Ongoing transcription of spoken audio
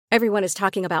Everyone is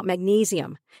talking about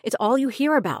magnesium. It's all you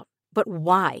hear about. But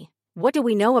why? What do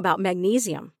we know about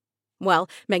magnesium? Well,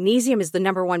 magnesium is the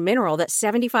number one mineral that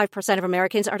 75% of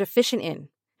Americans are deficient in.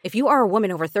 If you are a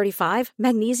woman over 35,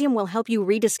 magnesium will help you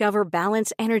rediscover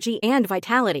balance, energy, and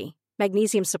vitality.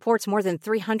 Magnesium supports more than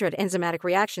 300 enzymatic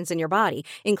reactions in your body,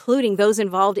 including those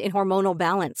involved in hormonal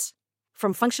balance.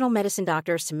 From functional medicine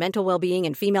doctors to mental well-being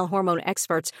and female hormone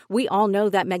experts, we all know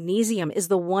that magnesium is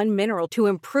the one mineral to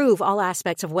improve all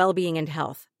aspects of well-being and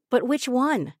health. But which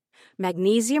one?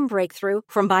 Magnesium Breakthrough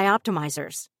from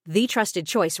Bioptimizers, the trusted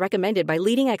choice recommended by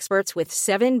leading experts with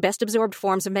 7 best-absorbed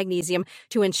forms of magnesium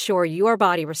to ensure your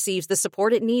body receives the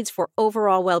support it needs for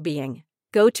overall well-being.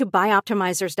 Go to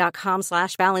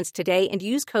bioptimizers.com/balance today and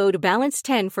use code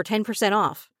BALANCE10 for 10%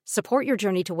 off. Support your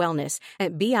journey to wellness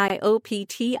at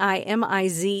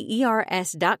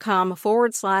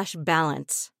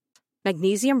bioptimizers.com/balance.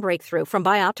 Magnesium Breakthrough from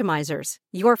Bioptimizers,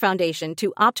 your foundation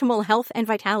to optimal health and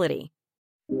vitality.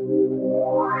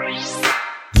 You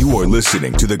are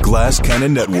listening to the Glass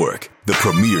Cannon Network, the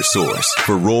premier source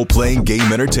for role-playing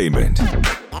game entertainment.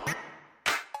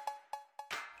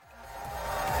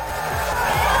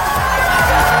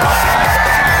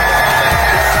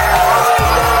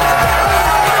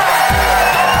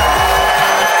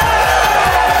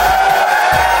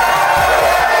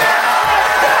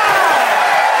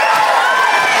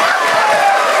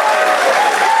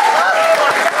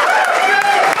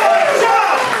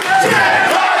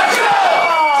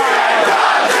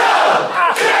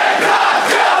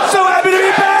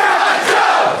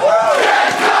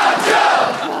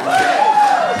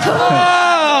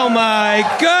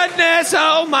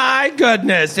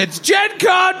 Goodness, it's Gen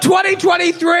Con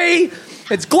 2023.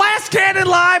 It's Glass Cannon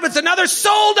Live. It's another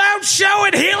sold-out show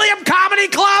at Helium Comedy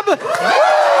Club. Woo!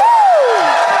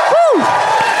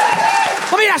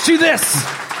 Let me ask you this.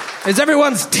 Is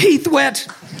everyone's teeth wet?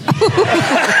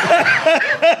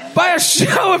 By a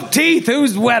show of teeth,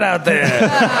 who's wet out there?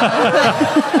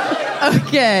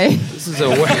 Okay. This is a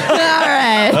wet... All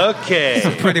right. Okay. It's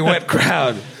a pretty wet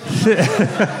crowd. Look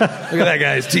at that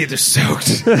guy. His teeth are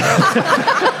soaked.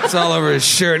 It's all over his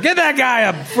shirt. Get that guy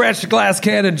a fresh Glass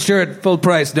Cannon shirt, full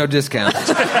price, no discount.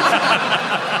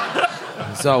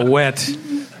 It's all wet.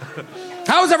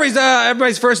 How was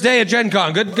everybody's first day at Gen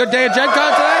Con? Good day at Gen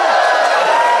Con today?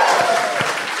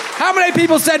 How many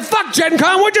people said, fuck Gen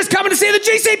Con, we're just coming to see the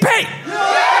GCP?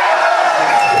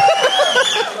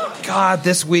 God,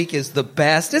 this week is the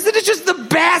best. Isn't it just the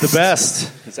best? The best.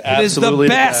 It's absolutely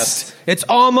the best. It's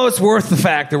almost worth the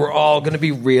fact that we're all going to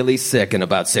be really sick in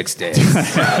about 6 days.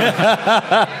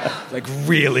 Like,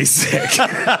 really sick.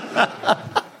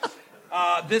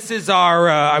 This is our,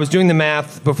 I was doing the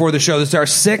math before the show, this is our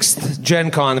 6th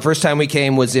Gen Con. The first time we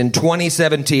came was in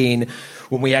 2017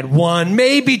 when we had 1,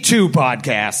 maybe 2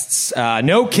 podcasts.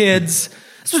 No kids.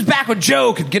 This was back when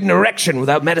Joe could get an erection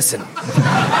without medicine.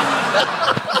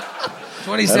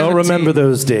 I don't remember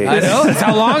those days. I know. That's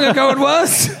how long ago it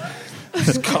was.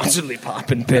 Just constantly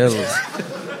popping pills.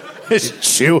 Just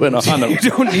chewing on them. You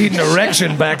don't need an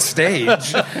erection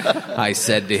backstage, I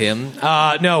said to him.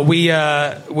 No, we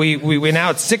now,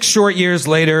 it's 6 short years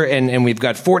later, and we've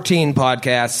got 14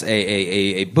 podcasts,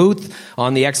 a booth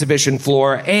on the exhibition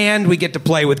floor, and we get to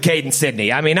play with Cade and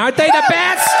Sydney. I mean, aren't they the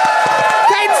best?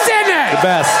 Cade and Sydney! The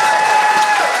best.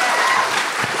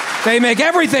 They make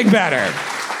everything better.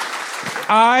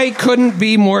 I couldn't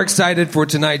be more excited for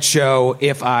tonight's show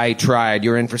if I tried.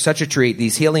 You're in for such a treat.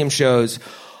 These Helium shows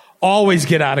always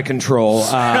get out of control,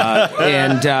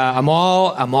 and I'm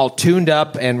all tuned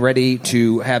up and ready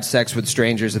to have sex with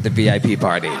strangers at the VIP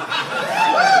party.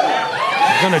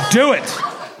 I'm gonna do it.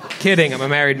 Kidding. I'm a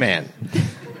married man.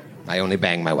 I only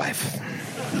bang my wife.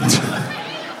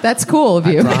 That's cool of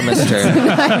you. I promised her.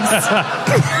 Nice.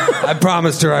 I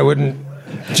promised her I wouldn't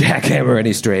jackhammer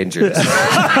any strangers.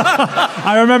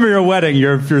 I remember your wedding,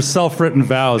 your self-written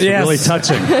vows. Yes. Were really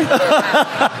touching.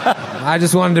 I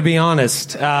just wanted to be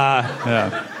honest.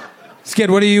 Yeah. Skid,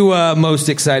 what are you most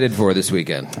excited for this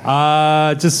weekend?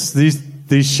 Just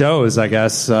these shows, I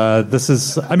guess. I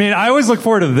always look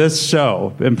forward to this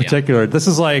show in particular. Yeah. This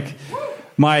is like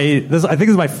I think this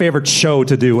is my favorite show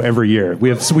to do every year.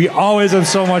 We always have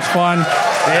so much fun.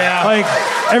 Yeah. Like,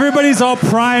 everybody's all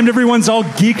primed. Everyone's all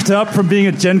geeked up from being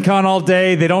at Gen Con all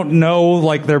day. They don't know,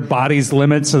 like, their body's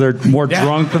limits, so they're more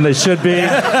drunk than they should be.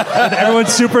 And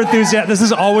everyone's super enthusiastic. This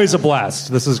is always a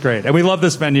blast. This is great. And we love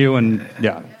this venue, and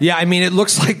yeah. Yeah, I mean, it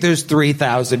looks like there's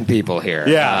 3,000 people here.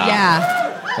 Yeah.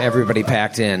 Yeah. Everybody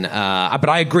packed in. But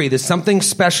I agree. There's something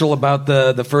special about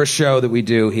the first show that we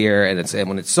do here, and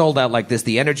when it's sold out like this,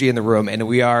 the energy in the room, and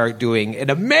we are doing an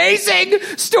amazing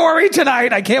story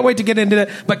tonight. I can't wait to get into it.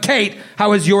 But Kate,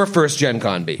 how has your first Gen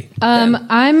Con be?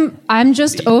 I'm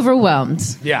just overwhelmed.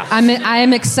 Yeah. I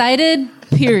am excited,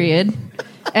 period,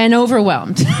 and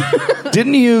overwhelmed.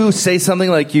 Didn't you say something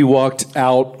like you walked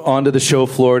out onto the show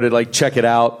floor to like check it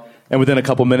out, and within a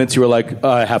couple minutes you were like,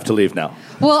 I have to leave now?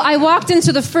 Well, I walked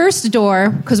into the first door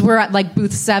because we're at like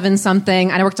booth 7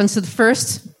 something, and I walked into the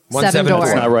first 7 door.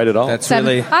 That's not right at all. That's 7.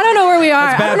 really... I don't know where we are.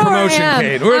 That's bad I don't know promotion, where I am.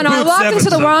 Kate. We're at I booth walked 7 into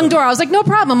the wrong something. door. I was like, no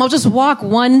problem. I'll just walk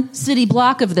one city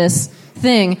block of this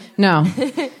thing. No,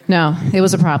 it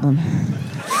was a problem.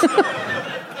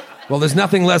 Well, there's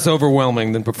nothing less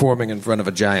overwhelming than performing in front of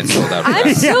a giant sold-out crowd.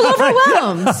 I'm still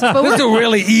overwhelmed. But This is a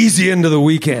really easy into the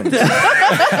weekend. it's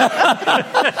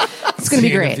going to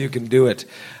be great. If you can do it.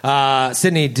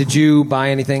 Sydney, did you buy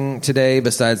anything today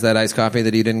besides that iced coffee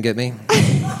that you didn't get me?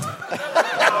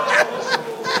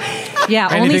 Yeah,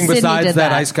 only Anything Sydney besides did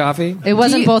that iced coffee? It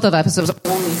wasn't both of us. It was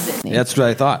only Sydney. That's what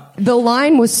I thought. The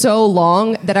line was so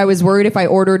long that I was worried if I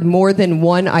ordered more than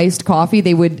one iced coffee,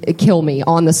 they would kill me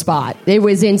on the spot. It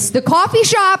was in the coffee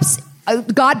shops.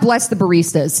 God bless the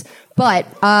baristas. But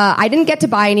I didn't get to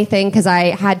buy anything because I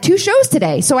had 2 shows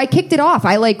today. So I kicked it off.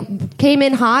 I came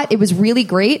in hot. It was really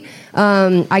great.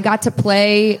 I got to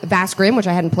play Vast Grimm, which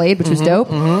I hadn't played, which was dope.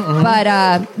 But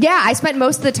yeah, I spent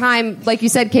most of the time, like you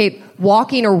said, Kate,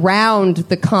 walking around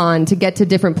the con to get to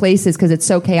different places because it's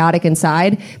so chaotic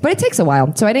inside. But it takes a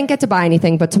while. So I didn't get to buy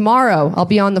anything. But tomorrow I'll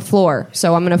be on the floor.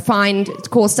 So I'm going to find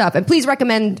cool stuff. And please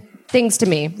recommend things to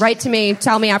me. Write to me.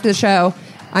 Tell me after the show.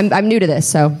 I'm new to this,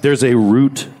 so. There's a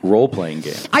Root role-playing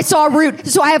game. I saw Root.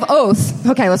 So I have Oath.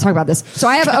 Okay, let's talk about this. So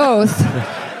I have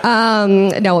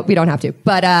Oath. No, we don't have to.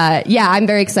 But yeah, I'm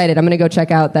very excited. I'm going to go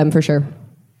check out them for sure.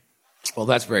 Well,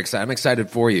 that's very exciting. I'm excited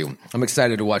for you. I'm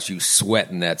excited to watch you sweat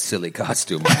in that silly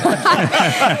costume.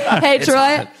 Hey,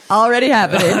 Troy, already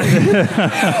happening.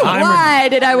 Why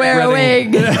did I wear a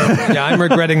wig? Yeah, I'm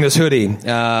regretting this hoodie.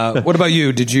 What about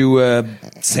you? Did you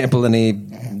sample any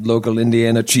local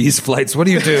Indiana cheese flights? What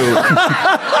do you do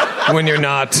when you're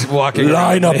not walking?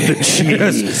 Line up the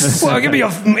cheese. Well, give me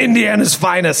Indiana's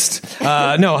finest.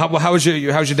 No, how's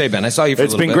your day been? I saw you for a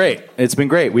little bit. It's been great. It's been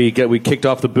great. We kicked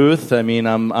off the booth. I mean,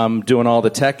 I'm doing all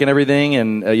the tech and everything,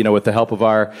 and with the help of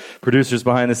our producers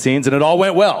behind the scenes, and it all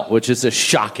went well, which is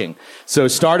shocking. So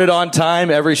started on time.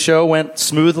 Every show went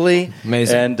smoothly.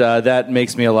 Amazing. And that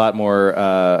makes me a lot more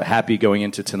happy going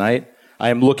into tonight. I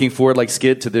am looking forward, like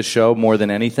Skid, to this show more than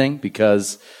anything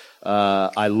because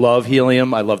I love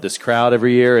Helium. I love this crowd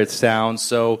every year. It sounds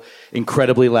so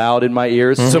incredibly loud in my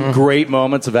ears. Some great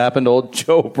moments have happened to old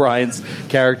Joe O'Brien's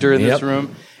character in this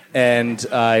room. And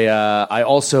I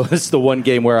also, this is the one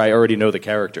game where I already know the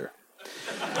character.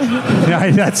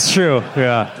 Yeah, that's true.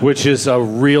 Yeah. Which is a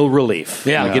real relief.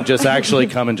 Yeah. I can just actually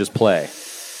come and just play.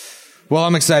 Well,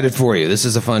 I'm excited for you. This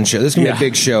is a fun show. This is going to be a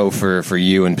big show for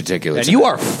you in particular. And you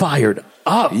are fired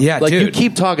up. Yeah, like dude. you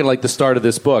keep talking like the start of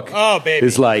this book. Oh, baby.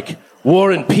 Is like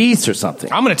War and Peace or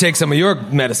something. I'm going to take some of your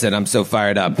medicine. I'm so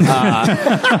fired up.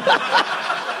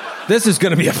 This is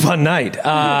going to be a fun night.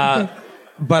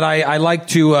 But I like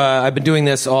to, I've been doing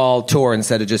this all tour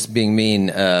instead of just being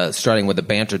mean, starting with a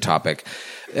banter topic.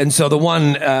 And so the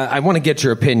one, I want to get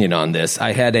your opinion on this.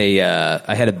 I had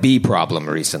a bee problem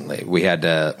recently. We had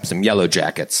some yellow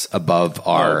jackets above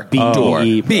our door.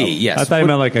 B, yes. I thought you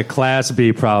meant like a class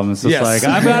B problem. It's just Yes. like,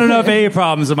 I've got enough A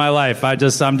problems in my life.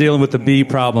 I'm dealing with the B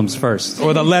problems first.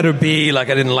 Or the letter B, like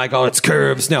I didn't like all its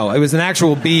curves. No, it was an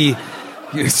actual bee.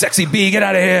 You sexy bee, get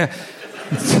out of here.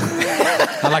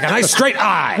 I like a nice straight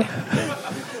eye.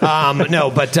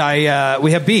 No, but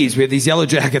we have bees. We have these yellow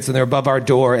jackets, and they're above our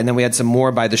door, and then we had some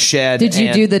more by the shed. Did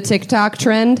you do the TikTok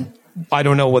trend? I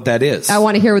don't know what that is. I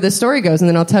want to hear where this story goes, and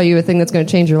then I'll tell you a thing that's going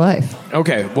to change your life.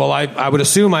 Okay, well, I would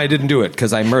assume I didn't do it,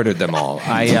 because I murdered them all.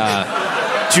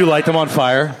 Did you light them on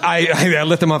fire? I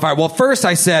lit them on fire. Well, first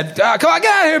I said, come on, get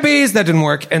out of here, bees. That didn't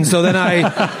work. And so then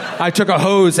I took a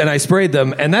hose and I sprayed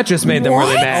them, and that just made them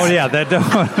really mad. Oh, yeah, that don't.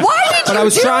 Why did you But I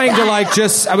was do trying that?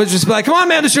 to I was just like, come on,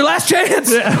 man, this is your last chance.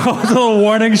 A little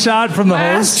warning shot from the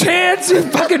Last host. chance, you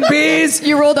fucking bees.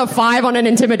 You rolled a 5 on an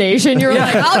intimidation. You were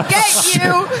like, I'll get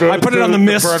you. I put it on the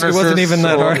mist. It wasn't even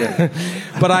that Oh, hard.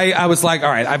 But I was like,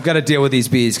 all right, I've got to deal with these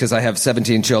bees because I have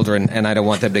 17 children and I don't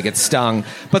want them to get stung.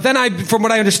 But then from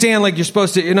what I understand, like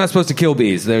you're not supposed to kill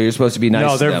bees. You're supposed to be nice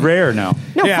No, to they're them. rare now.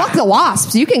 No, Yeah. fuck the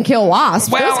wasps. You can kill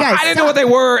wasps. Well, Those guys I didn't know suck. what they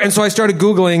were, and so I started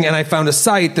Googling, and I found a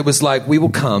site that was like, we will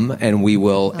come and we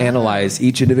will analyze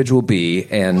each individual bee,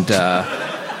 and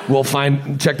we'll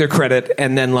check their credit,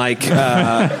 and then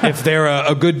if they're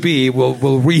a good bee,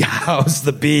 we'll rehouse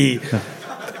the bee.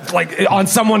 Like on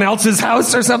someone else's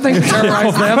house or something,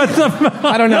 terrorize them.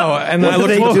 I don't know. And what do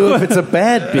they do if it's a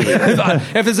bad bee?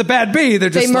 If it's a bad bee,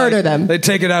 they murder them. They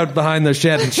take it out behind the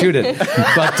shed and shoot it.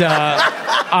 But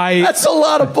that's a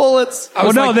lot of bullets.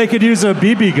 They could use a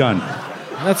BB gun.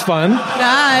 That's fun.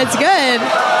 It's good.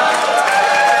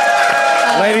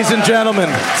 Ladies and gentlemen,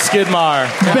 Skidmar.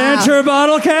 Banter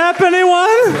bottle cap,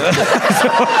 anyone?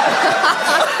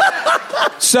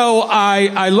 So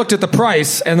I looked at the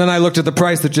price, and then I looked at the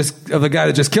price of the guy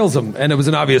that just kills him, and it was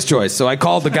an obvious choice. So I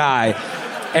called the guy,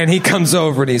 and he comes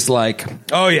over and he's like,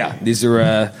 "Oh yeah, these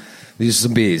are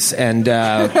some bees, and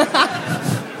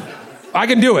I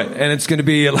can do it, and it's going to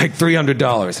be like $300." And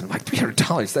I'm like,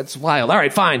 $300? That's wild. All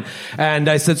right, fine. And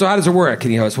I said, "So how does it work?"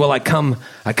 And he goes, "Well, I come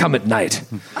at night."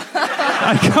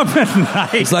 I come at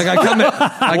night. It's like I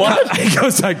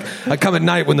come at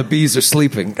night when the bees are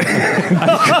sleeping.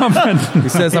 He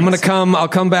says, I'll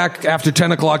come back after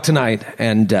 10 o'clock tonight,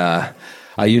 and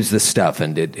I use this stuff,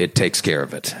 and it takes care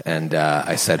of it. And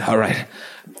I said, all right,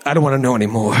 I don't want to know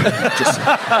anymore.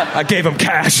 I gave him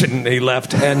cash, and he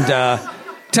left. And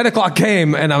 10 o'clock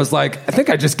came, and I was like, I think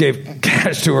I just gave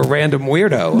cash to a random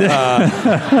weirdo.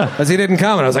 Because he didn't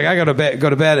come. And I was like, I go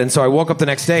to bed. And so I woke up the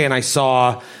next day, and I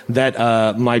saw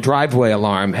that my driveway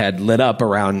alarm had lit up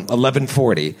around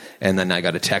 11:40. And then I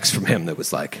got a text from him that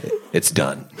was like, it's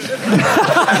done.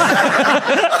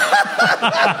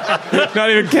 Not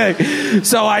even kidding.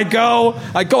 So I go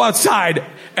outside,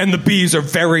 and the bees are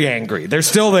very angry. They're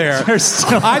still there.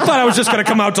 I thought I was just going to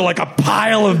come out to like a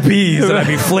pile of bees, and I'd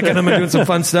be flicking them and doing some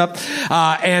fun stuff.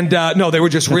 No, they were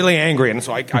just really angry. And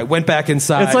so I went back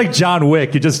inside. It's like John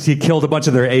Wick. He killed a bunch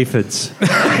of their aphids.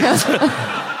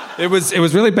 It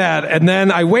was really bad. And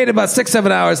then I waited about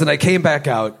 6-7 hours, and I came back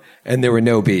out, and there were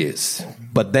no bees.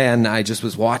 But then I just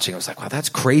was watching. I was like, wow, that's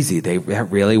crazy. That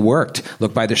really worked.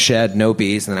 Looked by the shed, no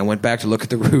bees. And then I went back to look at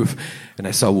the roof, and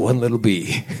I saw one little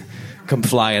bee come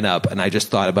flying up, and I just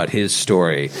thought about his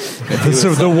story.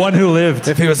 So the one who lived.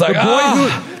 If he was like,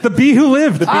 the bee who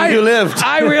lived.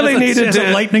 I really needed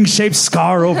a lightning-shaped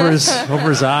scar over his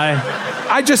eye.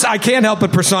 I can't help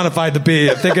but personify the bee.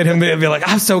 I'm thinking him and be like,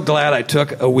 I'm so glad I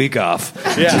took a week off.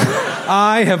 Yeah.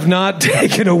 I have not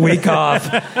taken a week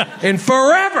off in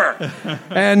forever.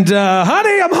 And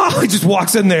honey, I'm home. He just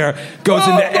walks in there, goes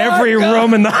into every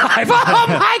room in the hive. Oh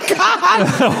my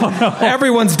God!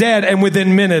 Everyone's dead, and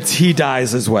within minutes he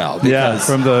dies as well. Yeah,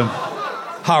 from the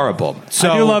horrible. So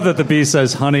I do love that the bee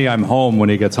says, "Honey, I'm home" when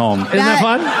he gets home. Isn't that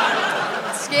fun?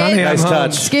 Skid, Honey, nice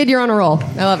touch. Skid, you're on a roll.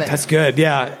 I love it. That's good,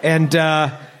 yeah.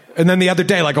 And then the other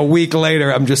day, like a week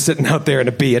later, I'm just sitting out there and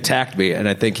a bee attacked me. And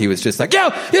I think he was just like, yo,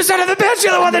 you son of a bitch,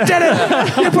 you're the one that did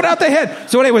it. You put out the hit.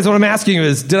 So anyways, what I'm asking you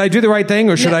is, did I do the right thing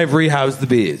or should I have rehoused the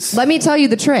bees? Let me tell you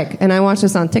the trick. And I watched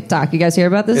this on TikTok. You guys hear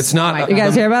about this? It's not. You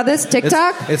guys hear about this?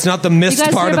 TikTok? It's not the mist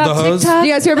part of the hose. TikTok?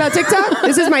 You guys hear about TikTok?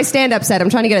 This is my stand-up set. I'm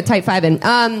trying to get a tight 5 in.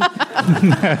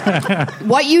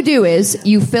 What you do is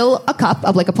you fill a cup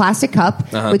of like a plastic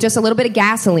cup with just a little bit of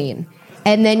gasoline.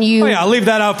 And then you... Oh, yeah, I'll leave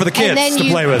that out for the kids to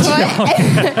play with.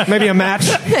 Maybe a match.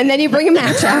 And then you bring a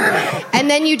match out. And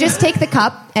then you just take the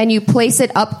cup and you place it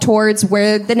up towards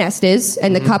where the nest is.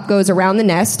 And the cup goes around the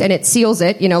nest and it seals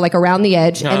it, like around the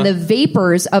edge. And the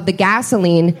vapors of the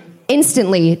gasoline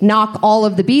instantly knock all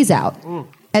of the bees out.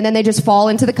 And then they just fall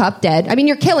into the cup dead. I mean,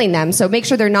 you're killing them, so make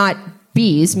sure they're not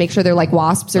bees. Make sure they're like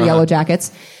wasps or yellow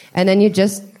jackets. And then you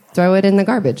just throw it in the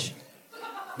garbage.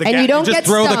 And you don't just get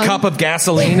throw stung. the cup of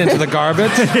gasoline into the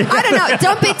garbage? I don't know.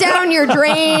 Dump it down your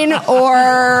drain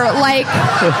or like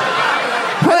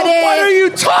put it. What are you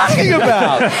talking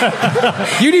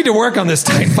about? You need to work on this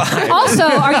tight 5. Also,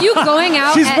 are you going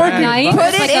out at night? Put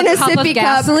with it in a sippy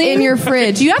cup in your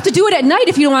fridge. You have to do it at night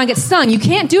if you don't want to get stung. You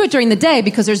can't do it during the day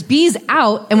because there's bees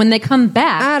out, and when they come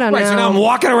back, I don't know. So now I'm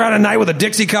walking around at night with a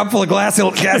Dixie cup full of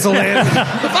gasoline.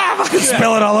 I can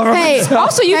spill it all over myself.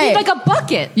 Also, you need like a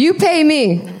bucket. You pay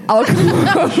me. I'll come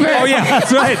over. Oh yeah,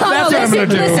 that's right. That's what I'm going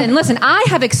to do. Listen. I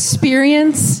have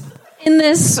experience in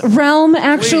this realm,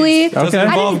 actually. Okay.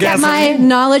 I didn't get my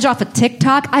knowledge off of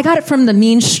TikTok. I got it from the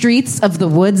mean streets of the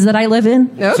woods that I live in.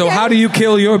 Okay. So how do you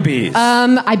kill your bees?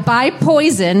 I buy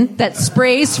poison that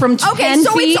sprays from 10 feet,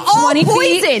 it's all 20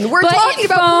 poison. feet. We're talking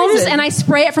about foams, poison. and I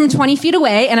spray it from 20 feet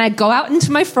away, and I go out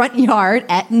into my front yard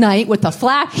at night with a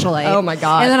flashlight. Oh, my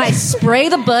God. And then I spray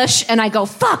the bush, and I go,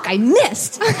 fuck, I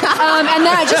missed. And then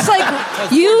I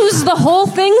just, use the whole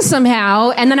thing somehow,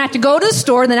 and then I have to go to the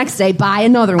store the next day, buy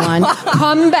another one.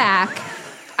 Come back.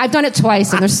 I've done it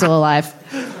twice and they're still alive.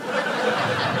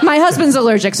 My husband's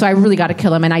allergic, so I really got to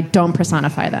kill him, and I don't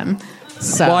personify them.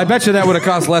 So. Well, I bet you that would have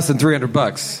cost less than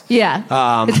 $300.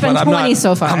 Yeah. It's been but 20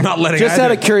 so far. I'm not letting Just either.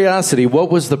 out of curiosity, what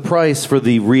was the price for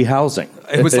the rehousing?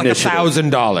 It was like initiative?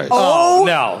 $1,000.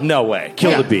 Oh, no way.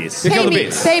 Kill the bees. Kill the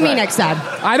bees. Pay me next time.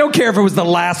 I don't care if it was the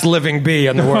last living bee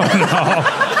in the world.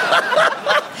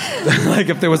 Like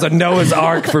if there was a Noah's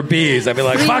Ark for bees, I'd be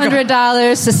like, fuck 'em.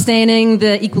 $300 sustaining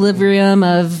the equilibrium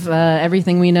of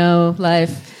everything we know,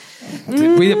 life.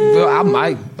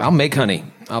 I'll make honey.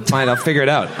 I'll figure it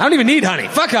out. I don't even need honey.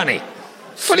 Fuck honey.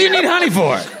 What do you need honey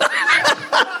for?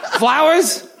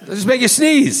 Flowers? They'll just make you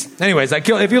sneeze. Anyways,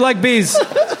 if you like bees,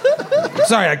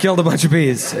 sorry, I killed a bunch of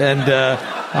bees. And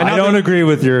I don't agree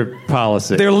with your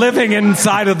policy. they're living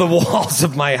inside of the walls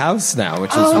of my house now,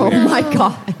 which is Oh weird. my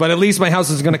God. But at least my house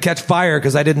is going to catch fire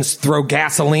because I didn't throw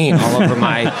gasoline all over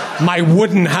my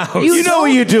wooden house. You know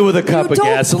what you do with a cup of don't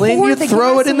gasoline? pour You the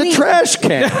throw it in the gasoline. trash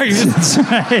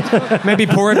can. Maybe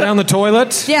pour it down the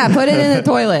toilet. Yeah, put it in the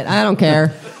toilet. I don't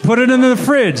care. Put it in the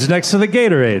fridge next to the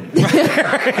Gatorade. That's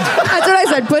what I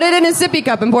said. Put it in a sippy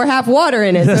cup and pour half water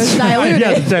in it so it's diluted.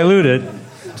 Yeah, diluted.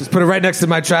 Just put it right next to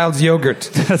my child's yogurt.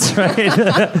 That's right.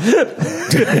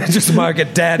 Just mark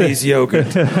it Daddy's yogurt.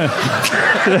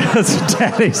 That's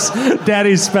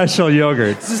Daddy's special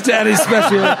yogurt. This is Daddy's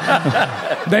special.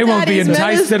 They won't be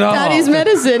enticed at all. Daddy's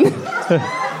medicine.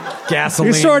 Gasoline.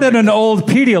 You stored in an old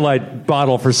Pedialyte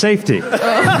bottle for safety.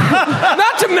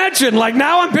 Not to mention, like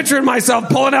now I'm picturing myself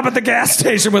pulling up at the gas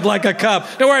station with like a cup.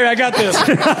 Don't worry, I got this.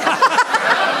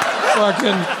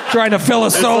 Fucking trying to fill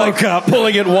a solo cup.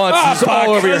 Pulling it once. Oh, It's all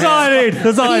over your That's all I hands. need.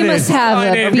 That's all I He need. must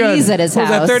have bees at his What was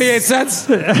house. that, 38 cents?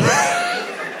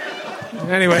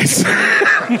 Anyways,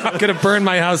 I'm not going to burn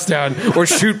my house down or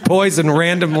shoot poison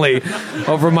randomly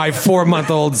over my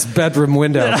 4-month-old's bedroom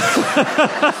window.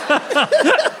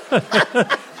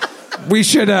 We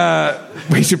should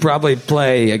probably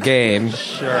play a game.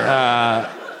 Sure.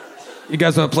 You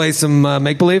guys want to play some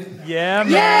make-believe? Yeah,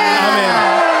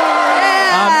 man.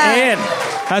 I'm in.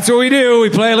 That's what we do. We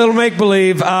play a little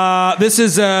make-believe. This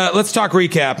is, let's talk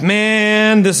recap.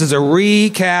 Man, this is a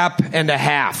recap and a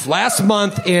half. Last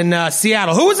month in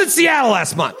Seattle. Who was in Seattle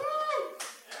last month?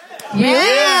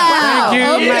 Yeah. Thank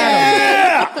you. Okay.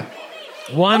 Yeah.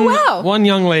 One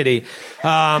young lady.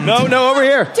 No, over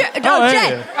here. Jen.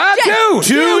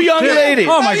 Two young ladies.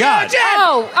 Oh, my God.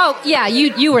 Oh, yeah,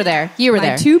 you were there. You were My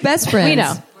there. two best friends. We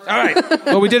know. All right.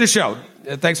 Well, we did a show.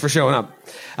 Thanks for showing up.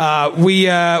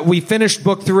 We finished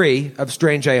book 3 of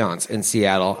Strange Aeons in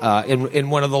Seattle in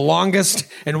one of the longest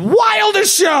and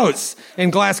wildest shows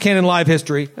in Glass Cannon Live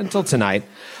history until tonight.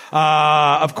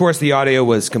 Of course, the audio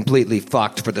was completely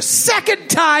fucked for the second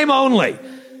time only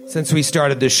since we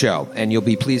started this show. And you'll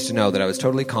be pleased to know that I was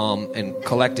totally calm and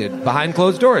collected behind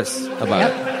closed doors about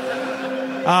it.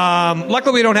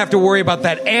 Luckily, we don't have to worry about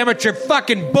that amateur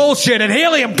fucking bullshit at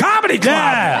Helium Comedy Club.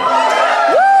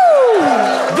 Yeah.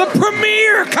 The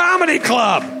premier comedy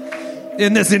club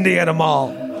in this Indiana mall.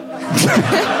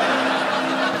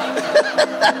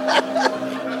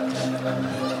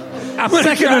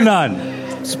 Second to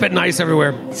none. Spitting ice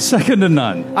everywhere. Second to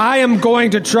none. I am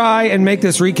going to try and make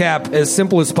this recap as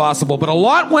simple as possible, but a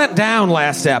lot went down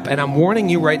last ep, and I'm warning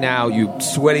you right now, you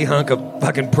sweaty hunk of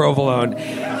fucking provolone.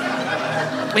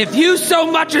 If you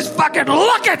so much as fucking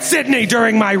look at Sydney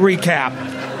during my recap,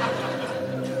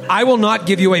 I will not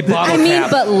give you a bottle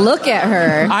cap. But look at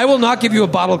her. I will not give you a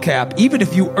bottle cap, even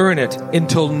if you earn it,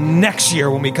 until next year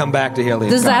when we come back to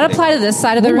Helium Does that Comedy. apply to this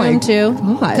side of the Oh my room, too?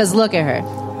 God. Because look at her.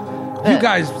 You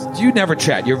guys, you never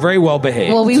chat. You're very well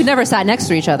behaved. Well, we never sat next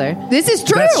to each other. This is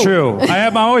true. That's true.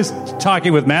 I'm always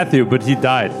talking with Matthew, but he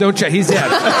died. Don't chat. He's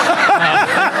dead.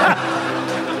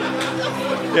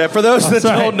 Yeah, for those that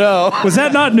Sorry. don't know. Was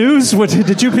that not news? What,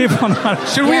 did you people not?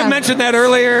 Should we have Yeah. mentioned that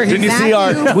earlier? Didn't you see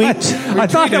our tweet? I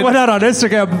thought that went out on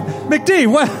Instagram. McD,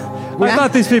 what? I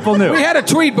thought these people knew. We had a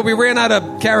tweet, but we ran out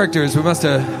of characters. We must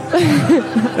have...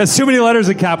 There's too many letters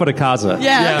in Capita Casa.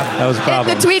 Yeah. That was a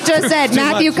problem. The tweet just said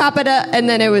Matthew much. Capita, and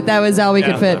then that was all we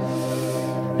could fit.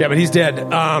 Yeah, but he's dead.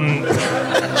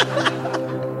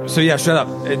 So yeah, shut up.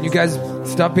 And you guys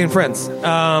stop being friends.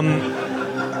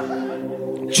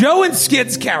 Joe and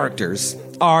Skid's characters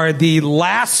are the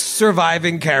last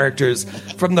surviving characters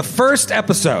from the first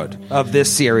episode of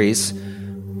this series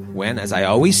when, as I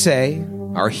always say,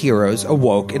 our heroes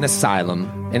awoke in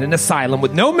an asylum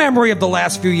with no memory of the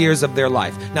last few years of their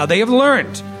life. Now, they have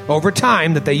learned over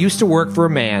time that they used to work for a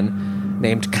man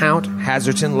named Count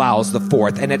Hazerton Lowles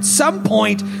IV, and at some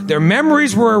point, their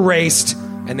memories were erased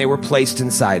and they were placed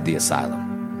inside the asylum.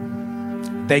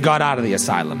 They got out of the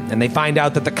asylum, and they find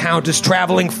out that the Count is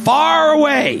traveling far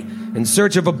away in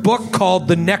search of a book called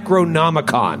the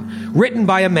Necronomicon, written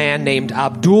by a man named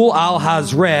Abdul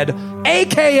al-Hazred,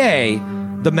 a.k.a.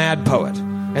 the Mad Poet,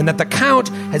 and that the Count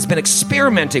has been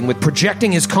experimenting with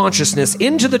projecting his consciousness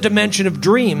into the dimension of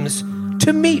dreams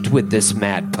to meet with this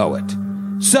Mad Poet.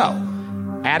 So,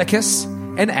 Atticus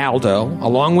and Aldo,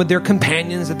 along with their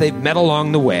companions that they've met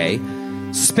along the way,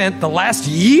 spent the last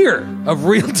year of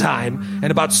real time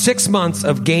and about 6 months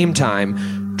of game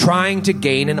time trying to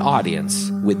gain an audience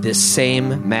with this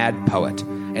same Mad Poet.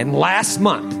 And last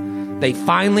month, they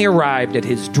finally arrived at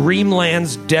his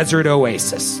Dreamland's desert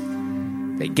oasis.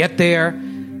 They get there,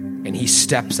 and he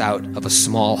steps out of a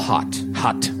small hut,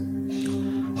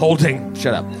 holding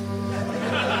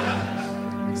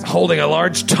a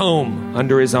large tome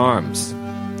under his arms.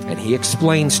 And he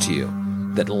explains to you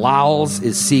that Lowls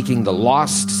is seeking the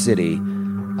lost city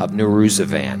of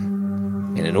Neruzavan.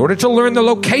 And in order to learn the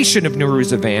location of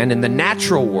Neruzavan in the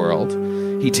natural world,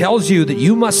 he tells you that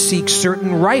you must seek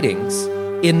certain writings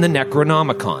in the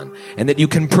Necronomicon, and that you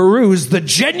can peruse the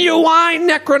genuine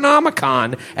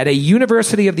Necronomicon at a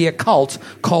university of the occult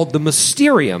called the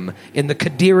Mysterium in the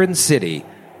Kadiran city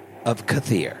of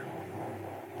Kathir.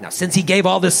 Now, since he gave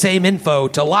all this same info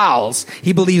to Lowls,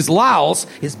 he believes Lowls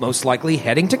is most likely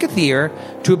heading to Kathir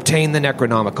to obtain the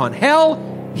Necronomicon. Hell,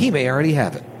 he may already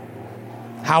have it.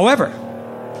 However,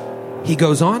 he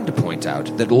goes on to point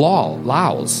out that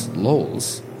Lols.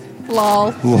 Lowe's,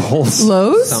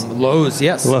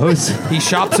 yes. Lowe's? He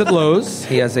shops at Lowe's.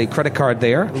 He has a credit card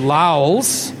there.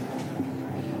 Lowls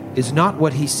is not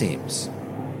what he seems.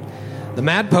 The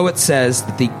Mad Poet says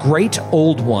that the great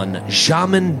old one,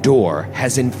 Jamin Dor,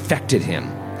 has infected him,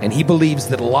 and he believes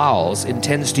that Lowls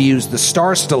intends to use the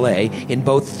Star Stele in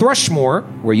both Thrushmore,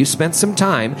 where you spent some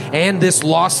time, and this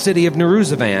lost city of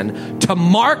Neruzavan to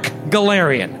mark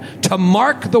Galarian, to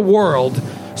mark the world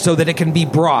so that it can be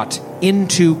brought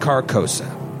into Carcosa.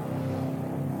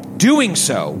 Doing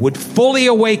so would fully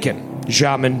awaken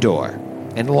Jamin Dor,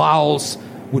 and Lowls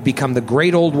would become the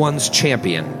great old one's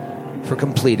champion for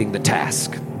completing the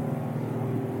task.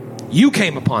 You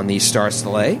came upon these Star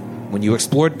Stelae when you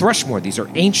explored Thrushmore. These are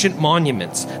ancient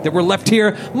monuments that were left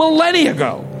here millennia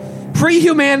ago,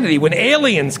 pre-humanity, when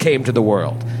aliens came to the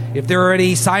world. If there are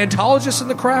any Scientologists in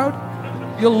the crowd,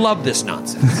 you'll love this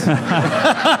nonsense.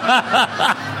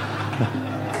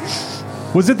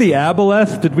 Was it the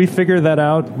Aboleth? Did we figure that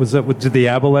out? Did the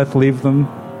Aboleth leave them?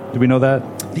 Do we know that?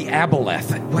 The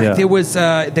Aboleth. Yeah.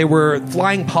 They were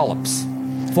flying polyps.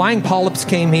 Flying polyps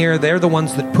came here. They're the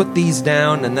ones that put these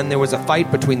down, and then there was a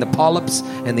fight between the polyps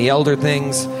and the elder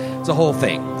things. It's a whole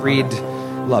thing. Read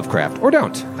Lovecraft. Or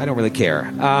don't. I don't really care.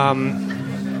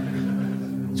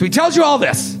 So he tells you all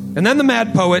this, and then the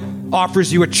Mad Poet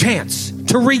offers you a chance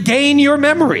to regain your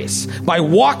memories by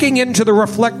walking into the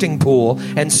reflecting pool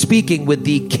and speaking with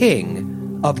the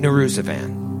king of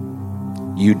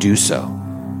Neruzavan. You do so,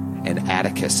 and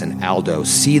Atticus and Aldo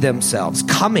see themselves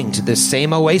coming to this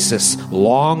same oasis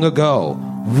long ago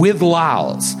with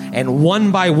Lowls, and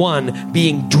one by one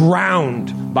being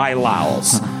drowned by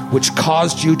Lowls, which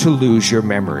caused you to lose your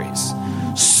memories.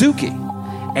 Suki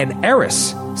and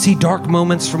Eris see dark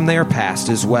moments from their past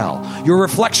as well. Your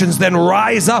reflections then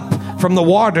rise up from the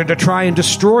water to try and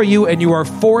destroy you, and you are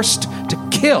forced to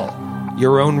kill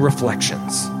your own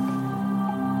reflections.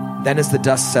 Then as the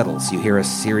dust settles, you hear a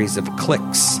series of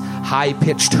clicks,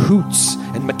 high-pitched hoots,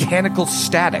 and mechanical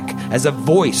static as a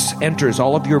voice enters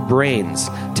all of your brains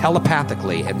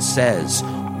telepathically and says,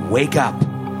 "Wake up,"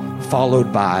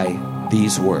 followed by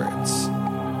these words: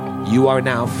 "You are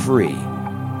now free,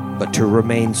 but to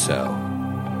remain so,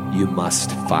 you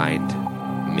must find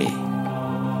me."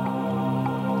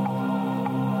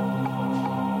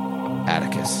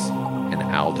 Atticus and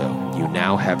Aldo, you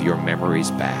now have your memories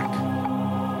back.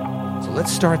 So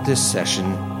let's start this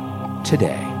session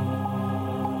today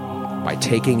by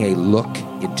taking a look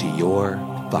into your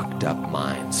fucked up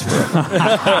minds.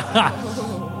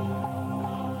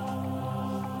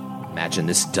 Imagine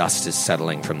this dust is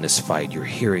settling from this fight. You're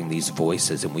hearing these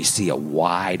voices, and we see a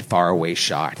wide, faraway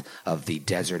shot of the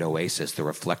desert oasis, the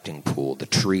reflecting pool, the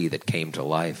tree that came to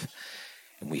life.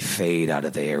 And we fade out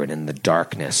of there, and in the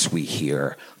darkness we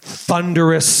hear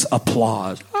thunderous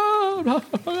applause.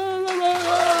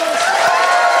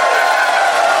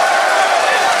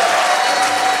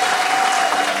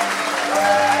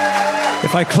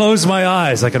 If I close my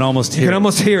eyes, I can almost hear it. You can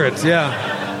almost hear it, yeah.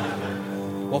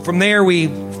 Well, from there we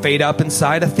fade up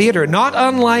inside a theater, not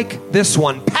unlike this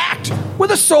one, packed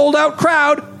with a sold-out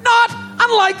crowd, not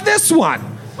unlike this one.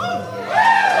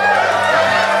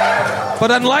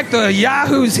 But unlike the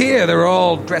yahoos here, they're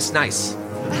all dressed nice.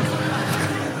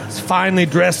 It's finely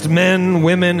dressed men,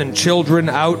 women, and children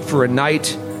out for a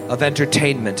night of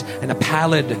entertainment, and a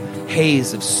pallid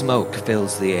haze of smoke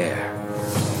fills the air.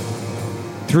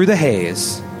 Through the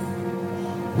haze,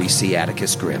 we see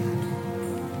Atticus Grimm.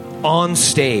 On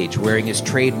stage, wearing his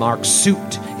trademark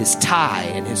suit, his tie,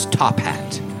 and his top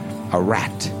hat. A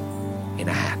rat in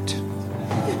a hat.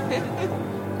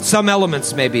 Some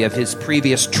elements, maybe, of his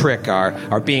previous trick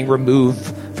are being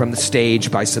removed from the stage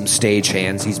by some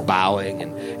stagehands. He's bowing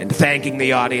and thanking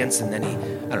the audience, and then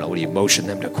I don't know, would he motion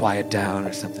them to quiet down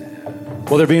or something?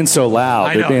 Well, they're being so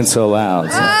loud. They're being so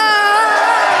loud. So.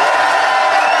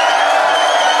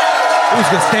 Who's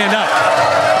going to stand up?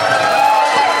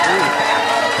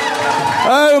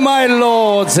 Oh, my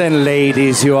lords and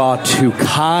ladies, you are too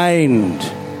kind.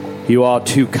 You are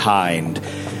too kind.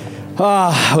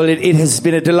 Well, it has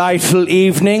been a delightful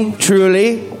evening,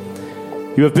 truly.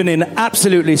 You have been an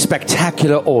absolutely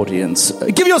spectacular audience.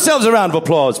 Give yourselves a round of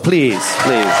applause, please,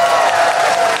 please.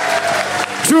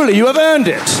 Truly, you have earned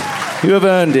it. You have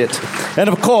earned it. And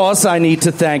of course, I need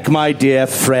to thank my dear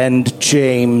friend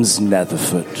James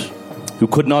Netherford, who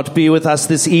could not be with us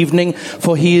this evening,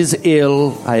 for he is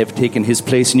ill. I have taken his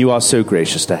place, and you are so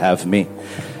gracious to have me.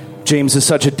 James is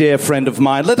such a dear friend of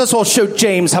mine. Let us all show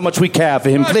James how much we care for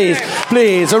him. Please,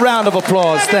 please, a round of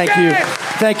applause. Thank you.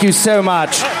 Thank you so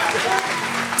much.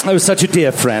 Oh, such a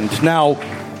dear friend. Now,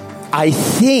 I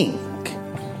think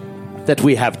that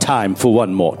we have time for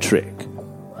one more trick.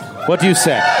 What do you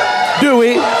say? Do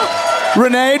we?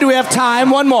 Renee, do we have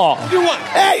time? One more. Do one.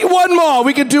 Hey, one more.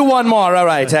 We can do one more. All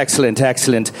right. Excellent,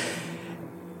 excellent.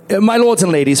 My lords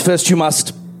and ladies, first you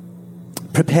must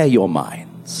prepare your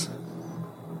minds.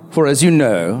 For as you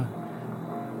know,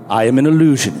 I am an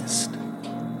illusionist.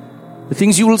 The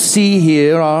things you will see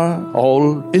here are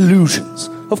all illusions,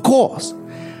 of course.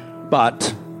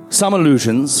 But some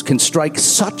illusions can strike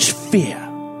such fear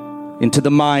into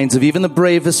the minds of even the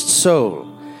bravest soul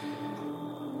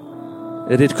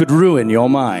that it could ruin your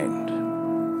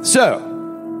mind. So,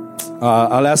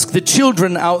 I'll ask the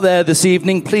children out there this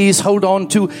evening, please hold on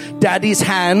to Daddy's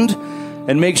hand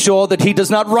and make sure that he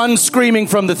does not run screaming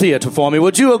from the theater for me.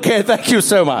 Would you? Okay, thank you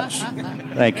so much.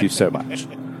 Thank you so much.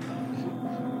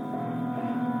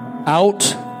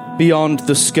 Out beyond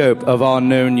the scope of our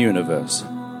known universe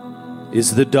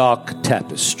is the dark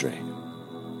tapestry.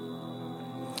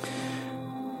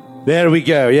 There we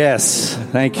go, yes.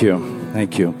 Thank you,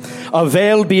 thank you. A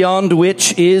veil beyond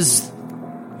which is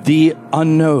the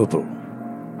unknowable,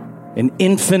 an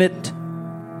infinite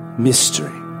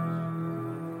mystery.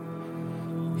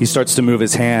 He starts to move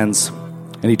his hands,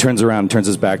 and he turns around and turns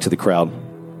his back to the crowd.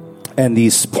 And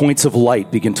these points of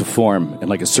light begin to form in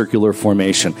like a circular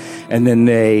formation. And then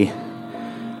they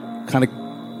kind of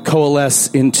coalesce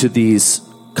into these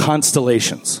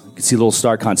constellations. You can see little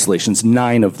star constellations,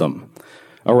 9 of them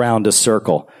around a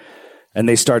circle. And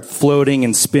they start floating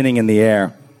and spinning in the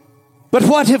air. But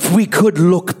what if we could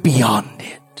look beyond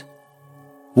it?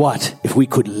 What if we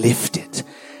could lift it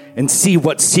and see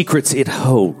what secrets it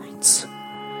holds?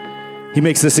 He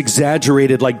makes this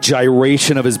exaggerated, like,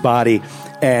 gyration of his body,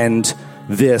 and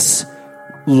this,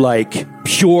 like,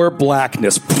 pure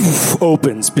blackness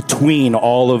opens between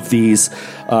all of these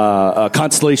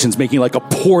constellations, making, like, a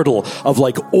portal of,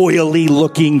 like,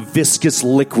 oily-looking, viscous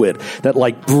liquid that,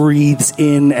 like, breathes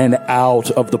in and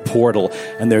out of the portal.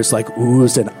 And there's, like,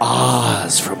 oohs and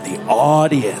ahs from the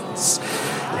audience.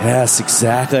 Yes,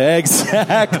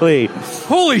 exactly.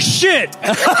 Holy shit!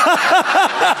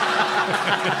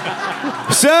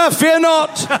 Sir, fear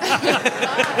not.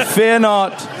 Fear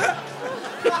not.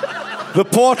 The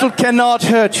portal cannot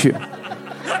hurt you.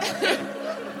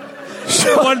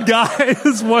 One guy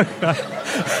is one guy.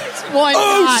 One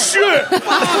guy. Shit!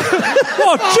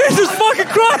 Oh, Jesus fucking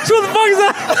Christ! What the fuck is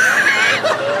that?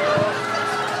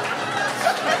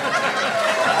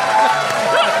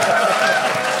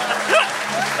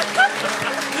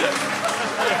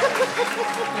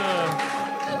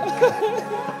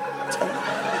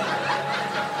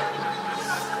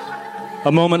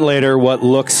 A moment later, what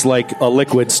looks like a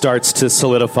liquid starts to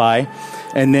solidify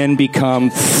and then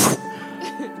become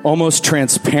almost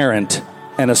transparent,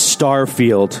 and a star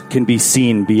field can be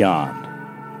seen beyond,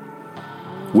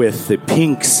 with the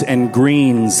pinks and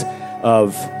greens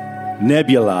of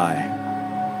nebulae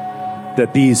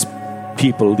that these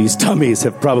people, these dummies,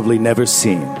 have probably never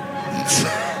seen.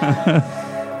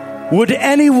 Would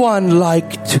anyone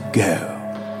like to go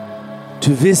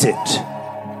to visit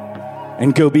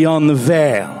and go beyond the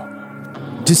veil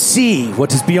to see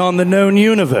what is beyond the known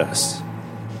universe?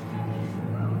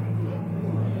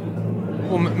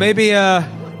 Well, maybe a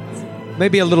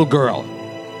little girl.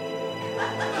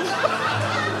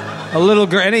 A little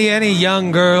girl, any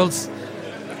young girls,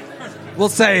 we'll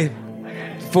say,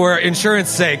 for insurance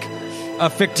sake, a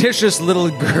fictitious little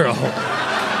girl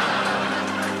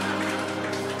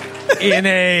in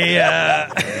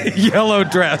a yellow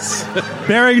dress.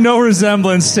 Bearing no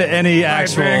resemblance to any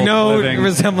actual Bearing no living.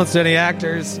 resemblance to any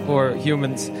actors or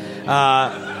humans.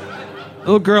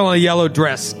 Little girl in a yellow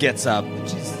dress gets up.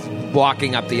 She's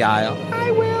walking up the aisle.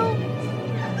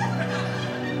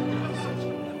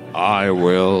 I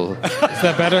will. Is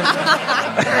that better?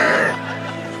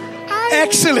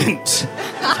 Excellent.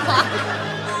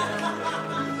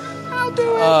 I'll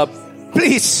do it.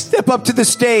 Please step up to the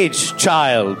stage,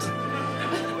 child.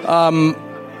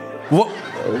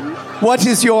 What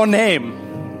is your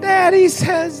name? Daddy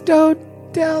says don't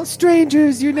tell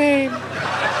strangers your name.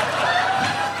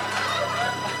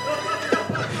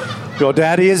 Your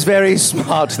daddy is very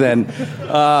smart, then.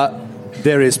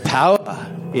 There is power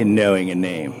in knowing a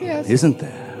name, isn't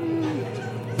there?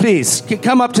 Please,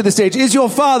 come up to the stage. Is your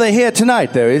father here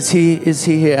tonight, though? Is he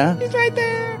here? He's right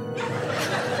there.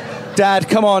 Dad,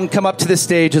 come up to the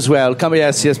stage as well.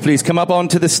 Yes, please, come up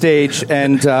onto the stage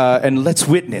and let's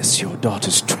witness your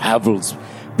daughter's travels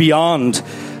beyond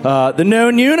the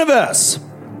known universe.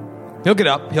 He'll get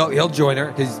up. He'll join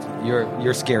her because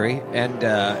you're scary, and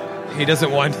he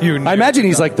doesn't want you. I imagine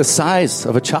he's like the size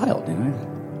of a child. You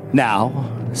know?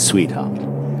 Now, sweetheart,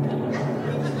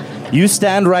 you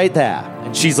stand right there.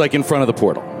 And she's like in front of the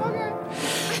portal.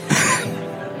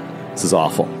 This is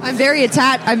awful. I'm very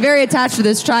attached to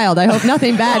this child. I hope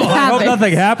nothing bad I happens. hope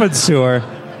nothing happens to her.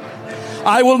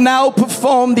 I will now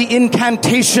perform the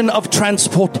incantation of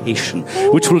transportation,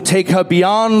 which will take her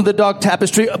beyond the dark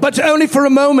tapestry, but only for a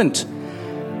moment.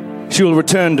 She will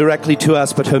return directly to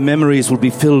us, but her memories will be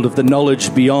filled with the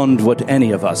knowledge beyond what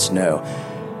any of us know.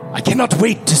 I cannot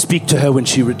wait to speak to her when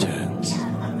she returns.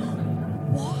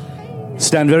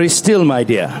 Stand very still, my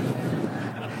dear.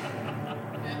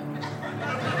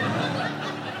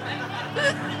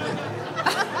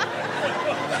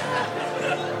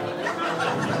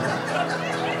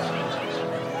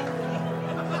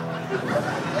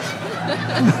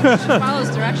 Follows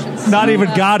directions. Not even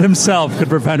God himself could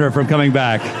prevent her from coming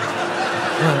back.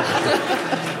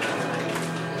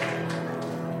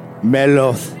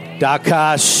 Meloth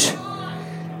Dakash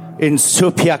in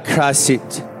Supia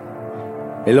Krasit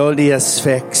Elodias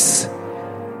Vex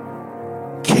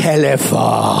Kelefa.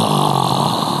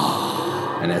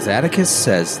 And as Atticus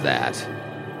says that,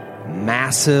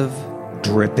 massive,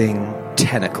 dripping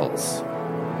tentacles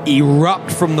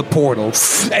erupt from the portal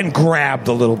and grab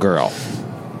the little girl.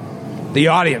 The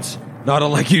audience, not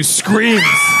unlike you, screams.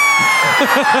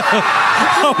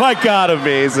 Oh my God,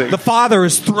 amazing. The father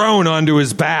is thrown onto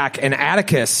his back, and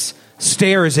Atticus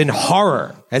stares in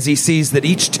horror as he sees that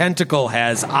each tentacle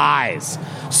has eyes.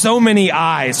 So many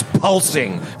eyes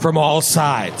pulsing from all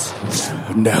sides.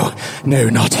 No,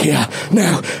 not here.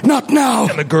 No, not now.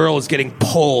 And the girl is getting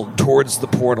pulled towards the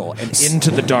portal and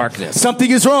into the darkness. Something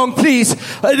is wrong, please.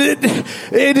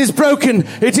 It is broken.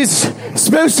 It is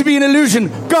supposed to be an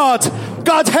illusion. God,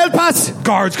 help us.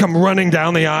 Guards come running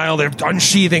down the aisle. They're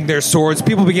unsheathing their swords.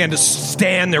 People begin to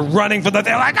stand. They're running for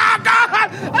they're like, oh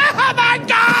God, oh my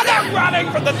God. They're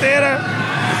running from the theater.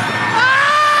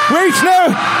 Wait,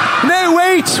 no,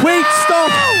 wait,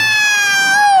 stop.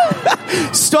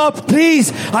 Stop,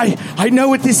 please. I know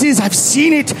what this is. I've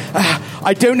seen it.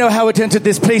 I don't know how it entered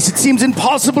this place. It seems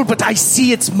impossible, but I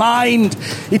see its mind.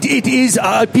 It is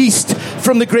a beast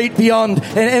from the great beyond,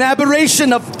 an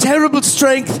aberration of terrible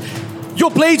strength. Your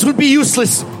blades would be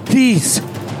useless. Please.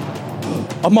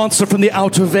 A monster from the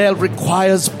outer veil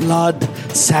requires blood,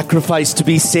 sacrifice to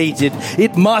be sated.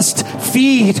 It must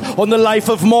feed on the life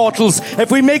of mortals.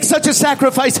 If we make such a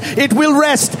sacrifice, it will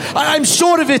rest. I'm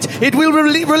sure of it. It will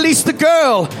release the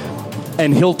girl.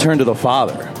 And he'll turn to the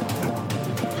father.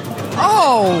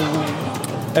 Oh.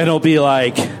 And he'll be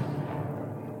like,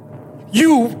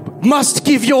 you must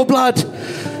give your blood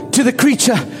to the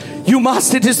creature. You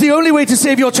must. It is the only way to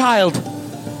save your child.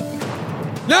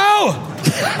 No!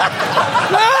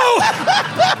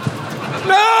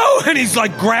 No! And he's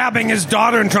like grabbing his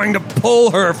daughter and trying to pull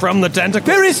her from the tentacle.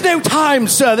 There is no time,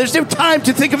 sir. There's no time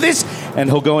to think of this. And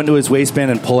he'll go into his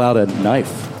waistband and pull out a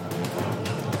knife.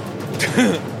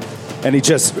 And he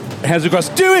just hands it across.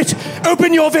 Do it!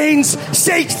 Open your veins!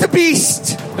 Sate the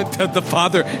beast! The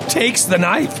father takes the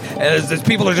knife as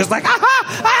people are just like,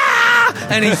 ah!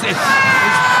 And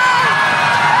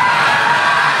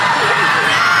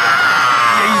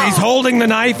he's holding the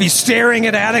knife. He's staring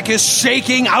at Atticus,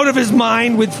 shaking out of his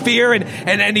mind with fear,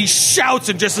 and he shouts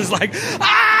and just is like,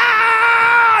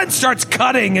 ah! And sword starts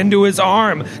cutting into his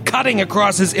arm, cutting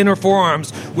across his inner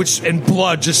forearms, and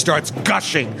blood just starts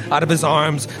gushing out of his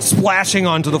arms, splashing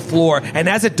onto the floor. And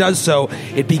as it does so,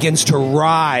 it begins to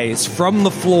rise from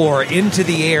the floor into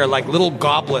the air like little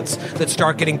goblets that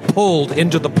start getting pulled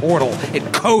into the portal.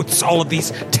 It coats all of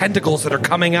these tentacles that are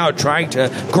coming out, trying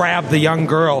to grab the young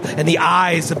girl, and the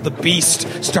eyes of the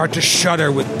beast start to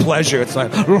shudder with pleasure. It's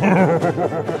like...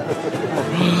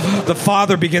 The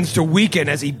father begins to weaken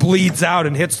as he bleeds out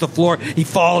and hits the floor. He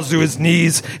falls to his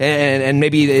knees, and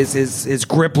maybe his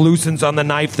grip loosens on the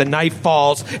knife. The knife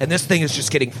falls, and this thing is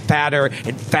just getting fatter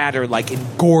and fatter, like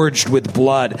engorged with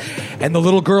blood. And the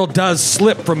little girl does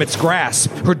slip from its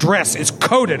grasp. Her dress is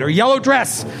coated, her yellow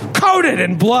dress, coated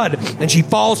in blood, and she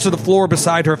falls to the floor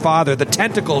beside her father. The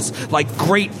tentacles, like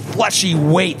great fleshy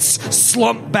weights,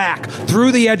 slump back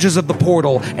through the edges of the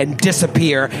portal and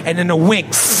disappear, and in a wink...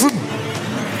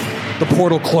 The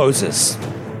portal closes.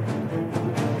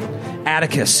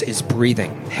 Atticus is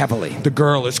breathing heavily. The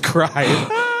girl is crying.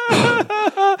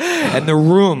 And the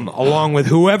room, along with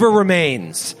whoever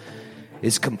remains,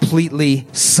 is completely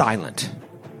silent.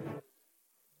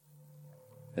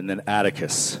 And then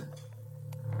Atticus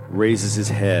raises his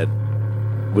head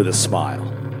with a smile.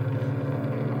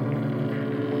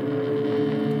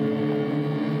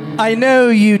 I know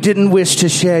you didn't wish to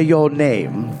share your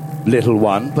name, little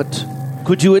one, but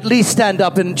could you at least stand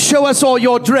up and show us all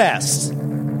your dress?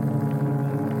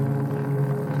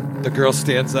 The girl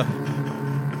stands up,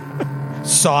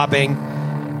 sobbing,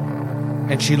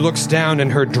 and she looks down,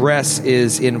 and her dress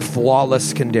is in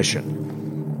flawless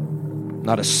condition.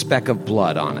 Not a speck of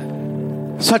blood on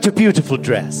it. Such a beautiful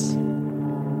dress.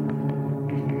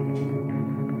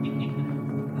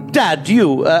 Dad,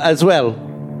 you as well.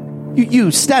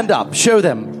 You stand up, show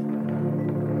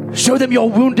them. Show them your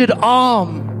wounded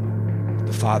arm.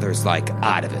 The father's like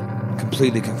out of it,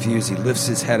 completely confused. He lifts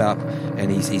his head up,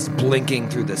 and he's blinking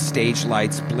through the stage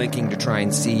lights, blinking to try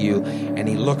and see you, and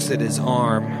he looks at his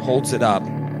arm, holds it up,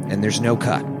 and there's no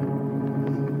cut.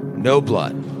 No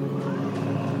blood.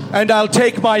 And I'll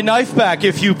take my knife back,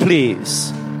 if you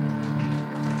please.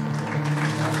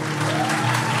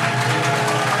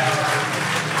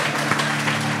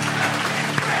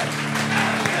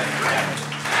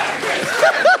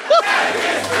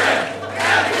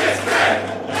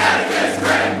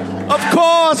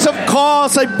 Of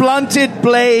course, a blunted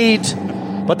blade.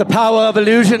 But the power of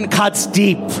illusion cuts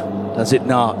deep, does it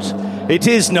not? It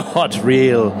is not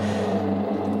real,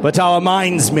 but our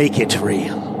minds make it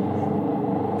real.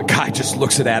 The guy just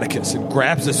looks at Atticus and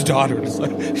grabs his daughter and is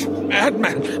like,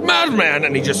 madman,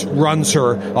 and he just runs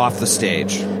her off the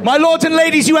stage. My lords and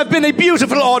ladies, you have been a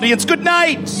beautiful audience. Good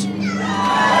night.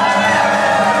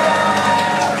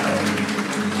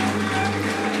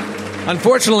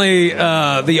 Unfortunately,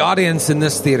 the audience in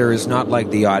this theater is not like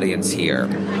the audience here.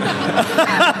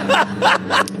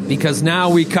 Because now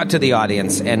we cut to the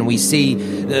audience, and we see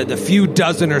the few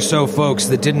dozen or so folks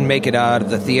that didn't make it out of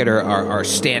the theater are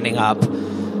standing up,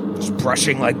 just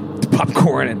brushing like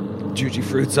popcorn and juji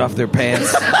fruits off their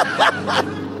pants.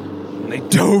 And they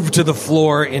dove to the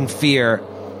floor in fear.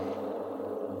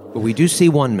 But we do see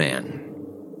one man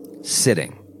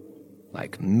sitting,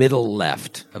 like middle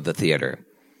left of the theater.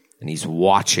 And he's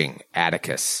watching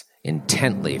Atticus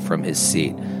intently from his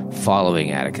seat, following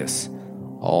Atticus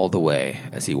all the way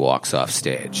as he walks off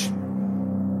stage.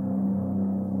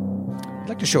 I'd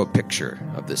like to show a picture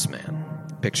of this man.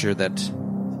 A picture that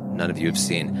none of you have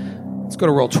seen. Let's go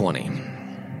to roll 20.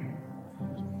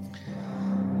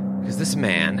 Because this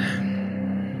man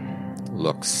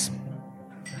looks...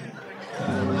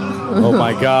 Oh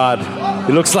my God.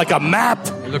 He looks like a map.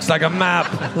 He looks like a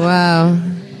map. Wow.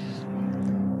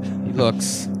 He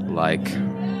looks like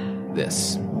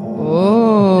this.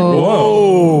 Whoa.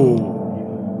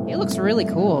 He looks really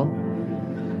cool.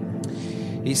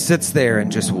 He sits there and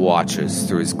just watches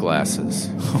through his glasses,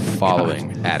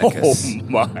 following Atticus. Oh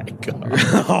my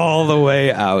God. All the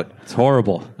way out. It's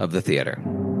horrible. Of the theater.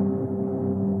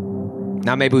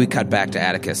 Now maybe we cut back to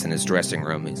Atticus in his dressing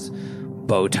room. His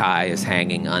bow tie is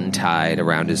hanging untied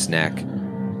around his neck.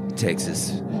 He takes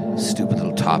his stupid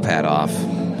little top hat off.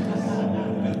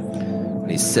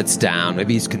 He sits down.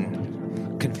 Maybe he's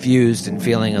confused and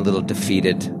feeling a little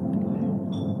defeated.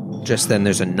 Just then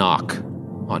there's a knock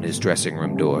on his dressing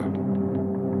room door.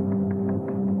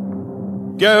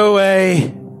 Go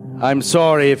away. I'm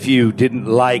sorry if you didn't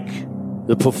like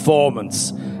the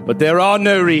performance, but there are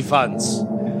no refunds.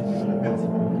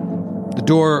 The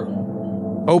door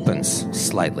opens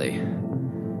slightly,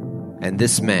 and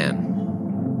this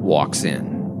man walks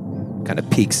in, kind of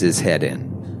peeks his head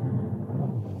in.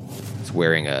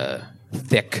 Wearing a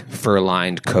thick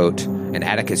fur-lined coat And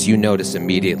Atticus, you notice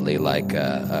immediately like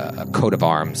a coat of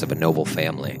arms of a noble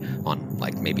family on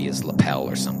like maybe his lapel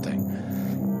or something.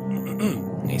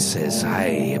 He says, I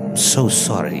am so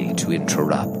sorry to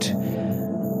interrupt.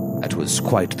 That was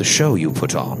quite the show you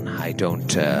put on. I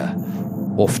don't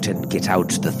often get out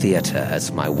the theater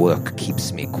as my work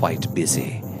keeps me quite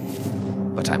busy.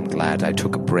 But I'm glad I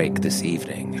took a break this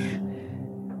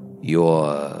evening.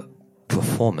 Your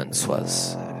performance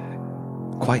was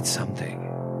quite something.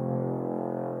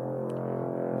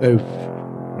 Oh,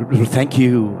 thank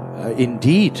you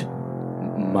indeed,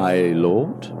 my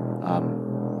lord.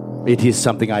 It is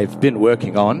something I've been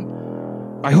working on.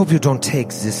 I hope you don't take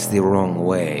this the wrong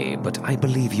way, but I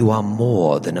believe you are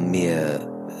more than a mere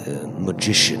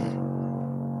magician.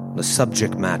 The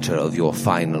subject matter of your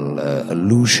final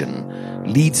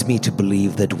illusion leads me to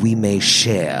believe that we may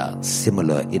share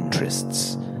similar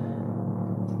interests.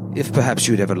 If perhaps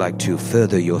you'd ever like to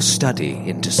further your study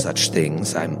into such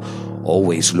things, I'm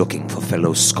always looking for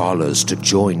fellow scholars to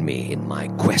join me in my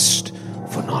quest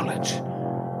for knowledge.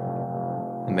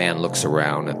 The man looks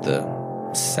around at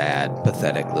the sad,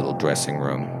 pathetic little dressing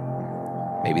room.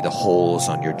 Maybe the holes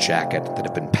on your jacket that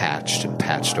have been patched and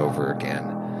patched over again.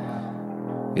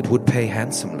 It would pay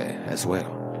handsomely as well.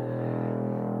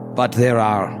 But there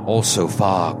are also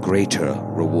far greater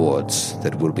rewards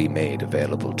that will be made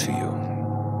available to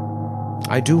you.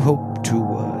 I do hope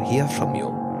to hear from you.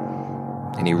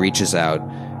 And he reaches out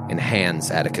and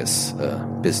hands Atticus a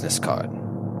business card,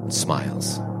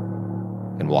 smiles,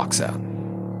 and walks out.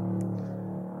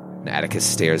 And Atticus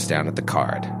stares down at the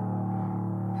card,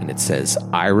 and it says,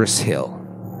 Iris Hill,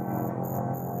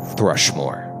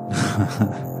 Thrushmore,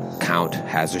 Count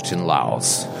Hazerton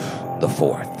Lowes the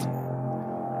Fourth.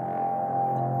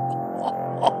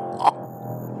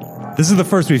 This is the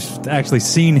first we've actually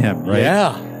seen him, right?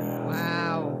 Yeah.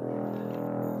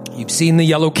 You've seen the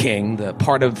Yellow King, the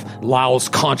part of Lowes'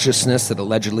 consciousness that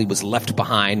allegedly was left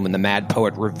behind when the mad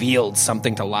poet revealed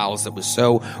something to Lowes that was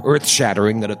so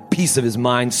earth-shattering that a piece of his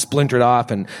mind splintered off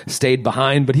and stayed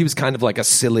behind, but he was kind of like a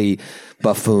silly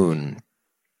buffoon.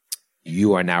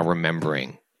 You are now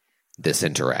remembering this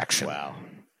interaction. Wow.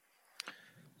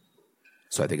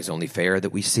 So I think it's only fair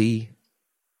that we see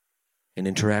an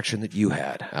interaction that you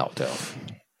had, Aldo.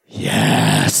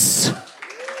 Yes.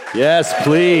 Yes,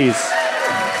 please.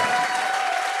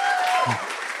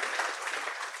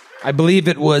 I believe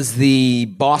it was the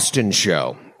Boston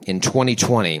show in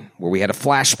 2020 where we had a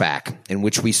flashback in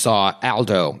which we saw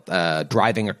Aldo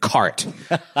driving a cart.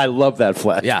 I love that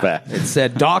flashback. Yeah, it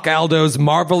said Doc Aldo's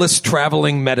Marvelous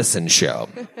Traveling Medicine Show.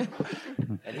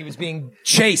 And he was being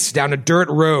chased down a dirt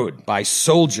road by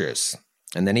soldiers.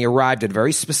 And then he arrived at a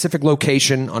very specific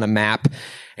location on a map,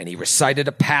 and he recited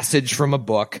a passage from a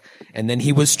book, and then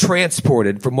he was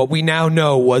transported from what we now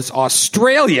know was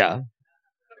Australia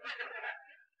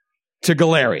to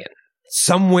Galarian,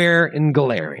 somewhere in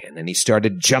Galarian. And he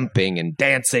started jumping and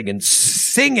dancing and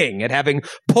singing at having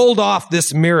pulled off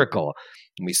this miracle.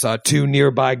 And we saw two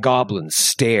nearby goblins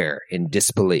stare in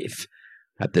disbelief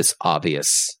at this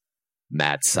obvious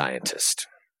mad scientist.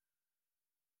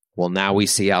 Well, now we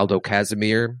see Aldo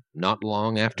Casimir, not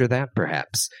long after that,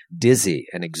 perhaps, dizzy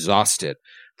and exhausted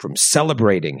from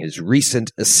celebrating his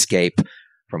recent escape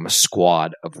from a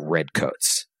squad of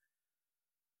redcoats.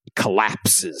 He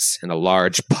collapses in a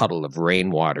large puddle of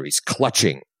rainwater. He's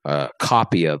clutching a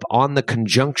copy of On the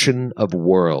Conjunction of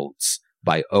Worlds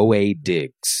by O.A.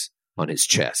 Diggs on his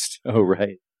chest. Oh,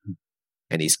 right.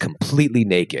 And he's completely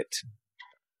naked,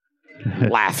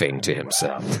 laughing to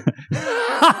himself.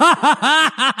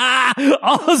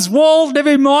 Oswald,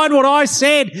 never mind what I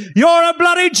said. You're a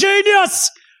bloody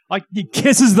genius! Like, he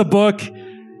kisses the book,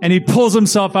 and he pulls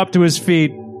himself up to his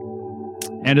feet,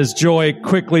 and his joy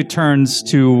quickly turns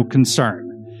to concern.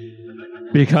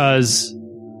 Because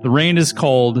the rain is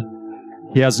cold,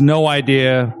 he has no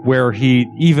idea where he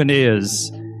even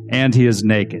is, and he is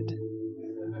naked.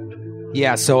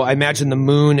 Yeah, so I imagine the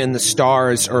moon and the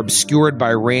stars are obscured by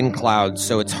rain clouds,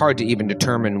 so it's hard to even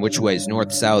determine which way is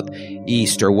north, south,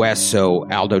 east, or west, so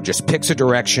Aldo just picks a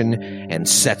direction and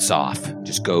sets off.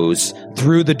 Just goes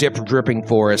through the dripping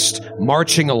forest,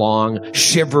 marching along,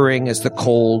 shivering as the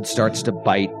cold starts to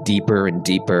bite deeper and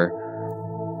deeper.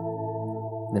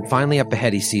 And then finally up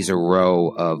ahead he sees a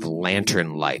row of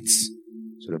lantern lights,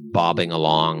 sort of bobbing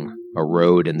along a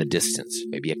road in the distance,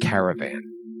 maybe a caravan.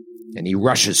 And he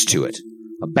rushes to it,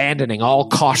 abandoning all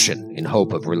caution in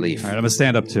hope of relief. All right, I'm going to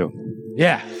stand up too.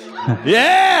 Yeah.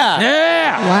 Yeah!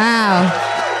 Yeah!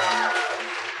 Wow.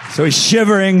 So he's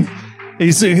shivering.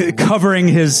 He's covering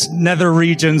his nether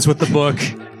regions with the book.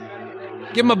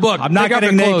 Give him a book. I'm not Take off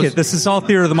getting your clothes. naked. This is all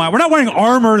theater of the mind. We're not wearing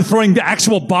armor and throwing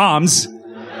actual bombs.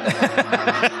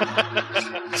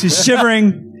 She's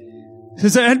shivering. She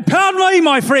says, "Pardon me,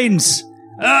 my friends.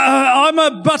 I'm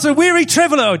but a weary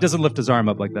traveller." Oh, he doesn't lift his arm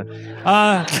up like that.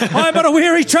 I'm but a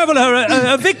weary traveller,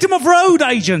 a victim of road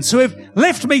agents who have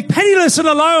left me penniless and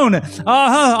alone.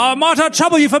 Might I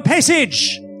trouble you for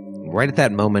passage? Right at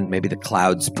that moment, maybe the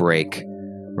clouds break,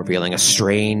 revealing a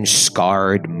strange,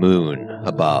 scarred moon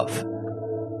above.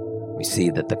 We see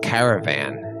that the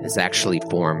caravan is actually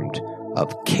formed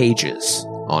of cages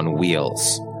on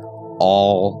wheels,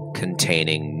 all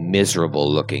containing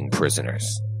miserable-looking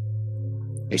prisoners.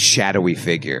 A shadowy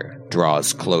figure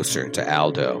draws closer to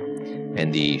Aldo,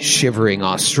 and the shivering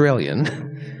Australian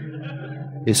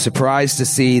is surprised to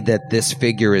see that this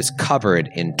figure is covered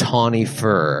in tawny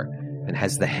fur and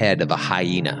has the head of a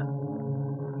hyena.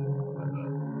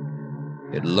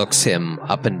 It looks him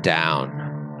up and down,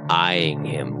 eyeing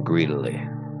him greedily.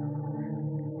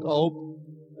 Oh.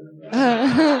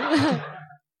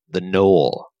 The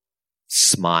gnoll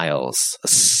smiles, a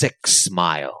sick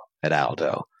smile at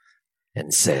Aldo,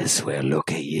 and says, "Well,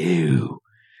 look at you,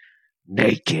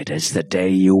 naked as the day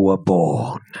you were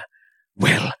born.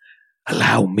 Well,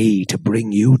 allow me to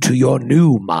bring you to your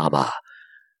new mama,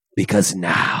 because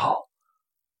now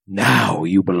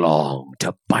you belong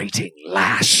to Biting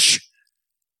Lash."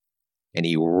 And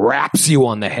he raps you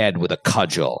on the head with a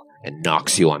cudgel and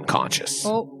knocks you unconscious.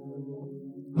 Oh.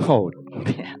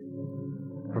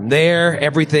 From there,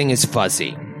 everything is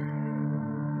fuzzy.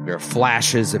 There are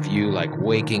flashes of you like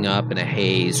waking up in a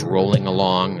haze, rolling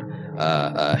along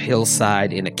a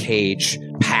hillside in a cage,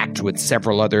 packed with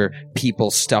several other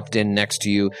people stuffed in next to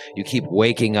you. You keep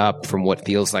waking up from what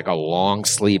feels like a long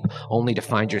sleep, only to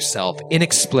find yourself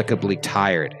inexplicably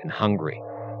tired and hungry.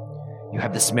 You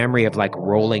have this memory of like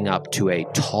rolling up to a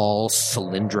tall,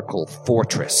 cylindrical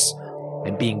fortress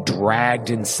and being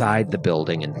dragged inside the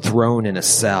building and thrown in a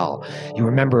cell. You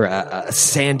remember a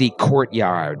sandy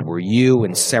courtyard where you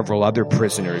and several other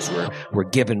prisoners were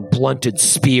given blunted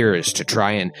spears to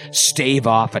try and stave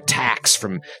off attacks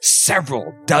from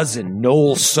several dozen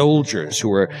Knoll soldiers who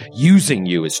were using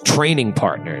you as training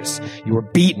partners. You were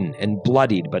beaten and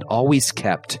bloodied, but always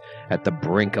kept at the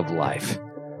brink of life.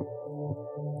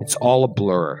 It's all a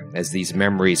blur as these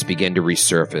memories begin to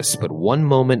resurface, but one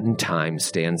moment in time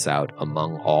stands out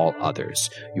among all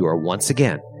others. You are once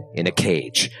again in a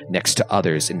cage next to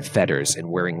others in fetters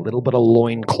and wearing a little bit of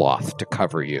loincloth to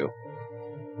cover you.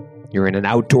 You're in an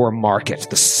outdoor market.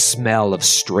 The smell of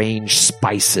strange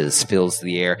spices fills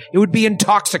the air. It would be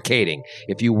intoxicating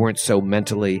if you weren't so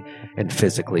mentally and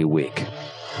physically weak.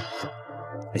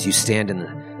 As you stand in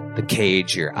the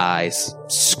cage, your eyes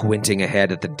squinting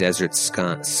ahead at the desert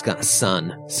sun.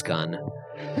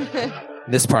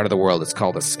 This part of the world is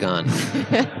called a scun.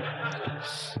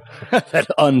 That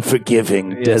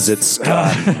unforgiving desert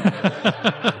sky.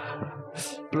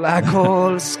 Black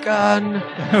hole scun.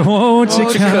 Won't you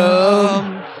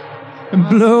come and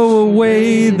blow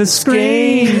away the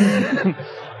screen?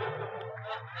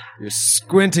 You're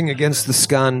squinting against the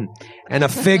scun, and a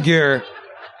figure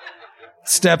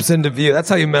steps into view. That's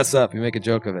how you mess up. You make a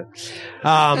joke of it.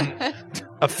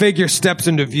 A figure steps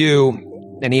into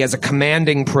view, and he has a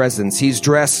commanding presence. He's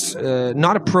dressed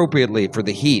not appropriately for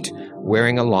the heat,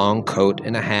 wearing a long coat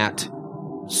and a hat.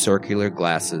 Circular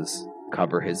glasses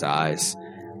cover his eyes.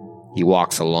 He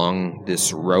walks along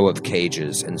this row of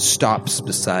cages and stops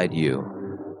beside you.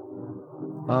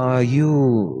 "Are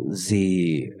you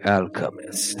the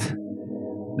alchemist?"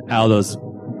 Aldo's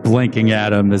blinking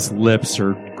at him. His lips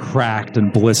are cracked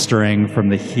and blistering from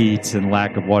the heat and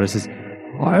lack of water. He says,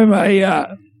 "I'm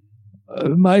a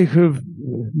maker of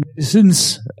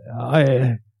medicines.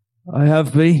 I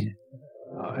have been.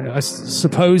 I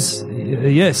suppose,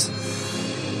 yes."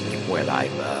 Well,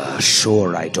 I'm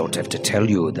sure I don't have to tell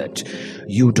you that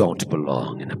you don't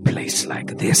belong in a place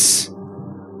like this.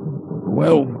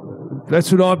 Well,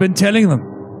 that's what I've been telling them.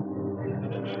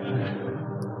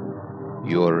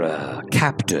 Your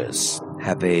captors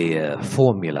have a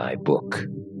formulae book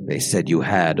they said you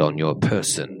had on your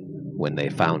person when they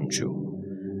found you.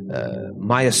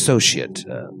 My associate,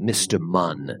 Mr.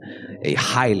 Munn, a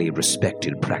highly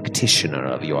respected practitioner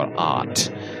of your art,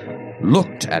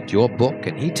 looked at your book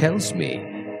and he tells me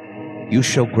you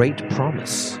show great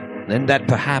promise and that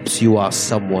perhaps you are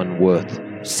someone worth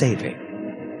saving.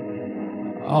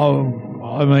 Oh,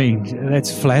 I mean,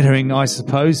 that's flattering, I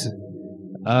suppose.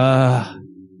 I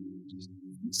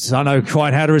don't know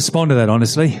quite how to respond to that,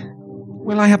 honestly.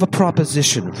 Well, I have a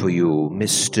proposition for you,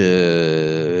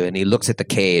 Mr. And he looks at the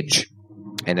cage,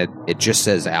 and it just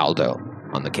says Aldo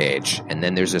on the cage. And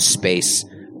then there's a space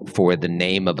for the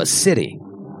name of a city,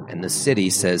 and the city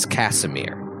says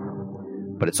Casimir.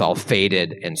 But it's all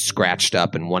faded and scratched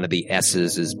up, and one of the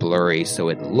S's is blurry, so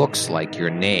it looks like your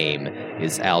name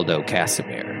is Aldo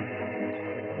Casimir.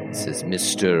 It says,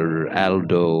 Mr.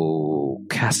 Aldo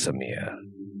Casimir.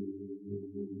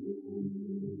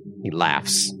 He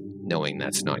laughs, knowing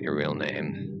that's not your real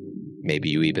name. Maybe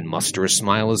you even muster a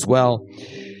smile as well,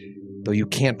 though you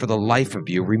can't for the life of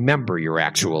you remember your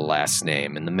actual last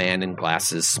name, and the man in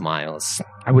glasses smiles.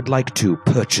 I would like to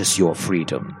purchase your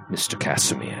freedom, Mr.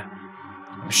 Casimir.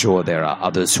 I'm sure there are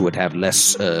others who would have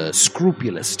less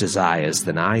scrupulous desires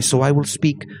than I, so I will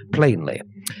speak plainly.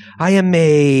 I am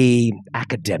a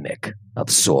academic of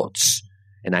sorts,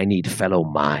 and I need fellow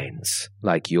minds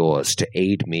like yours to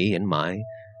aid me in my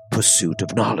pursuit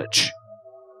of knowledge.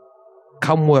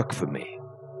 Come work for me.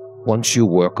 Once you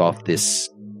work off this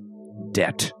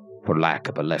debt, for lack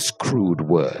of a less crude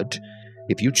word,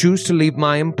 if you choose to leave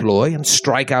my employ and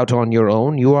strike out on your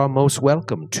own, you are most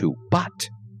welcome to. But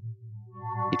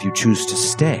if you choose to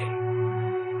stay,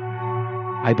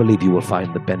 I believe you will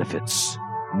find the benefits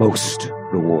most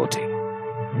rewarding.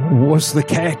 What's the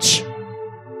catch?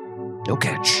 No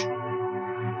catch.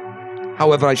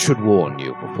 However, I should warn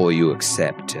you before you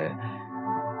accept.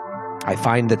 I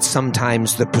find that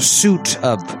sometimes the pursuit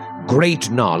of great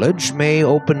knowledge may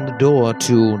open the door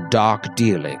to dark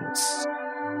dealings.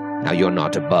 Now, you're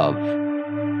not above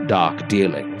dark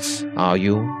dealings, are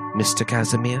you, Mr.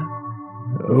 Casimir?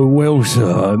 Well,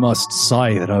 sir, I must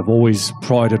say that I've always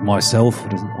prided myself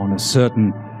on a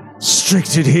certain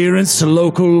strict adherence to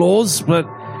local laws, but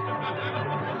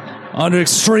under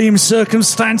extreme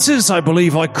circumstances, I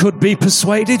believe I could be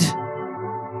persuaded.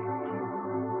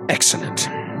 Excellent.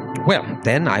 Well,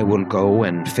 then I will go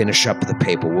and finish up the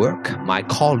paperwork. My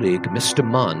colleague, Mr.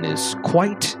 Munn, is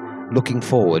quite looking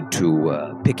forward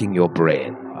to picking your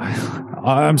brain.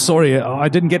 I'm sorry, I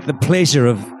didn't get the pleasure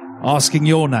of asking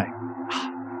your name.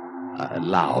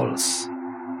 Lowles.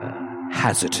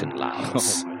 Hazerton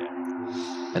Lowles.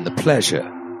 And the pleasure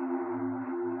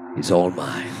is all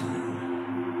mine.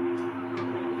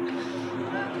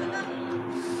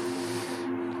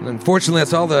 Unfortunately,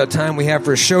 that's all the time we have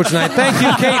for a show tonight. Thank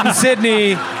you, Kate and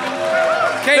Sydney.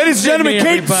 Ladies and gentlemen,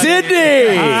 Kate and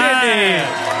Sydney.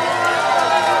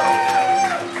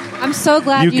 I'm so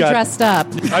glad you dressed up.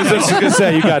 I was just going to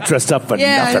say, you got dressed up for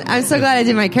nothing. I'm so glad I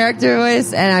did my character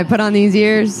voice and I put on these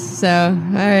ears. So,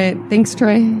 all right. Thanks,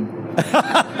 Troy.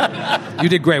 You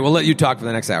did great. We'll let you talk for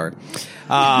the next hour.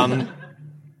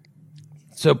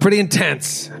 So pretty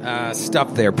intense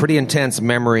stuff there. Pretty intense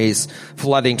memories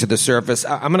flooding to the surface.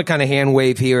 I'm going to kind of hand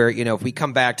wave here. You know, if we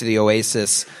come back to the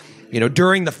Oasis, you know,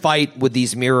 during the fight with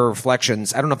these mirror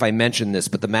reflections, I don't know if I mentioned this,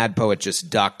 but the Mad Poet just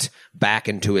ducked back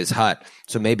into his hut.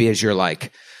 So maybe as you're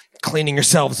like cleaning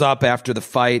yourselves up after the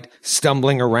fight,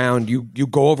 stumbling around, you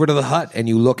go over to the hut and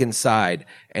you look inside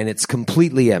and it's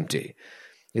completely empty.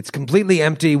 It's completely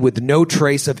empty with no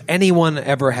trace of anyone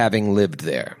ever having lived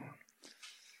there.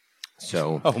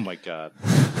 So, oh my God.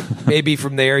 Maybe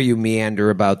from there you meander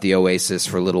about the Oasis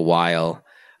for a little while,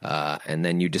 and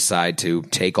then you decide to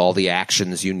take all the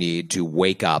actions you need to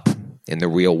wake up in the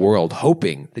real world,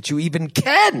 hoping that you even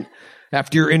can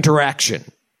after your interaction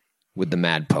with the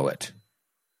Mad Poet.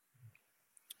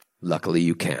 Luckily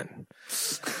you can.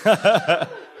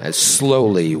 As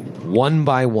slowly, one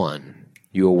by one,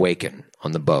 you awaken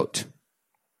on the boat.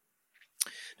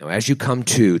 Now, as you come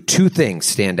to, two things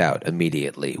stand out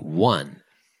immediately. One,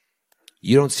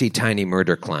 you don't see Tiny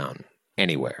Murder Clown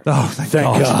anywhere. Oh, thank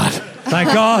God.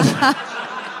 Thank God.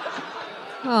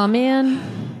 Oh,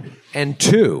 man. And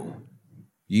two,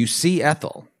 you see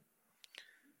Ethel,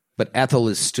 but Ethel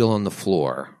is still on the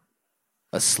floor,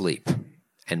 asleep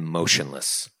and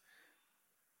motionless.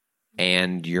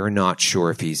 And you're not sure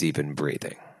if he's even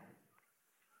breathing.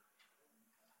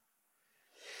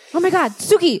 Oh my God,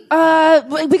 Suki,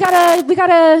 we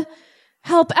gotta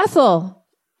help Ethel.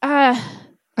 I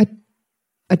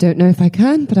don't know if I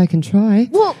can, but I can try.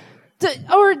 Well,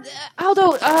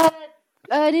 Aldo,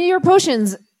 your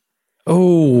potions.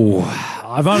 Oh,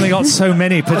 I've only got so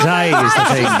many per day. Is the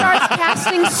She thing. starts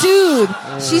casting soothe.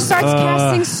 She starts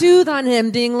casting soothe on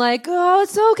him, being like, "Oh,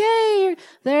 it's okay.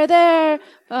 They're there."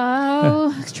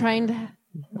 Oh, trying to.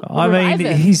 I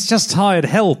mean, he's just hired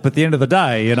help at the end of the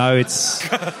day. You know, it's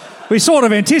we sort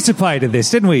of anticipated this,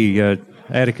 didn't we,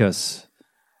 Atticus?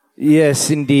 Yes,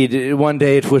 indeed. One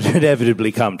day it would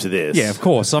inevitably come to this. Yeah, of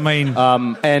course. I mean,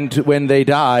 and when they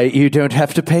die, you don't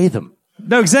have to pay them.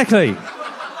 No, exactly.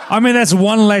 I mean, that's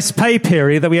one less pay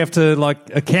period that we have to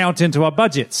account into our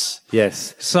budgets.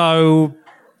 Yes. So,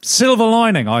 silver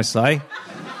lining, I say.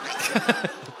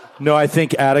 No, I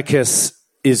think Atticus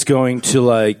is going to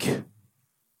like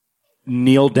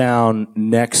kneel down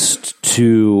next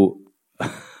to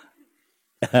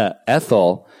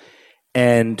Ethel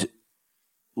and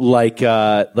like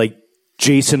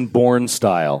Jason Bourne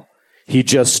style, he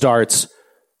just starts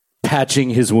patching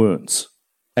his wounds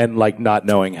and like not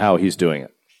knowing how he's doing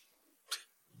it.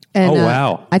 And,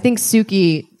 wow. I think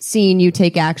Suki, seeing you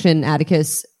take action,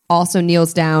 Atticus also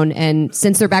kneels down, and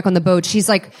since they're back on the boat, she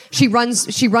runs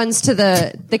to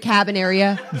the cabin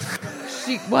area.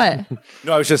 What?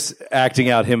 No, I was just acting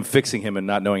out him fixing him and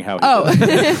not knowing how he Oh. does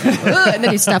it. And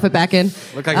then you stuff it back in.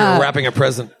 Look like you're wrapping a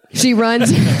present. She runs.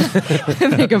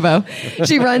 Make a bow.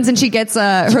 She runs and she gets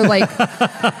her like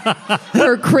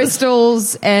her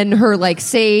crystals and her like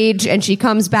sage, and she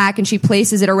comes back and she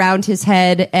places it around his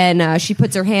head, and she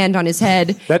puts her hand on his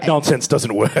head. That nonsense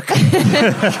doesn't work.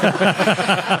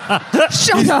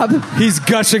 Shut up! He's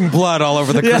gushing blood all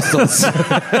over the crystals.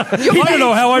 I don't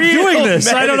know how I'm doing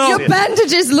this. I don't know. Your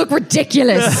bandages look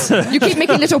ridiculous. You keep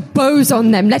making little bows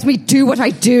on them. Let me do what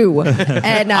I do.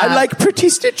 And I like pretty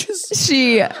stitches.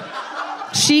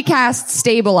 She casts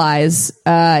Stabilize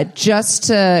just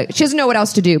to... She doesn't know what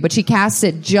else to do, but she casts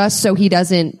it just so he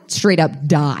doesn't straight up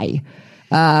die.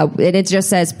 And it just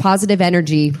says, positive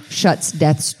energy shuts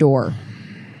death's door.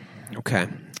 Okay.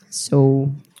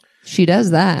 So she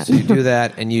does that. So you do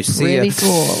that, and you see Really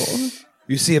cool.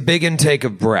 You see a big intake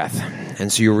of breath,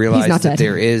 and so you realize not that dead.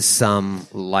 there is some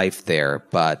life there,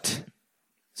 but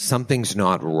something's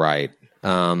not right.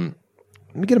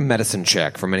 Let me get a medicine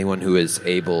check from anyone who is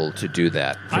able to do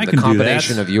that. From I the can do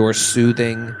combination that. of your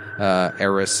soothing,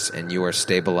 Eris, and your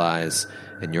stabilize,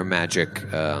 and your magic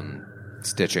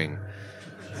stitching.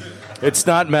 It's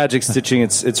not magic stitching,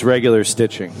 it's regular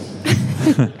stitching.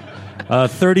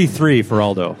 33 for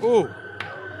Aldo. Ooh.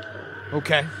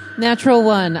 Okay. Natural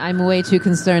 1. I'm way too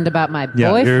concerned about my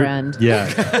Yeah, boyfriend.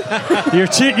 You're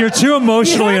too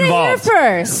emotionally You heard involved. it here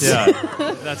first. Yeah,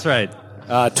 that's right.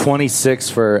 26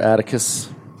 for Atticus.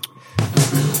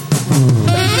 It's a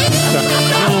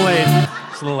little late.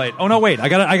 It's a little late. Oh no, wait! I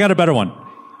got a better one.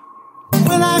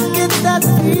 When I get that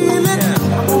feeling,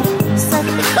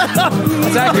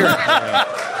 That's accurate.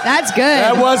 That's good.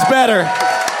 That was better.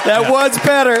 That was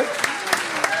better.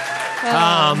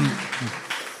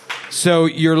 So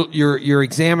you're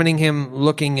examining him,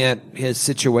 looking at his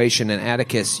situation, and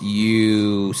Atticus,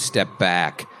 you step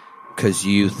back because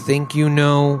you think you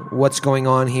know what's going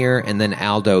on here, and then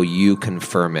Aldo, you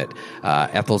confirm it.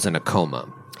 Ethel's in a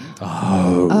coma.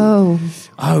 Oh,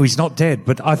 he's not dead,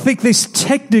 but I think this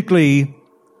technically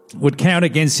would count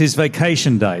against his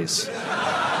vacation days.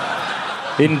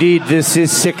 Indeed, this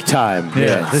is sick time.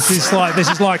 Yeah, this is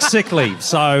like sick leave.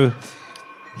 So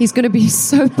He's going to be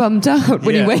so bummed out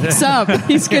when he wakes up.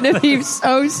 He's going to be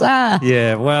so sad.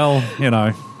 yeah, well, you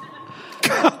know.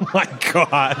 Oh my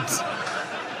God.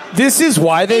 This is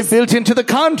why they built into the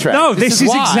contract. No, this is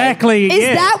why. exactly.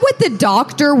 Is that what the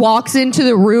doctor walks into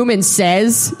the room and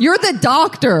says? You're the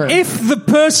doctor. If the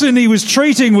person he was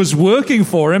treating was working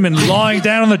for him and lying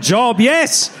down on the job,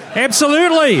 yes,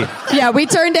 absolutely. Yeah, we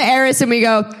turn to Eris and we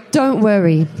go, don't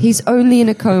worry, he's only in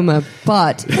a coma,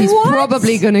 but he's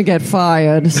probably going to get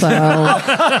fired, so...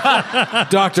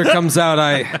 Doctor comes out,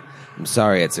 I'm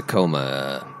sorry, it's a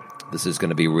coma. This is going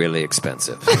to be really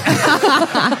expensive.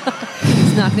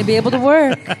 It's not going to be able to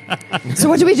work. So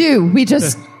what do? We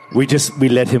just... We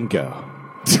let him go.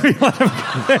 To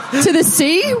the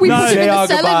sea? We put him say in the our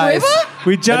Selin goodbyes.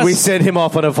 River? And we send him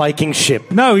off on a Viking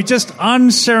ship. No, we just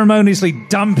unceremoniously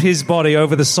dump his body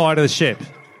over the side of the ship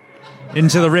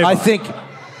into the river. I think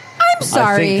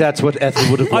Sorry. that's what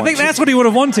Ethel would have wanted. I think that's what he would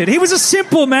have wanted. He was a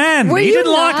simple man. Were He you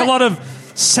didn't like not- a lot of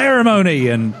ceremony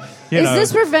and, you Is know.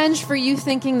 this revenge for you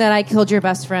thinking that I killed your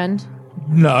best friend?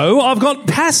 No, I've got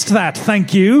past that,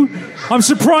 thank you. I'm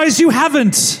surprised you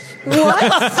haven't.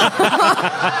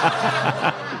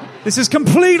 This is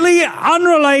completely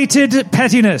unrelated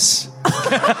pettiness.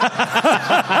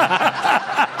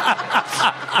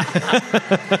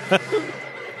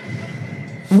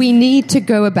 We need to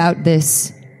go about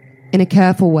this in a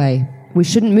careful way. We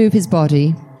shouldn't move his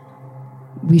body.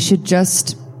 We should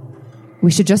just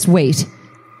wait.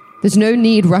 There's no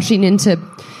need rushing into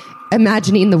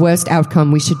imagining the worst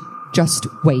outcome. We should just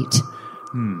wait.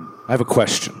 I have a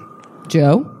question.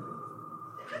 Joe?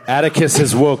 Atticus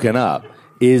has woken up.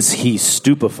 Is he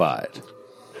stupefied?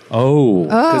 Oh.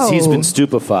 Because he's been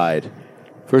stupefied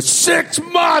for 6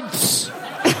 months.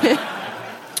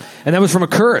 And that was from a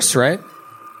curse, right?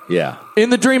 Yeah.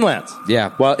 In the Dreamlands.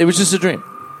 Yeah. Well, it was just a dream.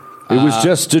 It was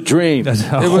just a dream. A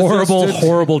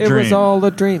horrible dream. It was all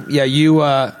a dream. Yeah,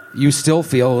 you still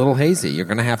feel a little hazy. You're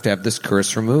going to have this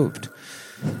curse removed.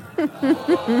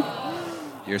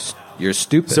 You're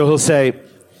stupid. So he'll say,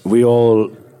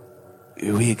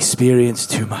 we experience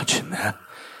too much in there.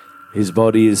 His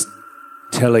body is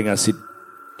telling us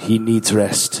he needs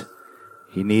rest.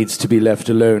 He needs to be left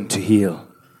alone to heal.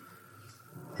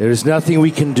 There is nothing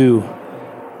we can do.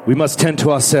 We must tend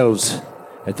to ourselves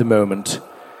at the moment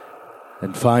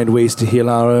and find ways to heal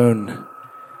our own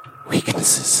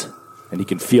weaknesses. And he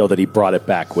can feel that he brought it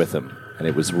back with him, and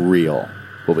it was real,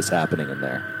 what was happening in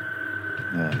there.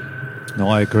 Yeah. No,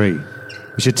 I agree.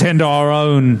 We should tend to our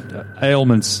own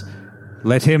ailments.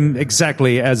 Let him,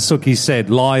 exactly as Suki said,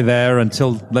 lie there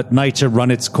until let nature run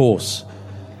its course.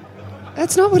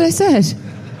 That's not what I said.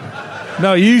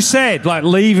 No, you said, like,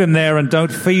 leave him there and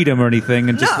don't feed him or anything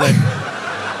and just let...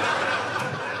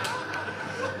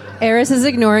 Eris is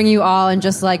ignoring you all and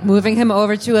just, like, moving him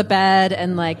over to a bed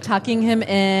and, like, tucking him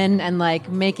in and, like,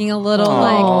 making a little,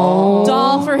 like,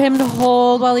 doll for him to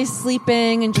hold while he's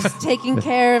sleeping and just taking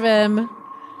care of him.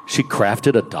 She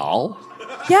crafted a doll?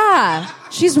 Yeah.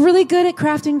 She's really good at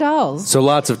crafting dolls. So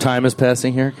lots of time is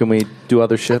passing here. Can we do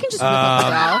other shit? I can just whip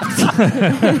up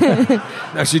the doll.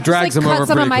 No, she drags Just, like, him over cut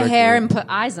some of pretty my quickly. hair and put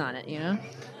eyes on it, you know?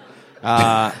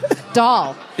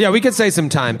 Doll. Yeah, we could say some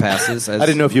time passes. I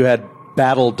didn't know if you had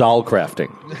battle doll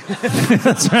crafting.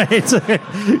 That's right.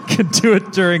 You can do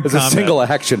it during It's combat. a single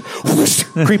action. Whoosh,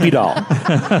 creepy doll.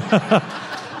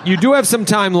 You do have some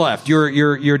time left.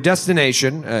 Your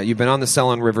destination, you've been on the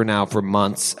Selon River now for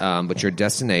months, but your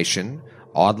destination,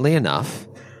 oddly enough,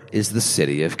 is the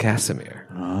city of Casimir.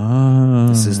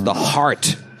 This is the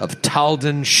heart of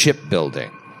Talden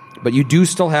shipbuilding. But you do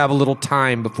still have a little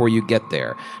time before you get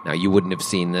there. Now, you wouldn't have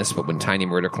seen this, but when Tiny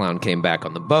Murder Clown came back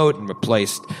on the boat and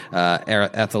replaced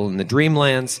Ethel in the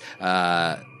Dreamlands,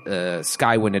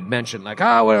 Skywind had mentioned, like,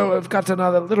 well, we've got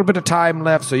another little bit of time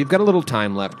left, so you've got a little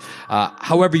time left.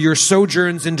 However, your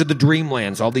sojourns into the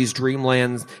Dreamlands, all these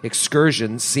Dreamlands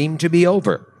excursions, seem to be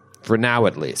over, for now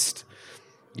at least.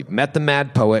 You've met the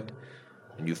Mad Poet,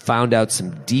 and you've found out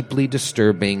some deeply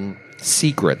disturbing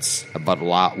secrets about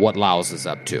what Laos is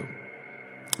up to.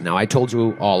 Now, I told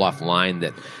you all offline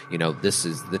that, this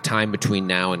is the time between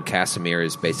now and Casimir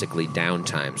is basically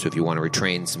downtime. So if you want to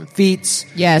retrain some feats,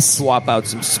 Yes. swap out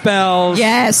some spells,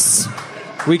 Yes.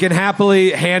 we can happily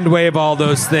hand wave all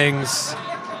those things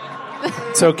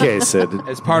It's okay, Sid.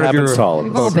 as part of your Happens to all of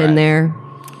We've us. all been there.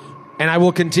 And I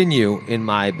will continue in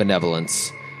my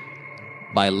benevolence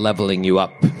by leveling you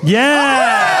up.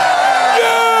 Yeah!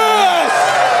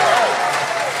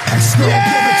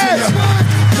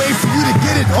 Wait for you to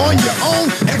get it on your own.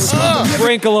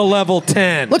 Sprinkle a level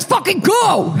 10. Let's fucking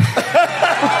go!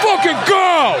 fucking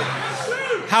go!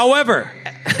 However,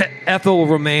 Ethel will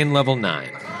remain level 9.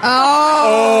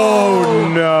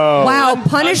 Oh, no. wow,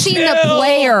 punishing the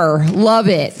player. Love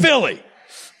it. Philly.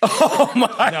 Oh, my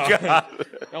God.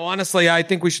 No, honestly, I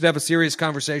think we should have a serious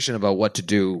conversation about what to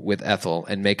do with Ethel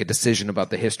and make a decision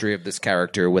about the history of this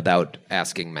character without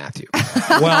asking Matthew.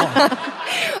 Well,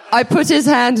 I put his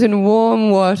hands in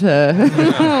warm water.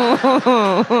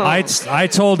 I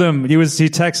told him, he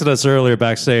texted us earlier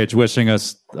backstage wishing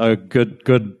us a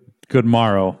good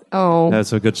morrow. Oh.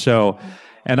 That's a good show.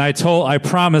 And I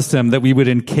promised him that we would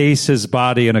encase his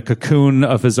body in a cocoon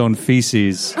of his own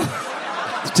feces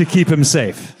to keep him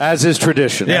safe. As is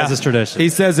tradition. As is tradition. He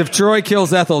says, if Troy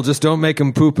kills Ethel, just don't make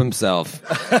him poop himself.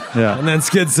 Yeah. And then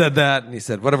Skid said that, and he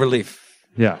said, what a relief.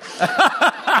 Yeah.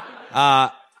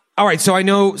 All right, so I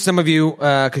know some of you,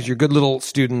 because you're good little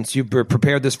students, you've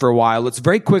prepared this for a while. Let's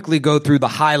very quickly go through the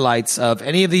highlights of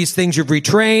any of these things you've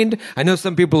retrained. I know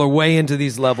some people are way into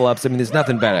these level ups. I mean, there's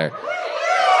nothing better.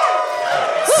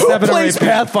 Who plays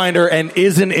Pathfinder and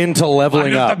isn't into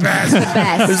leveling up? The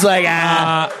best. It's like,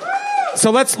 So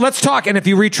let's talk. And if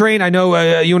you retrain, I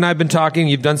know you and I have been talking.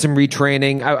 You've done some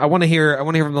retraining. I want to hear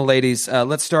from the ladies.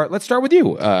 Let's start with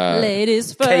you,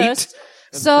 Ladies first. Kate.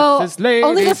 So This is ladies'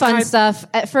 only the fun time. stuff.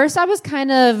 At first, I was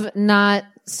kind of not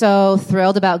so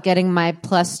thrilled about getting my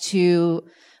 +2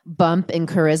 bump in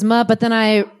charisma, but then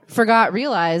I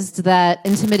realized that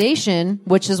intimidation,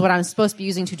 which is what I'm supposed to be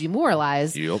using to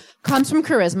demoralize, comes from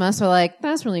charisma. So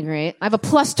that's really great. I have a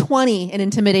 +20 in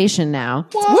intimidation now.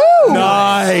 Woo!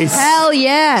 nice. Hell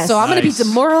yes. So I'm going to be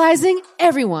demoralizing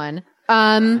everyone.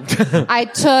 I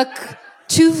took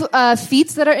 2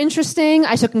 feats that are interesting.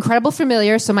 I took Incredible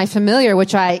Familiar, so my familiar,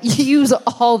 which I use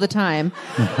all the time,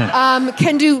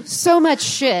 can do so much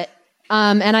shit.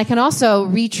 And I can also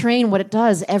retrain what it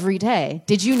does every day.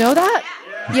 Did you know that?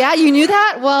 Yeah, you knew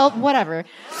that? Well, whatever.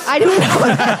 I didn't know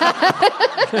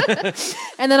that.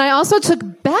 And then I also took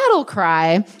Battle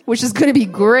Cry, which is going to be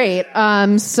great.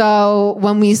 So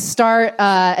when we start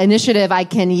initiative, I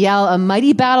can yell a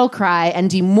mighty battle cry and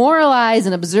demoralize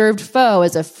an observed foe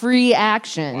as a free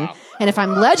action. Wow. And if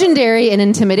I'm legendary in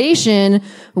intimidation,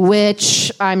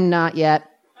 which I'm not yet,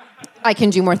 I can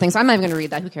do more things. I'm not even going to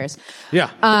read that. Who cares? Yeah.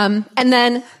 And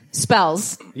then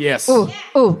spells. Yes. Ooh,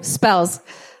 spells.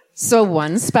 So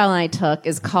one spell I took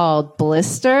is called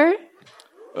Blister.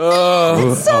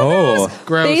 It's so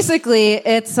gross. Basically,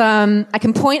 it's I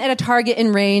can point at a target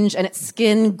in range, and its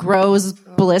skin grows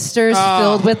blisters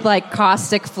filled with like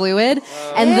caustic fluid,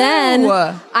 and then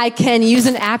I can use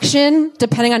an action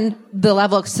depending on the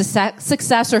level of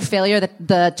success or failure that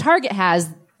the target has.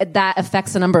 That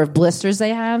affects the number of blisters they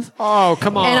have. Oh,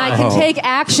 come on! And I can take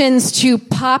actions to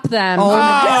pop them.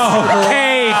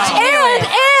 And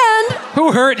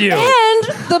who hurt you? And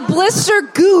the blister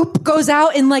goop goes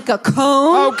out in like a cone.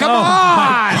 Oh, come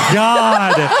on!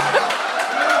 God.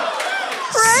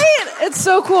 Right? It's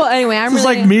so cool. Anyway, It's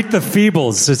like Meet the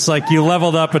Feebles. It's like you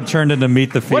leveled up and turned into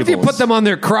Meet the Feebles. What if you put them on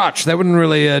their crotch? That wouldn't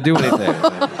really do anything.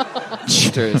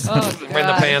 In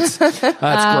the pants.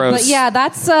 That's gross. But yeah,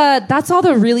 that's all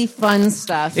the really fun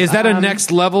stuff. Is that a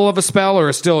next level of a spell,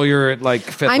 or still you're at like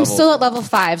 5th level? I'm still at level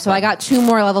 5, so I got 2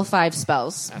 more level 5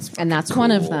 spells, and that's cool.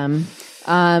 one of them.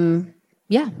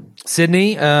 Yeah.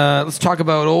 Sydney, let's talk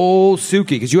about old Suki,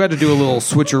 because you had to do a little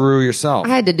switcheroo yourself. I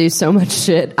had to do so much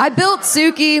shit. I built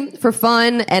Suki for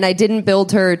fun, and I didn't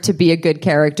build her to be a good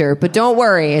character. But don't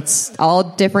worry, it's all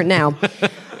different now.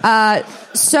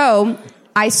 So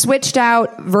I switched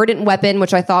out Verdant Weapon,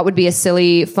 which I thought would be a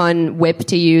silly, fun whip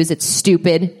to use. It's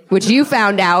stupid, which you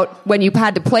found out when you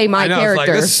had to play my character. It's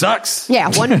like, this sucks.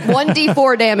 Yeah,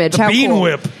 1d4 damage. The How bean cool.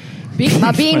 whip.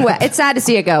 My bean whip. It's sad to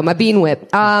see it go. My bean whip.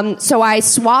 So I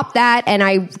swapped that, and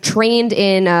I trained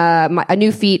in a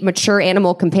new feat, Mature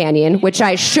Animal Companion, which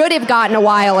I should have gotten a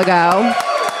while ago.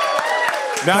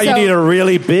 Now you need a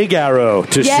really big arrow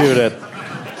to shoot it.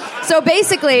 So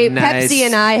basically, Nice. Pepsi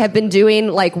and I have been doing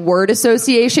like word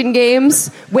association games,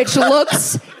 which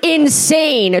looks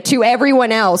insane to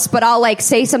everyone else. But I'll like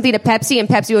say something to Pepsi, and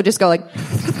Pepsi will just go like,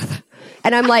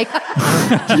 and I'm like,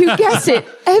 you guess it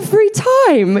every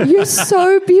time. You're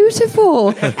so beautiful.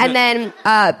 And then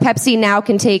Pepsi now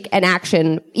can take an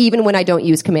action even when I don't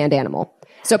use Command Animal.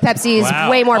 So Pepsi is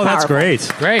way more powerful. That's great.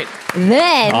 Great.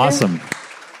 Then Awesome.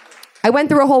 I went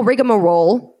through a whole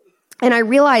rigmarole. And I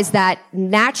realized that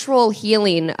natural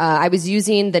healing, I was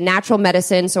using the natural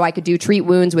medicine so I could do treat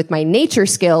wounds with my nature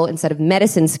skill instead of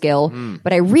medicine skill.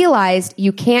 But I realized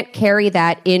you can't carry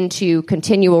that into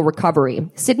continual recovery.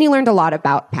 Sydney learned a lot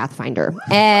about Pathfinder.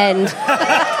 And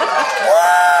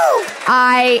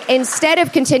instead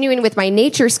of continuing with my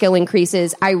nature skill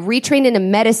increases, I retrained into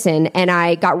medicine and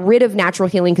I got rid of natural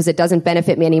healing because it doesn't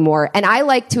benefit me anymore. And I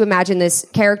like to imagine this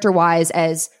character-wise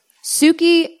as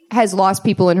Suki has lost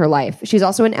people in her life. She's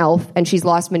also an elf, and she's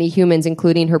lost many humans,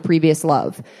 including her previous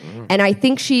love. And I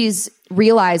think she's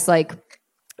realized, like,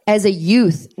 as a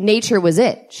youth, nature was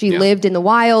it. She lived in the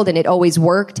wild, and it always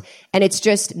worked, and it's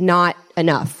just not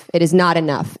enough. It is not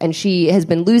enough. And she has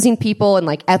been losing people, and,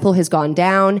 like, Ethel has gone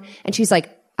down, and she's like,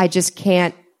 I just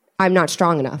can't, I'm not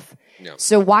strong enough.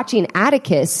 So watching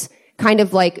Atticus kind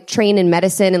of like train in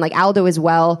medicine, and like Aldo as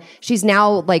well, she's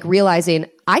now like realizing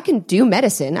I can do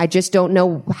medicine. I just don't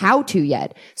know how to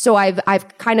yet. So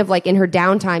I've kind of like in her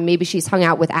downtime, maybe she's hung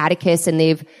out with Atticus and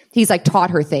he's like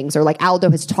taught her things, or like Aldo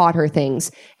has taught her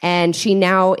things. And she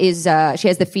now is, she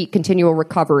has the feat continual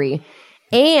recovery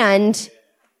and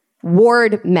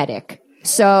ward medic.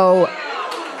 So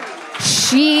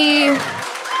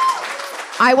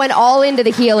I went all into the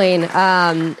healing.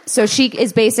 So she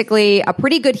is basically a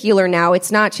pretty good healer now.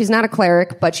 She's not a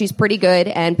cleric, but she's pretty good.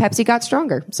 And Pepsi got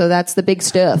stronger. So that's the big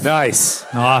stuff. Nice.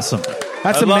 Awesome.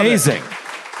 That's amazing.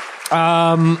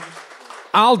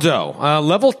 Aldo,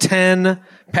 level 10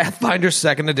 Pathfinder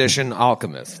 2nd Edition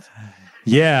Alchemist.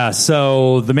 Yeah,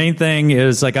 so the main thing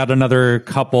is I got another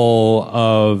couple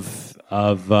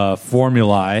of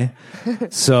formulae.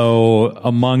 So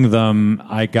among them,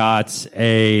 I got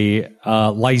a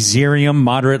Lyserium,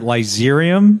 moderate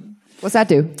Lyserium. What's that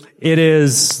do? It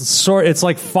is it's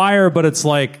like fire, but it's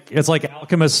like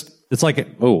alchemist. It's like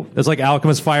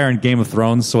alchemist fire in Game of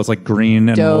Thrones. So it's like green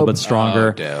and a little bit stronger.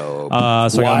 Oh,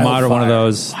 dope. So I got a moderate one of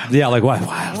those. Yeah, like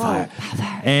wildfire.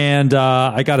 And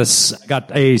I got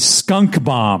a skunk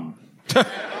bomb.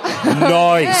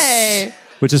 Nice. Hey.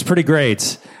 Which is pretty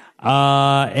great.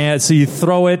 And so you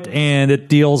throw it and it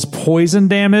deals poison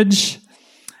damage,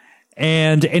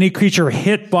 and any creature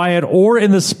hit by it or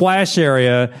in the splash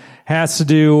area has to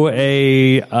do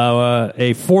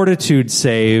a fortitude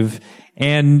save,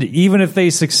 and even if they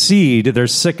succeed, they're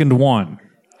sickened 1.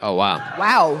 Oh,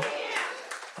 wow.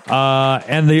 Wow.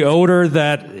 And the odor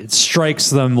that strikes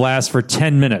them lasts for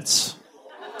 10 minutes.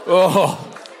 Oh,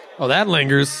 that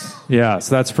lingers. Yeah,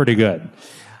 so that's pretty good.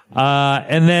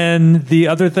 And then the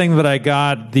other thing that I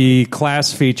got, the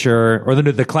class feature, or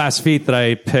the class feat that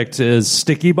I picked is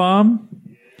Sticky Bomb.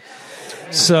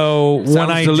 So when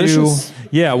I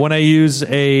when I use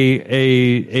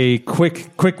a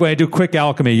quick way, I do quick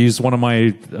alchemy, use one of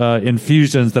my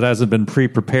infusions that hasn't been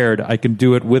pre-prepared, I can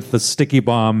do it with the Sticky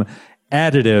Bomb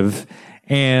additive,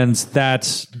 and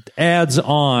that adds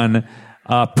on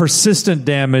persistent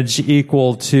damage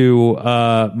equal to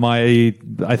my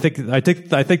I think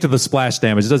to the splash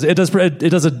damage. It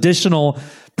does additional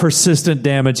persistent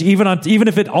damage, even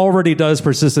if it already does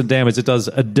persistent damage. It does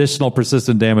additional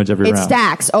persistent damage every round. It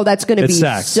stacks. Oh, that's going to be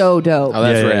so dope. Oh,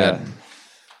 that's really good.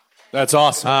 That's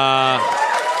awesome.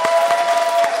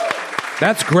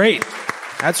 That's great.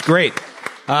 That's great.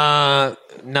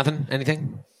 Nothing?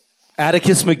 Anything?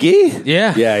 Atticus McGee?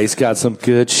 Yeah. Yeah, he's got some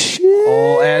good shit.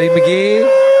 Oh, Addie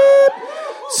McGee.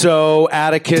 So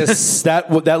Atticus, that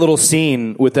little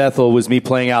scene with Ethel was me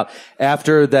playing out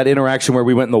after that interaction where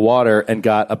we went in the water and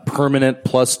got a permanent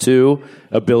 +2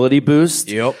 ability boost.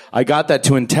 Yep. I got that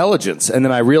to intelligence, and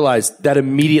then I realized that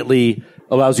immediately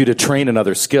allows you to train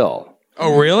another skill.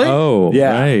 Oh, really? Oh,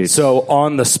 Yeah. right. So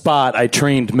on the spot, I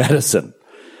trained medicine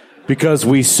because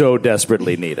we so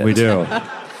desperately need it. We do.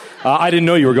 I didn't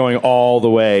know you were going all the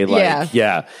way.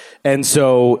 Yeah. And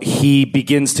so he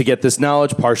begins to get this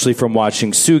knowledge partially from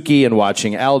watching Suki and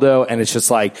watching Aldo. And it's just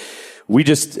like,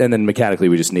 and then mechanically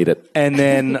we just need it. And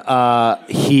then,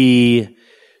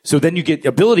 so then you get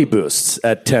ability boosts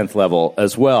at 10th level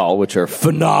as well, which are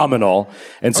phenomenal.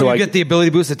 And so I get the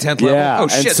ability boost at 10th level? Yeah. Oh,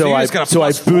 shit. And so you just got a I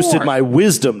 +4. boosted my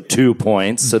wisdom 2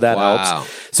 points. So that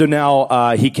helps. So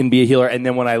now, he can be a healer. And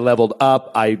then when I leveled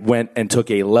up, I went and took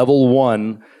a level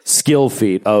 1 skill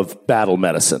feat of battle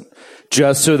medicine,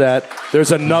 just so that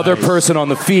there's another person on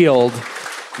the field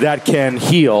that can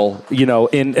heal,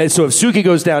 and so if Suki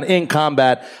goes down in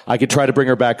combat, I could try to bring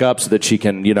her back up so that she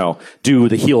can, do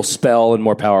the heal spell and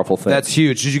more powerful things. That's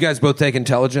huge. Did you guys both take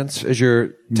intelligence as your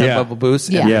 10th level boost?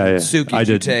 Yeah. And Yeah. Suki, I did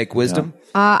you did. take wisdom?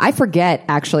 I forget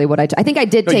actually what I think I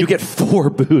did No, take. you get 4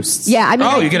 boosts. Yeah, I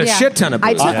mean, You get a shit ton of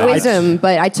I boosts. took wisdom,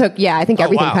 but I took I think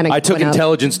everything wow. kind of. I took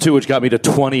intelligence too, which got me to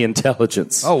 20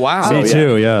 intelligence. Oh, wow. Me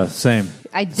too, yeah, same.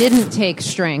 I didn't take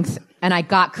strength, and I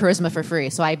got charisma for free,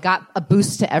 so I got a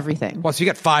boost to everything. Well, so you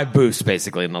got 5 boosts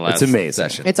basically in the last It's amazing.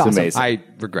 session. It's awesome. amazing. I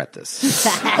regret this.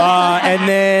 And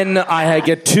then I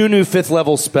get 2 new 5th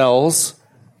level spells,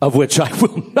 of which I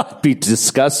will not be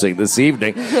discussing this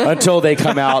evening until they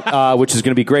come out, which is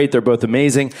going to be great. They're both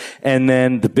amazing. And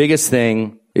then the biggest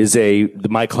thing is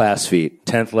my class feat,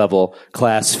 10th level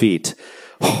class feat.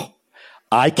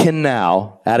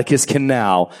 Atticus can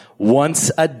now, once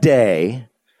a day,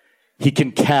 he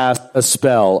can cast a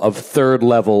spell of 3rd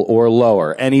level or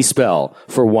lower, any spell,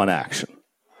 for 1 action.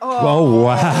 Oh,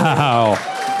 wow.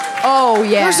 Oh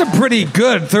yeah. There's some pretty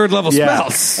good 3rd level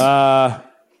spells.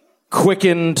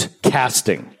 Quickened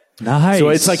casting. Nice. So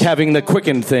it's like having the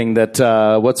quickened thing that,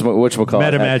 whatchamacallit?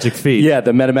 Metamagic feat. Yeah,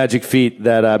 the metamagic feat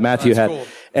that Matthew had. cool.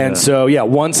 And so,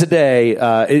 once a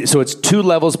day, so it's 2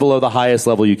 levels below the highest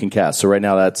level you can cast. So right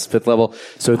now that's 5th level.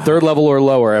 So 3rd level or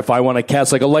lower, if I want to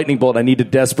cast like a lightning bolt, I need to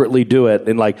desperately do it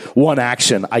in like 1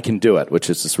 action, I can do it, which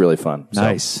is just really fun. So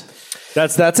Nice.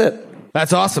 that's it.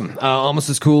 That's awesome. Almost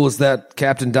as cool as that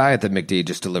Captain Diet that McD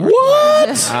just delivered. What?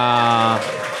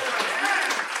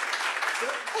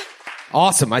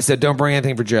 Awesome. I said, don't bring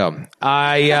anything for Joe.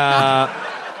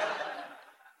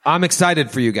 I'm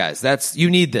excited for you guys. You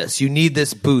need this. You need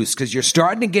this boost because you're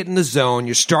starting to get in the zone.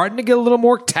 You're starting to get a little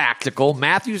more tactical.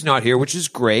 Matthew's not here, which is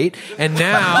great. And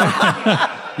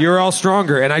now you're all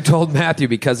stronger. And I told Matthew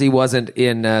because he wasn't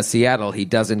in Seattle, he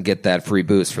doesn't get that free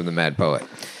boost from the Mad Poet.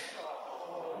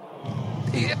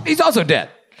 He's also dead.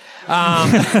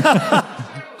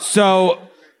 So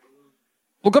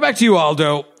we'll go back to you,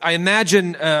 Aldo. I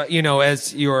imagine,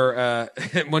 as you're,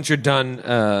 once you're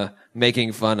done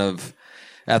making fun of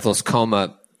Ethel's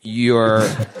coma, you're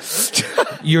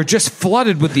just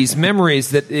flooded with these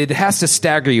memories that it has to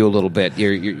stagger you a little bit.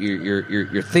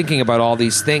 You're thinking about all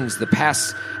these things. The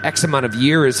past X amount of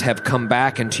years have come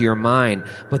back into your mind,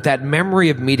 but that memory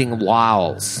of meeting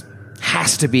Lyles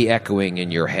has to be echoing in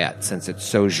your head since it's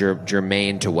so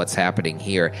germane to what's happening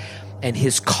here. And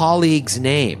his colleague's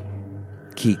name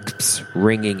keeps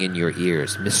ringing in your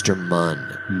ears, Mr. Munn,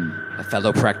 a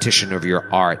fellow practitioner of your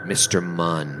art, Mr.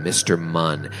 Munn, Mr.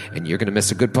 Munn. And you're going to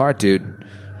miss a good part, dude.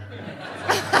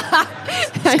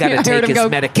 He's got to I heard take him his go,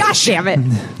 medication. gosh damn it.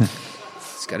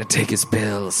 He's got to take his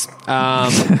pills.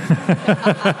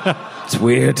 It's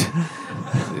weird.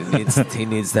 He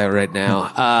needs that right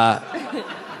now.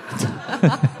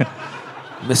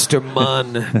 Mr.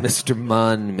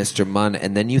 Munn.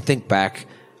 And then you think back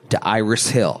to Iris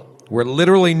Hill, where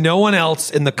literally no one else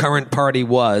in the current party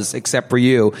was except for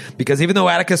you, because even though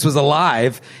Atticus was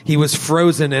alive, he was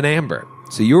frozen in amber.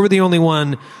 So you were the only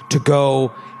one to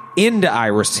go into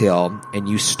Iris Hill, and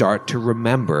you start to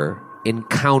remember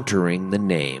encountering the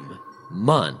name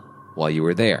Munn while you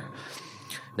were there.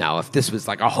 Now, if this was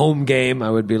like a home game, I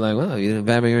would be like, well, you didn't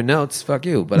have your notes, fuck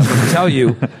you. But I'm going to tell you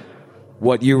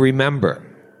what you remember.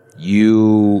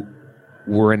 You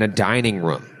were in a dining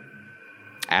room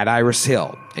at Iris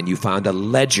Hill, and you found a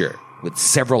ledger with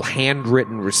several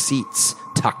handwritten receipts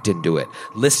tucked into it,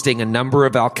 listing a number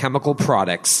of alchemical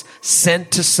products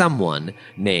sent to someone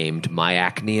named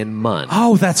Myacnean Munn.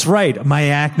 Oh, that's right.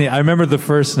 Myacne. I remember the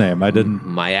first name. I didn't.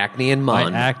 Myacnean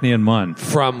Munn. Myacnean Munn.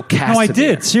 From Casimir. No, I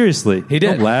did. Seriously. He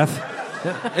did. Don't laugh.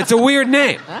 It's a weird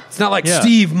name. It's not like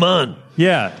Steve Munn.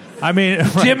 Yeah. I mean,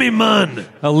 Jimmy Munn.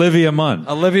 Olivia Munn,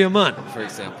 for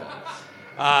example.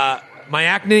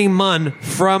 Myacnean Munn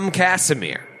from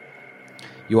Casimir.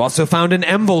 You also found an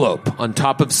envelope on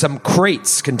top of some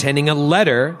crates containing a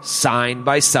letter signed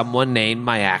by someone named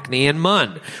Myacnean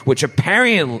Munn, which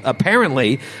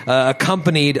apparently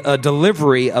accompanied a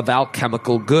delivery of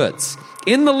alchemical goods.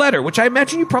 In the letter, which I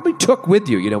imagine you probably took with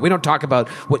you. You know, we don't talk about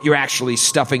what you're actually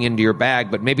stuffing into your bag,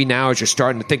 but maybe now as you're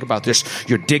starting to think about this,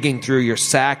 you're digging through your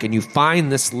sack and you find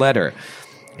this letter.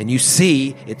 And you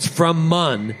see it's from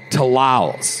Munn to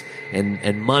Lowell's.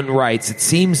 And Munn writes, "It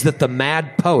seems that the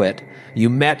mad poet you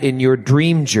met in your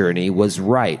dream journey was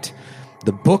right.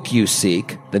 The book you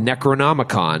seek, the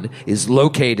Necronomicon, is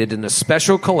located in a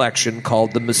special collection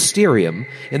called the Mysterium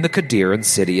in the Qadiran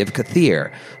city of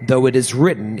Kathir, though it is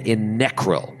written in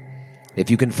Necril. If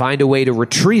you can find a way to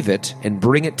retrieve it and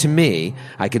bring it to me,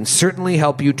 I can certainly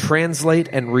help you translate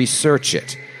and research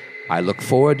it. I look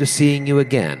forward to seeing you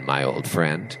again, my old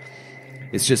friend."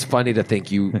 It's just funny to think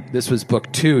this was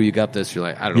book 2, you got this, you're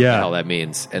like, I don't know what the hell that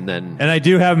means. And I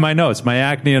do have my notes.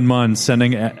 Myacnean Munn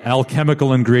sending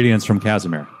alchemical ingredients from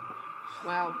Casimir.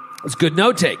 Wow. It's good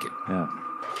note taking. Yeah.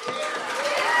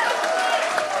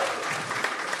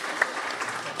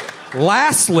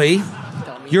 Lastly,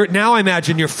 I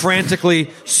imagine you're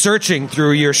frantically searching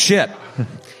through your shit.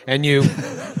 And you...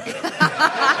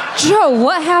 Joe,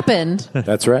 what happened?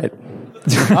 That's right.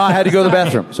 I had to go to the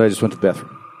bathroom, so I just went to the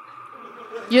bathroom.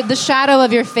 The shadow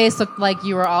of your face looked like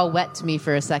you were all wet to me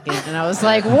for a second, and I was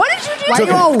like, "What did you do?" Why are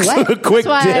you all wet? A quick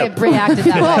That's why dip. I reacted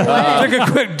that way. took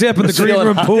a quick dip in the green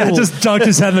room pool. Yeah, just dunked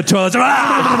his head in the toilet. Dude,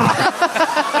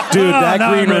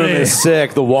 that green room is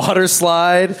sick. The water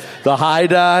slide, the high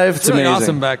dive. It's really amazing.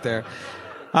 awesome back there.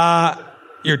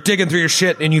 You're digging through your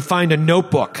shit, and you find a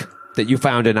notebook that you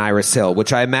found in Iris Hill,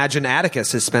 which I imagine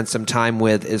Atticus has spent some time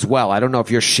with as well. I don't know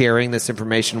if you're sharing this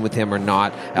information with him or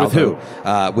not. Aldo, with who?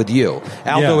 With you.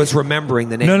 Aldo is remembering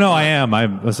the name. No, I am. I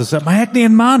was just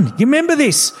Myacnean Munn. You remember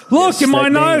this? Look Yes, in my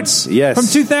that name. notes. Yes. From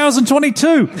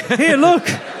 2022. Here, look.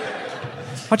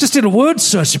 I just did a word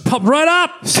search. It popped right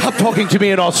up. Stop talking to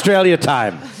me in Australia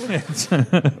time. you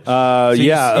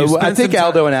I spent think some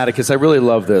Aldo and Atticus, I really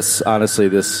love this, honestly,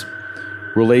 this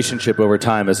relationship over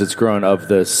time as it's grown of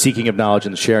the seeking of knowledge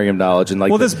and the sharing of knowledge. And like,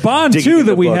 Well, this bond, digging too,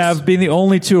 into that we books. have being the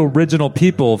only 2 original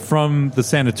people from the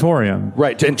sanatorium.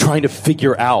 Right, and trying to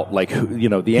figure out, like, the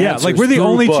answers. Yeah, like we're the through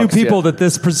only 2 books, people yeah. that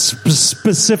this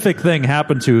specific thing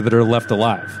happened to that are left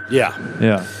alive. Yeah.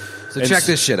 Yeah. So check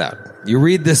this shit out. You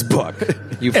read this book.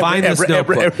 You find this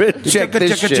notebook. Check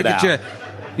this shit out.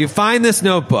 You find this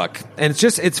notebook, and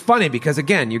it's funny because,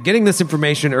 again, you're getting this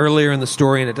information earlier in the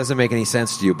story, and it doesn't make any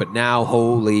sense to you, but now,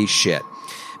 holy shit.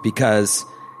 Because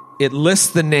it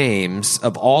lists the names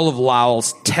of all of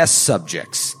Lowell's test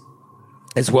subjects,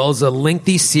 as well as a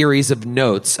lengthy series of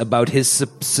notes about his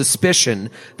suspicion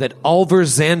that Alvar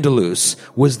Zandalus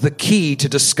was the key to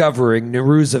discovering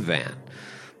Neruzavan,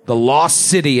 the lost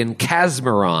city in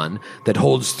Casmeron that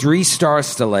holds 3 star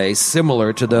stellae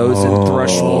similar to those in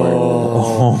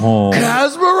Thrushmore.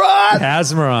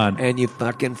 Casmeron. And you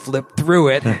fucking flip through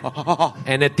it,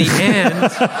 and at the end,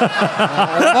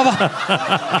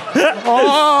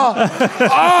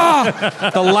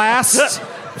 the last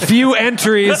few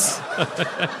entries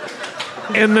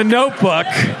in the notebook.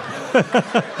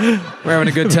 We're having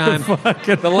a good time.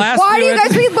 The last Why do few you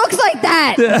guys read books like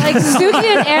that? Like Suki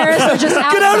and Eris are just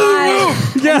outside. Get out of the room!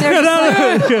 Yeah, They're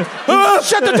just like,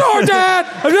 Shut the door, Dad!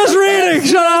 I'm just reading.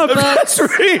 Shut up. That's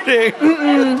reading.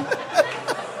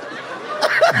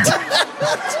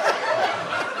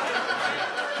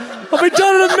 I'll be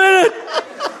done in a minute.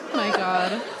 Oh my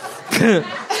God.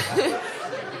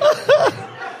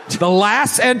 The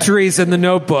last entries in the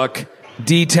notebook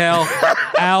detail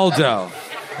Aldo.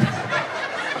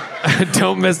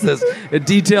 Don't miss this. It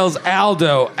details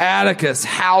Aldo, Atticus,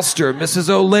 Halster, Mrs.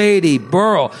 O'Lady,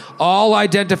 Burl, all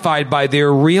identified by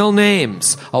their real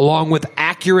names, along with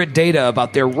accurate data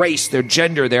about their race, their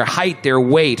gender, their height, their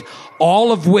weight,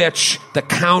 all of which the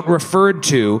Count referred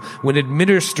to when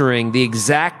administering the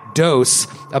exact dose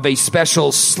of a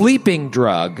special sleeping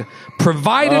drug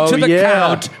provided to the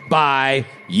Count by,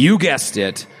 you guessed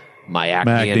it,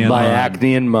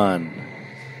 Myacnean Mun.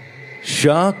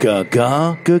 Shaka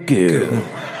ga ga goo.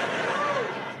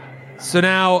 So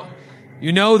now,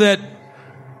 you know that,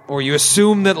 or you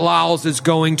assume that Lyles is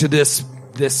going to this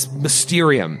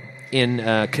Mysterium in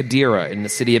Kadira, in the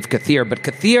city of Kathir. But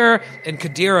Kathir and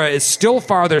Kadira is still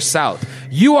farther south.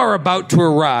 You are about to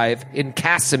arrive in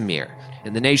Casimir,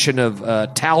 in the nation of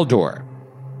Taldor.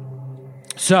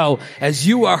 So, as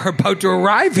you are about to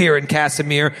arrive here in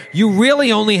Casimir, you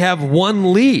really only have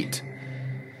one lead.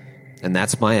 And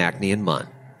that's Myacnean Mun.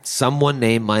 Someone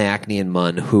named Myacnean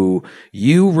Mun who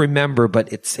you remember,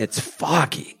 but it's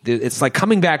foggy. It's like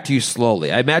coming back to you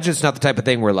slowly. I imagine it's not the type of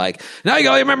thing where like, now you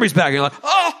got all your memories back. And you're like,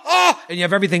 and you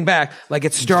have everything back. Like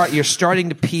you're starting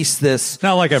to piece this.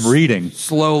 Not like I'm reading.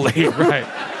 Slowly, right.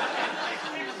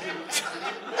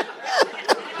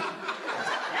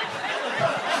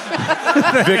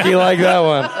 Vicky like that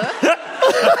one.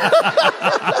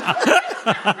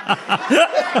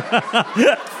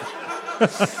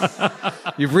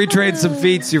 You've retrained some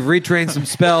feats. You've retrained some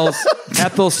spells.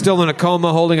 Ethel's still in a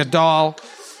coma holding a doll.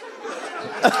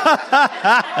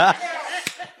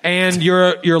 And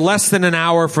you're less than an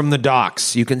hour from the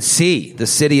docks. You can see the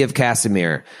city of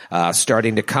Casimir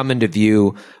starting to come into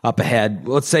view up ahead.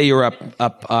 Let's say you're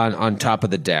up on top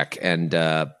of the deck, and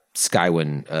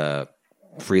Skywyn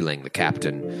Freeling, the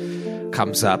captain,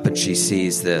 comes up and she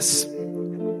sees this.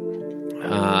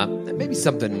 Maybe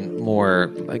something more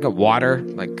like a water,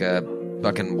 like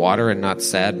fucking water and not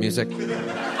sad music.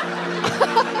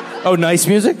 Oh, nice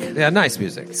music? Yeah, nice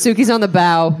music. Suki's on the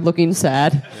bow, looking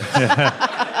sad.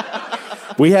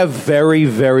 We have very,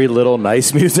 very little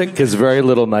nice music because very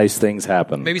little nice things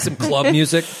happen. Maybe some club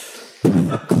music.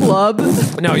 Club?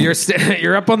 No,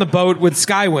 you're up on the boat with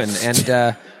Skywyn,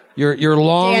 and you're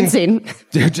long dancing.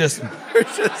 You're just.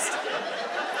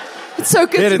 It's so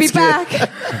good to be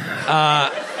back.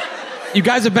 You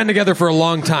guys have been together for a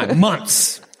long time,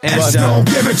 months. And Don't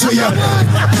give it to you. Wait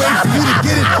for you to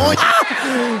get it on.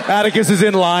 Atticus is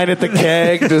in line at the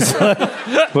keg, just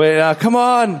like, wait, come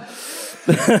on,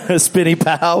 Spinny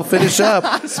Pal, finish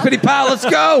up. Spinny Pal, let's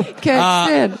go.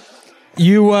 Can't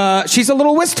stand. She's a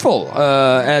little wistful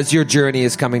as your journey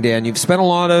is coming to end. You've spent a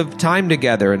lot of time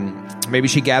together, and maybe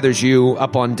she gathers you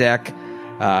up on deck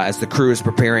as the crew is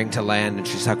preparing to land, and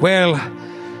she's like, well,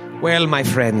 my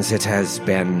friends, it has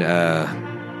been a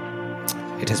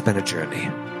journey.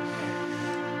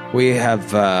 We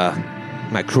have,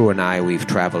 my crew and I, we've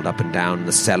traveled up and down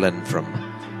the Selen from...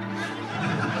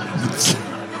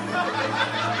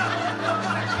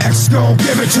 X gon'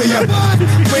 give it to you.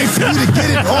 Wait for you to get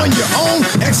it on your own.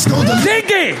 X gon'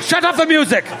 Dinky! Shut off the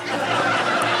music!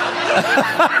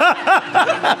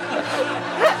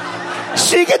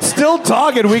 She can still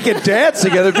talk and we can dance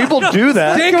together. People do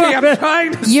that. Dinky, I'm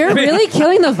trying to You're speak. really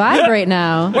killing the vibe right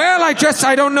now. Well, I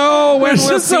don't know when We're we'll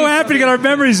just so see- happy to get our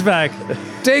memories back.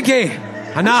 Dinky,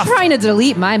 enough. I'm trying to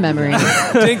delete my memory.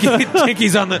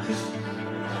 Dinky's on the...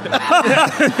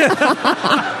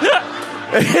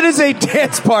 It is a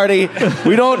dance party.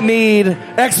 We don't need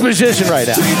exposition right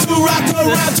now. To rock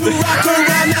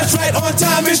around, that's right, on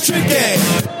time is tricky.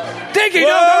 Dinky, no,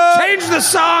 don't change the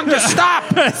song. Just stop.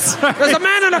 There's a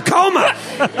man in a coma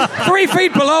 3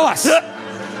 feet below us.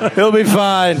 He'll be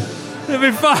fine. It'll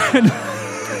be fine.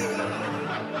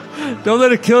 Don't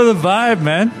let it kill the vibe,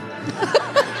 man.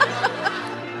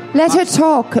 Let her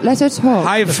talk. Let her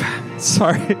talk.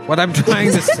 Sorry. What I'm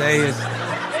trying to say is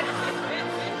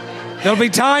there'll be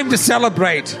time to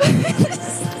celebrate,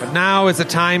 but now is the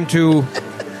time to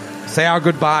say our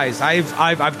goodbyes.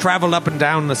 I've traveled up and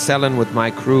down the Selen with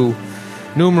my crew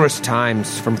numerous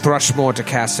times, from Thrushmore to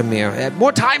Casimir,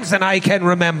 more times than I can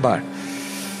remember.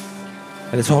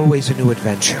 And it's always a new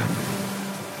adventure.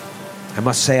 I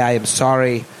must say I am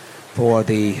sorry for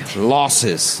the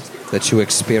losses that you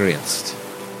experienced.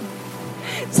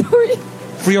 Sorry.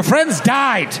 For your friends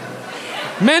died.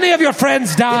 Many of your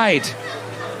friends died.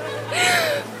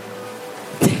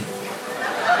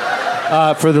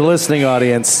 For the listening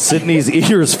audience, Sydney's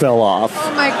ears fell off.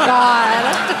 Oh my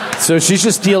God. So she's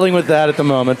just dealing with that at the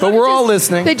moment. But we're all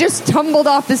listening. They just tumbled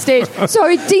off the stage.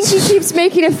 Sorry, Dinky keeps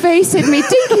making a face at me.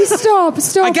 Dinky, stop.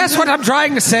 I guess what I'm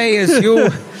trying to say is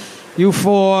you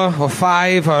 4 or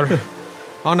 5 are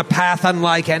on a path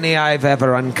unlike any I've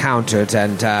ever encountered,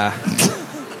 and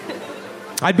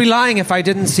I'd be lying if I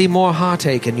didn't see more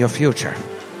heartache in your future.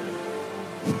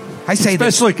 I say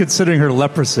Especially considering her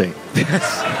leprosy.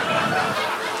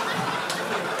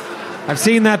 I've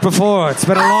seen that before. It's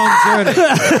been a long journey.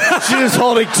 She is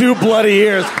holding 2 bloody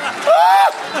ears.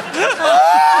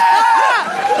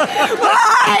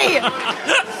 Why?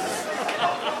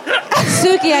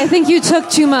 Suki, I think you took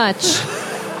too much.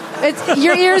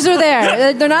 Your ears are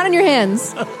there. They're not in your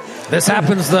hands. This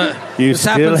happens. You this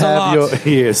still happens a have lot. your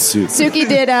ears, Suki.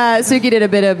 Suki did a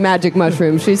bit of magic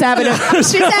mushroom. She's having her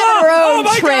own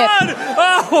trip. God!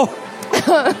 Oh!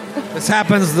 This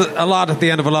happens a lot at the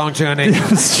end of a long journey.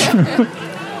 That's true.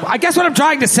 I guess what I'm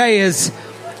trying to say is,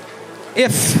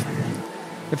 if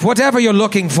whatever you're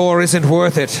looking for isn't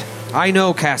worth it, I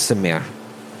know Casimir.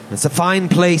 It's a fine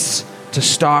place to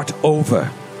start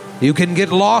over. You can get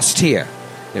lost here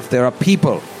if there are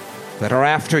people that are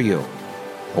after you,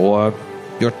 or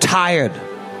you're tired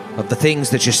of the things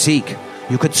that you seek.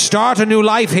 You could start a new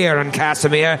life here in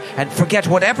Casimir and forget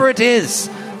whatever it is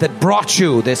that brought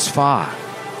you this far.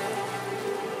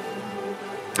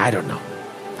 I don't know.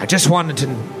 I just wanted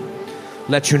to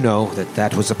let you know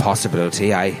that was a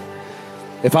possibility.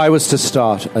 If I was to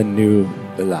start a new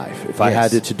life, if I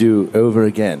had it to do over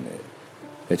again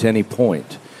at any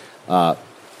point, I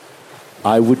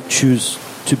would choose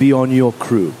to be on your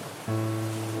crew.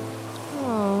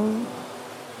 Aww.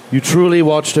 You truly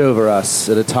watched over us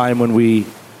at a time when we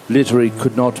literally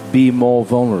could not be more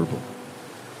vulnerable.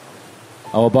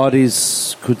 Our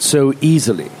bodies could so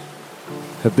easily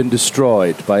have been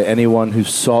destroyed by anyone who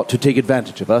sought to take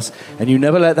advantage of us, and you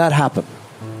never let that happen.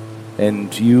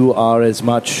 And you are as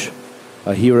much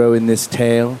a hero in this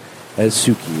tale as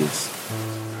Suki is.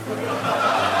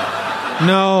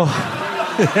 No.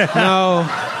 No.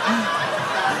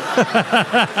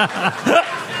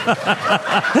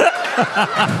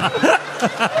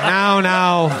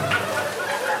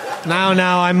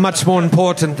 Now, I'm much more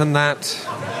important than that.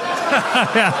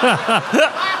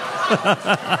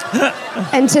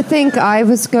 And to think I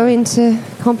was going to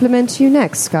compliment you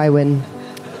next, Skywin.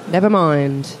 Never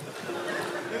mind.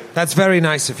 That's very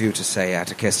nice of you to say,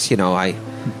 Atticus. You know, I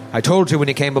told you when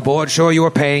you came aboard, sure, you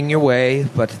were paying your way,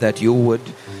 but that you would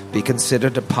be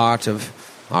considered a part of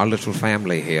our little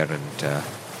family here, and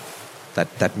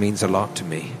that means a lot to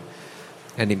me.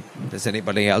 Does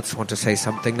anybody else want to say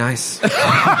something nice?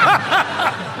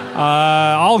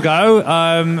 I'll go.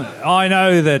 I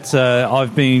know that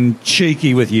I've been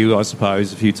cheeky with you, I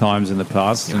suppose, a few times in the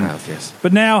past. You have, yes.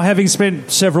 But now, having spent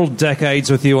several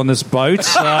decades with you on this boat,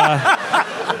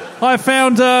 I've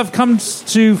come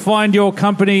to find your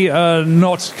company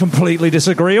not completely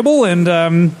disagreeable, and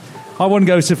I wouldn't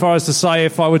go so far as to say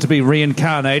if I were to be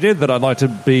reincarnated that I'd like to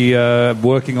be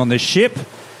working on this ship.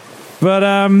 But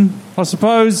I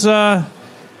suppose, well,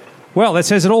 that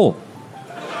says it all.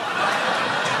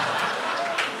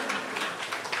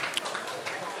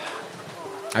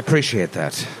 I appreciate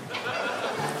that.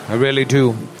 I really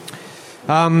do.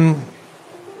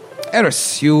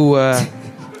 Eris, you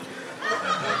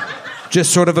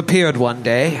just sort of appeared one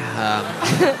day.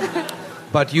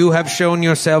 But you have shown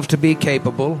yourself to be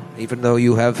capable, even though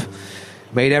you have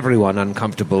made everyone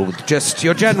uncomfortable with just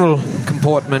your general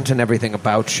comportment and everything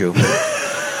about you.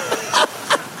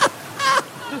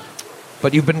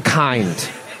 But you've been kind,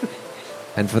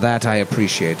 and for that I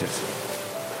appreciate it.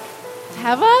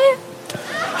 Have I?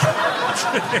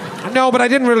 No, but I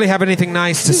didn't really have anything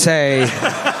nice to say, so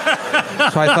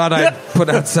I thought I'd put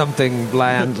out something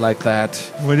bland like that.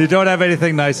 When you don't have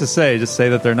anything nice to say, just say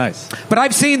that they're nice. But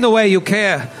I've seen the way you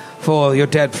care for your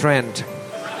dead friend.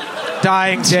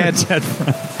 Dying dead.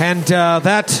 And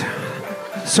that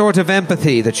sort of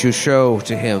empathy that you show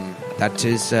to him,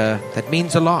 that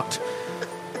means a lot.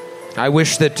 I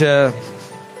wish that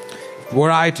were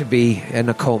I to be in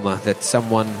a coma, that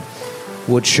someone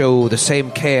would show the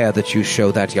same care that you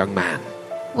show that young man.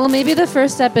 Well, maybe the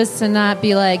first step is to not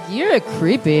be like, you're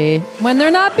creepy, when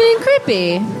they're not being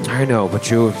creepy. I know,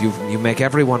 but you make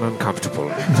everyone uncomfortable.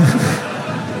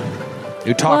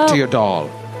 You talk to your doll.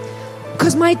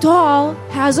 Because my doll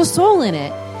has a soul in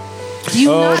it. Do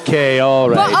you Okay, all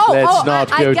right. Let's not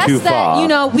go guess too that, far. You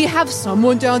know, we have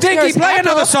someone downstairs Dinky, play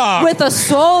another song. with a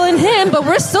soul in him, but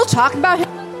we're still talking about him.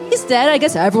 He's dead. I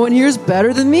guess everyone here is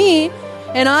better than me.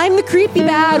 And I'm the creepy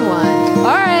bad one.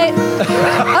 All right.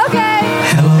 Okay.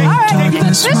 All right.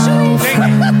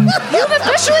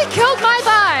 officially killed my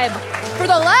vibe. For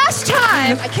the last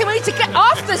time, I can't wait to get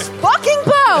off this fucking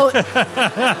boat.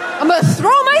 I'm going to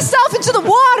throw myself into the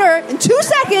water in 2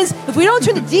 seconds if we don't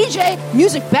turn the DJ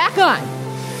music back on.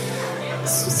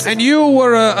 And you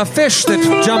were a fish that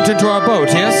jumped into our boat,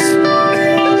 yes?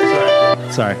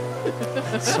 Sorry.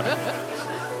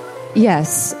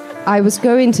 Yes, I was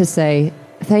going to say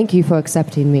thank you for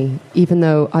accepting me, even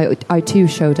though I too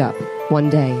showed up one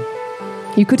day.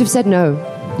 You could have said no.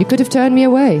 You could have turned me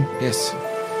away. Yes.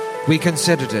 We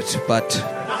considered it, but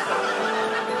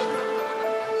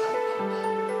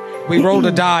we rolled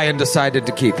a die and decided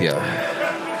to keep you.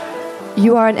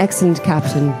 You are an excellent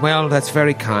captain. Well, that's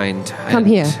very kind. Come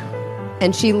here.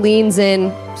 And she leans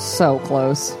in so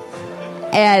close.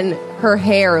 And her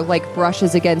hair,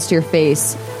 brushes against your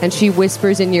face. And she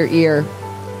whispers in your ear,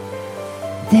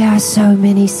 there are so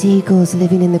many seagulls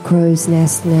living in the crow's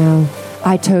nest now.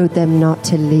 I told them not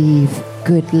to leave.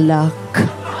 Good luck.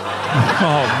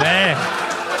 Oh, man.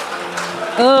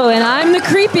 Oh, and I'm the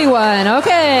creepy one.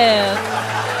 Okay.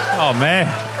 Oh, man.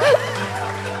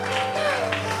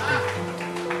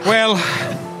 Well,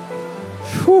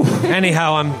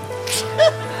 anyhow,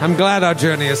 I'm glad our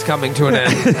journey is coming to an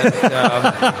end.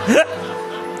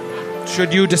 And,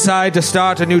 should you decide to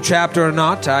start a new chapter or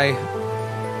not, I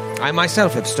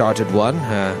myself have started one,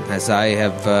 as I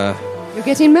have... You're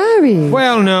getting married.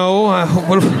 Well, no.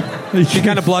 She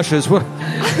kind of blushes.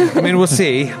 We'll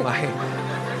see.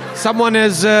 Someone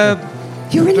is...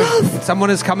 You're in love. Someone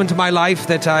has come into my life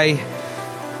that I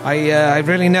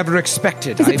really never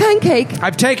expected. It's a pancake.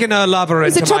 I've taken a lover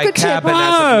It's into a my chocolate chip. cabin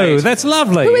as of Oh, late. that's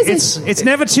lovely. Who is it? It's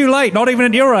never too late, not even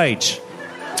at your age.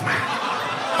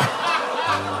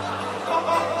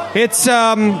 It's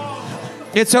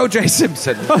O.J.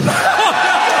 Simpson.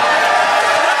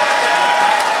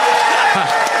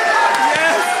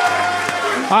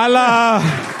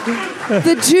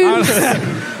 The juice.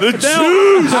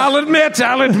 I'll admit,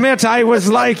 I was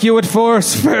like you at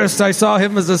first. I saw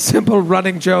him as a simple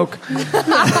running joke.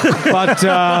 But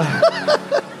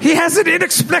he has an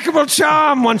inexplicable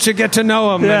charm once you get to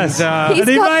know him. Yes. And, He's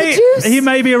got the juice. He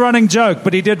may be a running joke,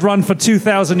 but he did run for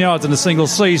 2,000 yards in a single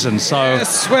season, so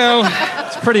yes, well,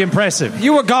 it's pretty impressive.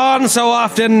 you were gone so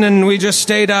often, and we just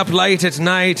stayed up late at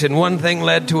night, and one thing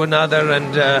led to another,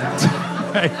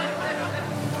 and...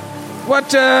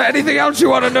 What, anything else you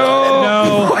want to know?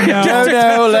 No, let's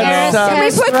Can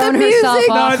we put the music? No,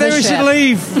 I think we should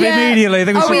leave immediately. I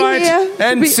think we Are should. we Right. here?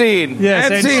 End scene. Yes,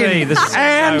 And end scene. This is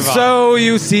and over. so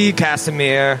you see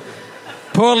Casimir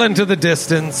pull into the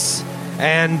distance,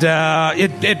 and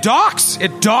it docks.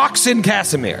 It docks in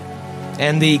Casimir.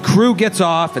 And the crew gets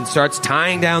off and starts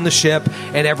tying down the ship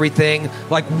and everything.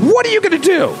 Like, what are you going to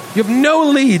do? You have no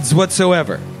leads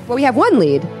whatsoever. Well, we have one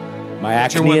lead. My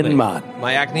acne and mud.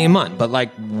 My acne and Mun. But,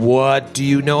 like, what do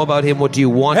you know about him? What do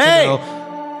you want to Hey! know?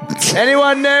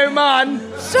 Anyone know Mun?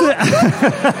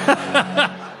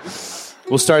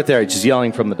 We'll start there, just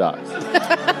yelling from the docks.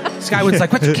 Skyward's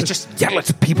like, what? Just yell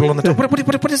at people on the top.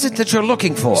 What is it that you're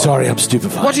looking for? Sorry, I'm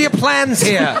stupefied. What are your plans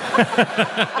here?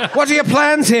 What are your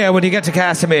plans here when you get to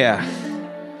Casimir?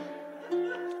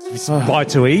 Buy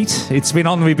to eat. We've been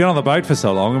on the boat for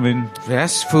so long. I mean,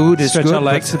 Yes, food is stretch good. our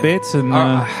legs a bit, and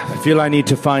I feel I need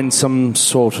to find some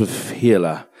sort of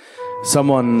healer.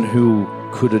 Someone who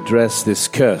could address this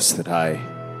curse that I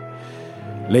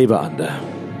labor under.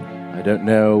 I don't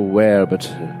know where, but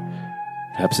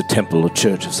perhaps a temple or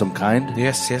church of some kind.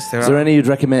 Yes, there Is there any you'd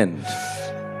recommend?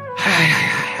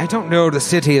 I don't know the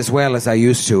city as well as I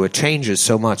used to. It changes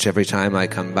so much every time I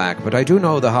come back. But I do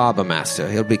know the harbour master.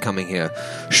 He'll be coming here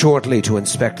shortly to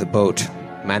inspect the boat.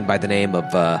 A man by the name of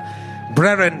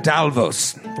Brerin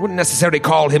Dalvos. I wouldn't necessarily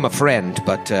call him a friend,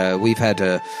 but we've had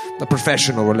a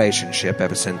professional relationship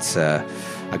ever since I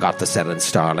got the Selen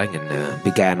Starling and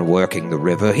began working the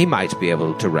river. He might be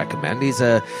able to recommend. He's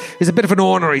a bit of an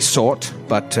ornery sort,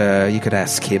 but you could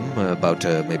ask him about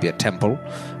maybe a temple.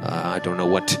 I don't know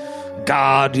what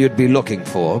god you'd be looking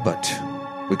for, but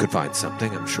we could find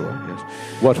something, I'm sure. Yes.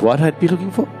 What I'd be looking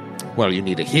for? Well, you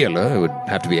need a healer. It would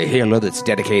have to be a healer that's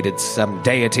dedicated to some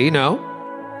deity, no?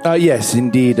 Yes,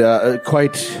 indeed.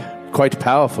 Quite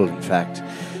powerful, in fact.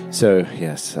 So,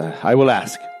 yes, I will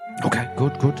ask. Okay,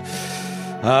 good.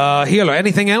 Healer,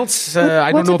 anything else?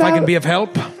 I don't know if I can be of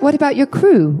help. What about your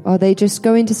crew? Are they just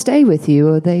going to stay with you,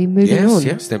 or are they moving on?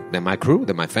 Yes, they're my crew,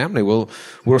 they're my family. We'll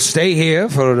stay here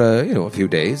for a few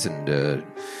days and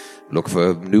look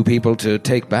for new people to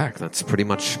take back. That's pretty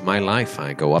much my life.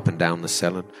 I go up and down the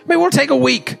Selen. Maybe we'll take a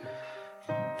week.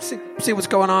 See what's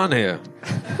going on here.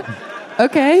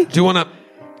 Okay. You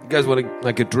guys want to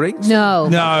like a drink? No.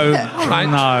 no, Right.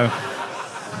 no.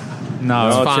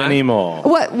 No. Not anymore.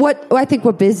 What? I think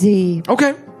we're busy.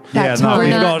 Okay. We're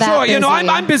not that Sure, busy.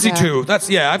 I'm busy too.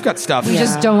 I've got stuff. We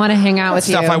just don't want to hang out with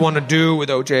you. Stuff I want to do with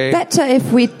OJ. Better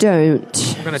if we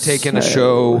don't. I'm going to take in a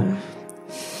show.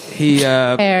 He,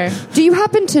 Fair. Do you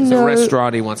happen to It's a know?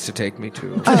 restaurant he wants to take me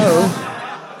to.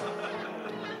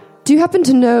 Do you happen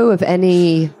to know of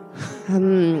any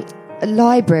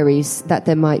libraries that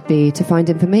there might be to find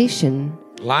information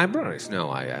Libraries?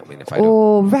 No, I mean, if I don't.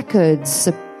 or records,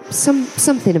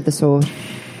 something of the sort?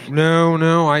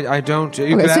 No, I don't. You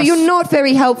Okay, could so ask- you're not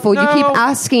very helpful. You No. keep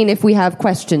asking if we have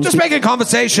questions. Just making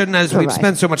conversation as we've Right.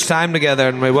 spent so much time together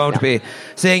and we won't be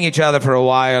seeing each other for a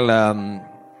while.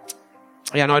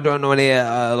 I don't know any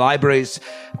libraries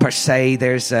per se.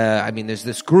 There's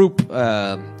this group.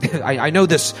 I know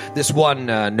this one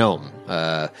gnome.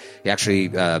 He actually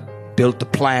built the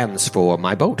plans for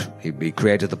my boat. He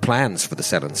created the plans for the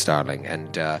Selen Starling,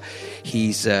 and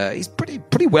he's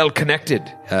pretty well connected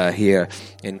here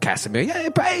in Casimir. Yeah,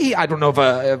 but I don't know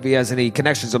if he has any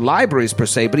connections to libraries per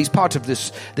se, but he's part of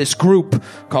this group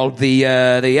called the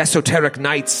Esoteric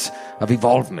Knights of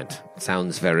Evolvement.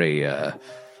 Sounds very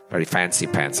fancy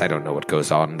pants. I don't know what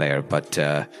goes on there, but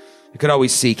you could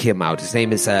always seek him out. His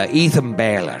name is Ethan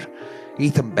Baylor.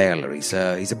 Ethan Baylor. He's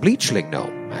a bleachling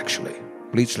gnome, actually.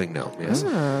 Bleachling gnome, yes.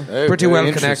 Pretty very well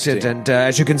connected. interesting. And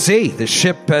as you can see, the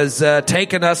ship has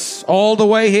taken us all the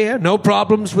way here. No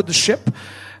problems with the ship.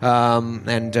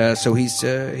 So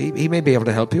he may be able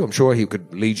to help you. I'm sure he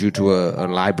could lead you to a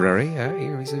library.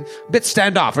 He's a bit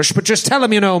standoffish, but just tell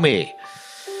him you know me.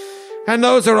 And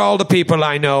those are all the people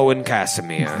I know in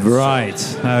Casimir.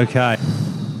 Right. Okay.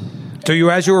 So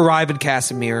as you arrive in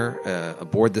Casimir,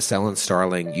 aboard the Selen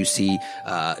Starling, you see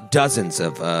dozens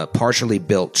of partially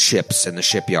built ships in the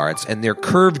shipyards, and their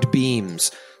curved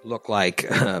beams look like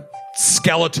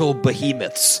skeletal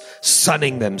behemoths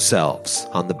sunning themselves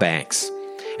on the banks.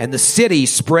 And the city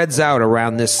spreads out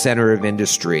around this center of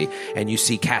industry, and you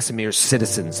see Casimir's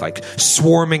citizens like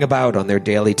swarming about on their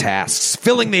daily tasks,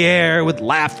 filling the air with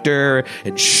laughter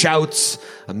and shouts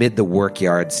amid the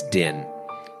workyard's din.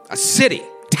 A city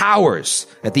towers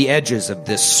at the edges of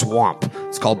this swamp.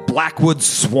 It's called Blackwood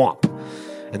Swamp.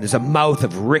 And there's a mouth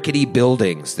of rickety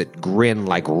buildings that grin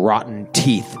like rotten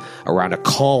teeth around a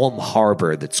calm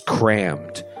harbor that's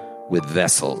crammed with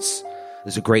vessels.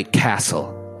 There's a great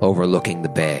castle overlooking the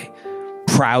bay,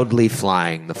 proudly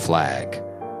flying the flag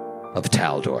of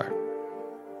Taldor.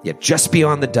 Yet just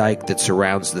beyond the dike that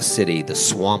surrounds the city, the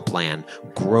swampland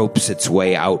gropes its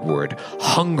way outward,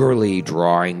 hungrily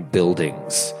drawing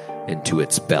buildings into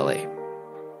its belly.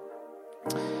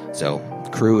 So,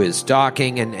 crew is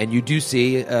docking, and you do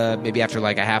see, maybe after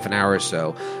like a half an hour or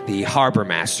so, the harbor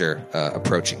master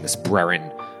approaching, this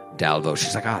Brerin Dalvo.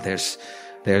 She's like, there's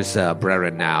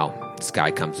Brerin now. This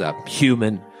guy comes up,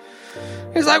 human.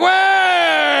 He's like,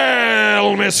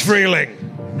 well, Miss Freeling,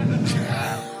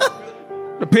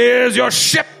 it appears your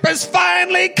ship has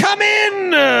finally come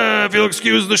in. If you'll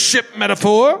excuse the ship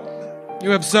metaphor,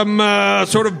 you have some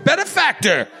sort of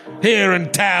benefactor here in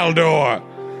Taldor.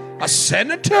 A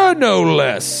senator, no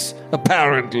less,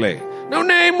 apparently. No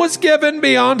name was given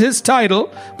beyond his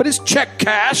title, but his check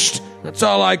cashed. That's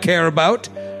all I care about.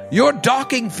 Your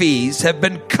docking fees have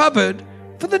been covered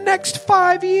for the next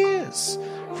 5 years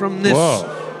from this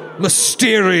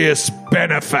mysterious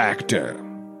benefactor.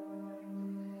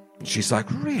 And she's like,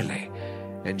 really?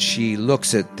 And she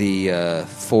looks at the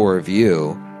four of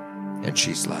you, and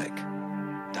she's like,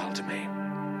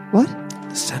 Daltemain. What?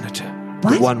 The senator.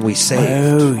 What? The one we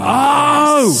saved.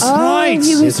 Right.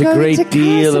 He was There's a going great to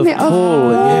deal of Casimir. pull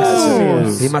in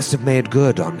Casimir. He must have made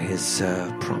good on his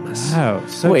promise. Oh,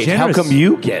 so Wait, generous. how come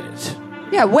you get it?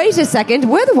 Yeah, wait a second.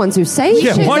 We're the ones who saved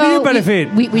Yeah, him. why do you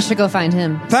benefit? We should go find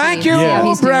him. Thank See you, how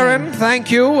he's doing. Brerin.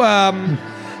 Thank you.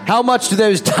 How much do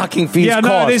those docking fees Yeah, no,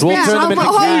 cost? there's We'll been turn some them into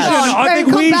confusion. cash. I think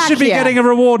Come we back should be here. getting a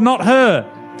reward, not her.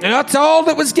 And that's all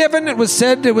that was given. It was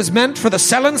said it was meant for the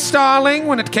Selen Starling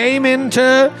when it came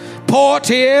into port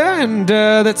here, and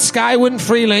that Skywind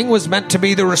Freeling was meant to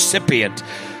be the recipient.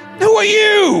 Who are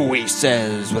you? He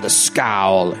says with a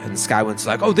scowl. And Skywind's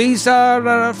like, these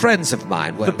are friends of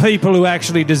mine. Well, The people who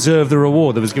actually deserve the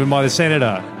reward that was given by the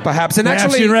senator. perhaps. And Perhaps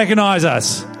actually, you recognize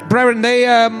us. Brerin,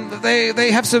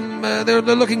 they have some. They're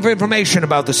looking for information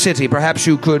about the city. Perhaps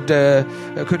you could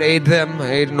aid them,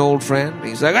 aid an old friend.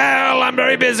 He's like, well, I'm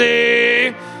very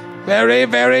busy, very,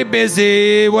 very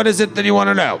busy. What is it that you want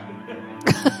to know?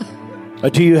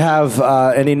 Do you have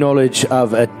any knowledge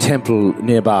of a temple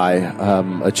nearby?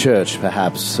 A church,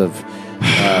 perhaps, of...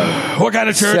 What kind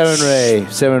of church? Serenray.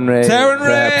 Serenray,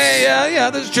 perhaps. yeah,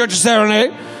 there's a church of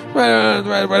Serenray.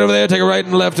 Right over there. Take a right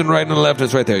and left, and right and left.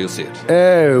 It's right there. You'll see it.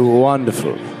 Oh,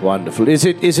 wonderful, wonderful. Is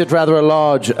it rather a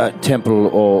large temple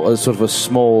or a sort of a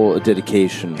small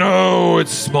dedication? No,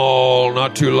 it's small,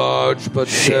 not too large, but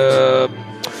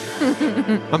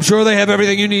I'm sure they have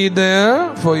everything you need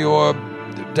there for your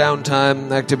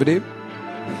downtime activity.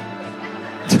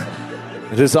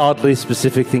 It is an oddly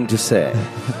specific thing to say.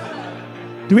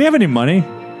 Do we have any money?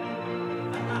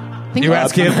 You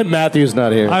ask him? Matthew's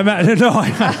not here.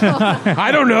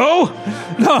 I don't know.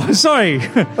 No, sorry.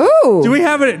 Ooh. Do we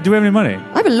have any money?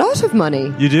 I have a lot of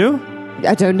money. You do?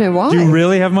 I don't know why. Do you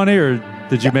really have money, or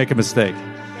did you make a mistake?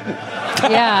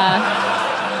 Yeah.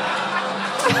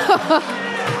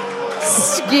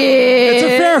 It's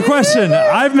a fair question.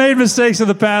 I've made mistakes in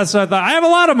the past, so I thought I have a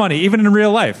lot of money, even in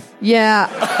real life. Yeah.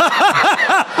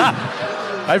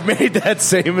 I've made that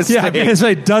same mistake. Yeah, I've made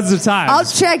it dozens of times. I'll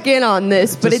check in on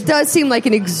this, but it does seem like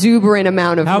an exuberant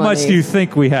amount of How money. much do you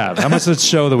think we have? How much does it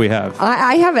show that we have?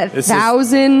 I have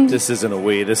 1,000. This isn't a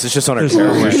we. This is just on our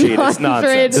character sheet. It's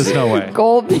nonsense. There's no way.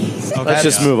 Gold pieces. Let's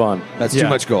just move on. That's too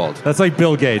much gold. That's like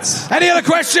Bill Gates. Any other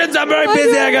questions? I'm very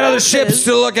busy. I got other ships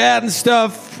to look at and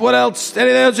stuff. What else?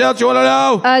 Anything else you want to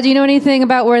know? Do you know anything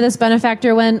about where this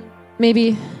benefactor went?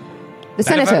 Maybe The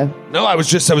senator. No, I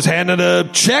was handed a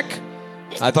check.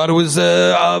 I thought it was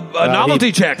a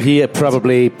novelty check. He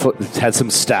probably had some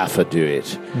staffer do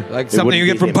it. Like something you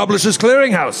get from Publishers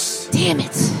Clearinghouse. Damn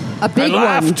it. A big I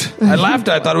laughed. one. I laughed.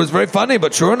 I thought it was very funny,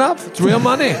 but sure enough, it's real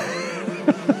money.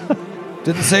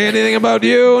 Didn't say anything about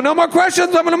you. No more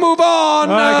questions. I'm going to move on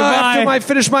after I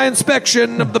finish my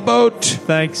inspection of the boat.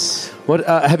 Thanks. What?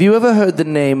 Have you ever heard the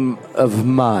name of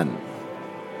Man?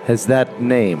 Has that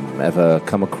name ever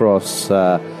come across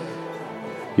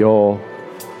your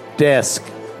desk?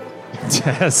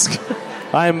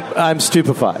 I'm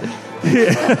stupefied.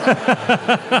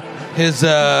 His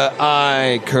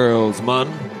eye curls,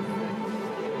 man.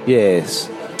 Yes,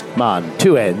 Man.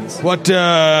 2 N's. What,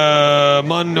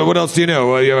 man? What else do you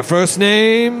know? You have a first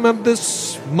name of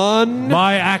this man?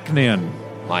 Myacnean.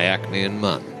 Myacnean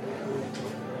man.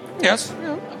 Yes,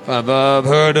 yeah. I've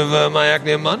heard of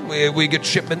Myacnean man. We get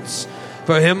shipments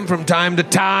for him from time to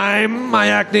time.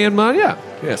 Myacnean man, yeah.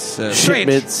 Yes.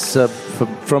 Shipments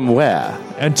from where?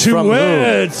 And to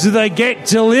where do they get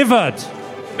delivered?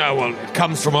 No, well, it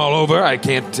comes from all over. I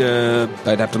can't.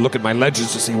 I'd have to look at my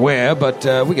ledgers to see where, but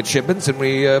we get shipments and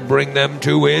we bring them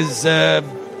to his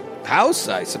house,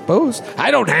 I suppose.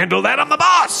 I don't handle that. I'm the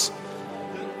boss.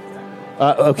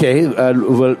 Okay.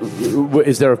 Well,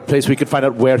 is there a place we could find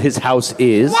out where his house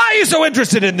is? Why are you so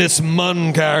interested in this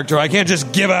Mun character? I can't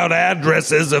just give out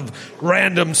addresses of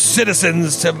random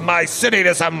citizens to my city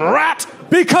to some rat.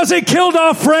 Because he killed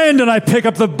our friend, and I pick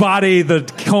up the body, the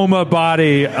coma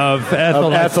body of Ethel,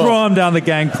 and I throw him down the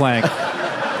gangplank.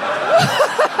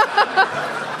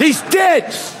 He's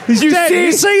dead. He's dead.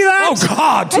 You see that? Oh,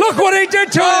 God. Look what he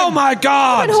did to him. Oh, my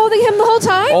God. I've been holding him the whole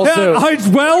time. Also,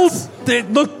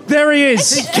 look, there he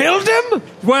is. He killed him?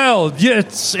 Well,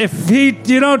 yes, if you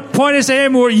don't point us at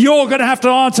him, you're going to have to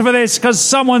answer for this, because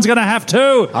someone's going to have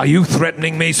to. Are you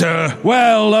threatening me, sir?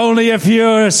 Well, only if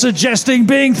you're suggesting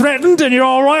being threatened and you're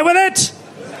all right with it.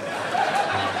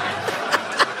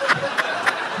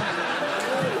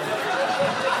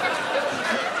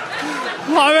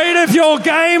 I mean, if you're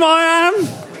game, I am.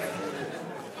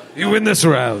 You win this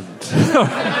round.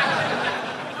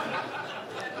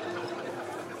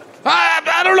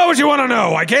 I don't know what you want to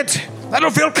know. I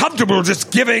don't feel comfortable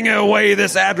just giving away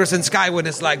this address in Skywind.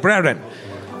 It's like, brethren,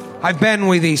 I've been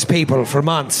with these people for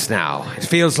months now. It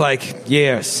feels like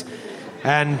years.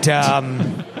 And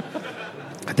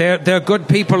they're good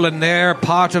people, and they're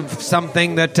part of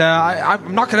something that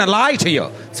I'm not going to lie to you.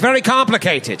 It's very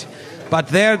complicated. But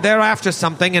they're after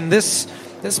something, and this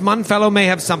Mun fellow may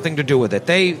have something to do with it.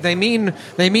 They mean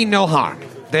no harm.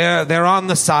 They're on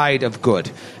the side of good.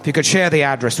 If you could share the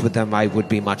address with them, I would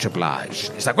be much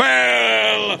obliged. He's like,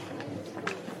 well,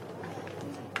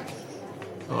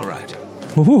 all right.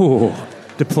 Ooh,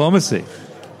 diplomacy.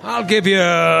 I'll give you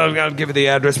the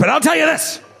address, but I'll tell you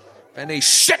this: if any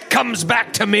shit comes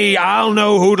back to me, I'll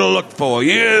know who to look for.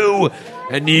 You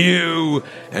and you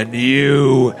and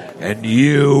you and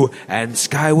you and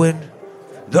Skywind.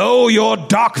 Though your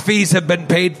dock fees have been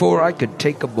paid for, I could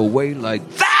take them away like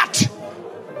that.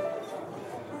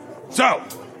 So,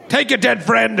 take your dead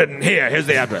friend, and here's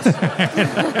the address.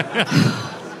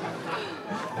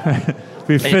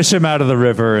 We fish him out of the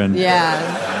river and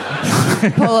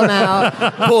pull him out.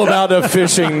 Pull him out of a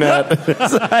fishing net.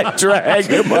 I drag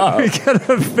him up. We get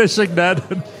a fishing net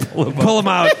and pull him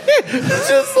out.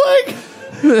 Just like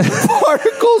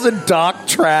particles and dock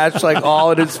trash like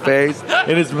all in his face,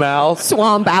 in his mouth.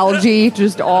 Swamp algae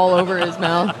just all over his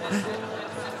mouth.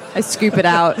 I scoop it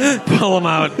out. Pull him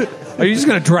out. Are you just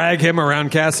going to drag him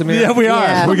around Casimir? Yeah, we are.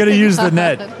 Yeah. We're going to use the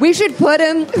net. We should put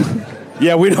him.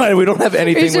 Yeah, we don't have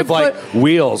anything should with like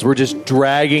wheels. We're just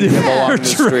dragging him along the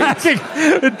streets.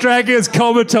 Dragging his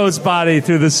comatose body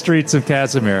through the streets of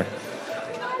Casimir.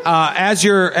 As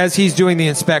he's doing the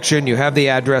inspection, you have the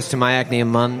address to Myacne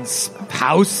and Munn's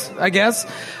house, I guess.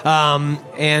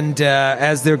 And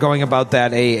as they're going about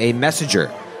that, a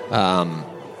messenger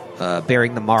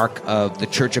bearing the mark of the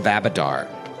Church of Abadar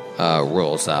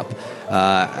rolls up.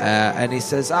 And he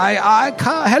says,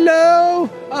 hello.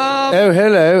 Oh,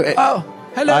 hello.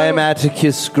 Hello. I am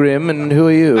Atticus Grimm, and who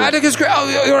are you? Atticus Grimm.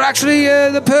 Oh, you're actually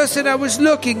the person I was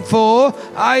looking for.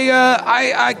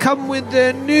 I come with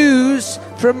news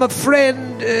from a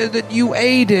friend that you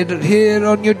aided here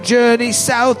on your journey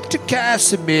south to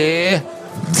Casimir.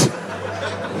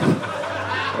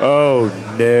 Oh,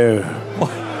 no.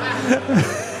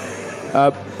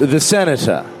 The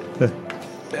senator.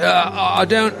 I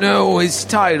don't know his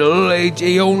title.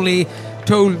 He only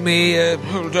told me,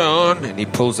 hold on, and he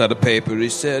pulls out a paper. He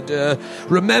said,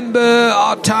 remember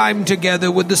our time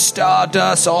together with the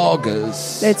Stardust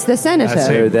Augurs. It's the senator.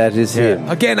 So that is him.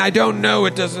 Again, I don't know.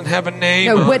 It doesn't have a name.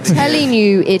 No, on we're it. telling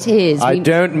you it is. I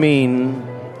don't mean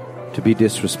to be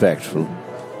disrespectful.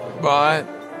 Right.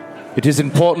 It is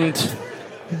important.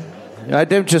 I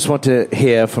don't just want to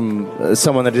hear from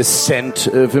someone that is sent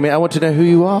for me. I want to know who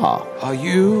you are. Are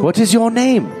you? What is your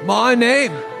name? My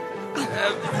name?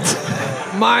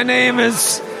 My name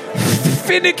is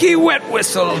Finicky Wet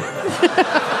Whistle.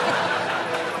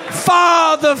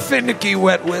 Father Finicky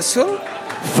Wet Whistle.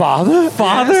 Father?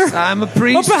 Yes, I'm a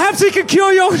priest. Well, perhaps he can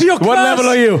cure your curse. What level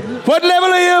are you? What level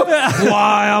are you?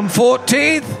 Why, I'm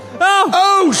 14th.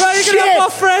 Oh, shit! You can have my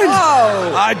friend.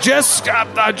 Oh. I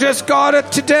just got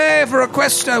it today for a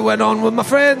quest I went on with my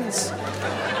friends.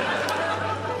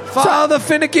 Father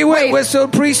Finicky Wet Wait. Whistle,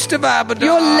 priest of Abadar.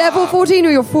 You're level 14 or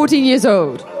you're 14 years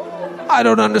old? I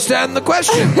don't understand the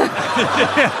question.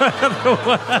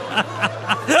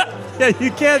 Yeah,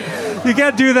 you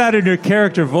can't do that in your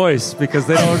character voice because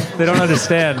they don't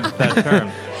understand that term.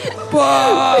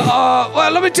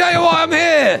 Well, let me tell you why I'm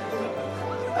here.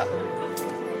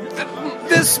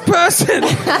 This person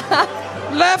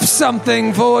left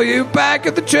something for you back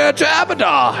at the Church of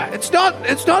Abadar. It's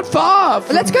not far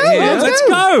from Let's go. here. Let's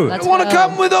go. Let's Want to go.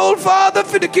 come with old Father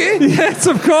Finicky? Yes,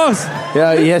 of course.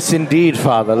 Yeah, yes, indeed,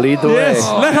 Father. Lead the Yes,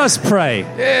 way. let us pray.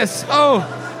 Yes. Oh,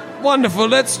 wonderful.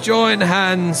 Let's join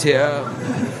hands here.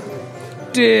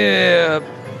 Dear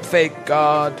fake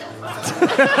God.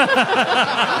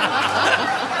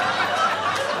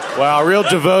 Wow, real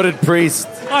devoted priest.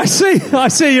 I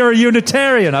see you're a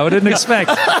Unitarian. I didn't expect.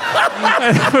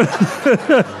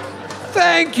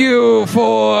 Thank you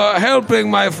for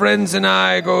helping my friends and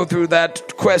I go through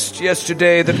that quest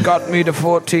yesterday that got me to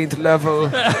 14th level.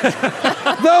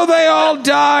 Though they all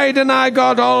died and I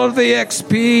got all of the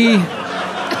XP,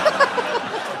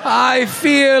 I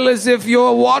feel as if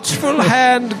your watchful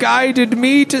hand guided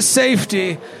me to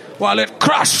safety while it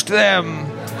crushed them.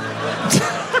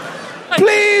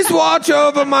 Please watch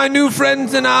over my new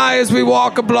friends and I as we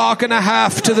walk a block and a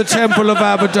half to the Temple of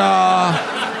Abadar.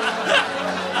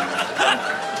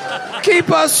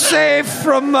 Keep us safe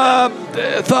from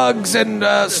thugs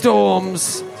and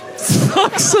storms.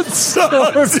 Thugs and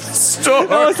storms.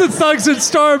 Oh, it's a Thugs and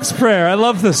Storms prayer. I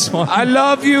love this one. I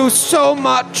love you so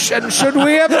much, and should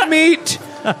we ever meet,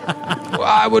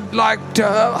 I would like to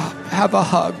have a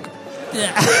hug.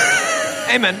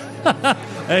 Amen.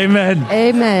 Amen.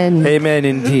 Amen. Amen,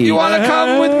 indeed. You want to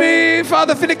come with me,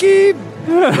 Father Finicky?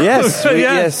 Yes,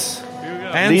 Yes.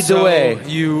 And Lead the so way.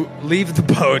 you leave the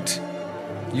boat.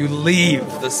 You leave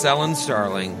the Sullen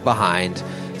Starling behind.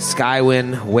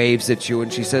 Skywin waves at you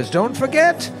and she says, don't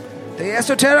forget the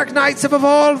Esoteric Knights of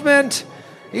Evolvement.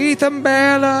 Ethan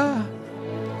Bela.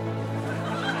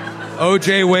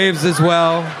 OJ waves as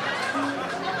well.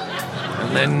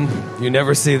 And then you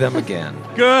never see them again.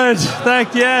 Good.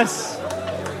 Yes.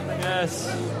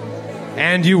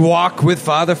 And you walk with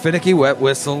Father Finicky Wet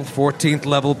Whistle, 14th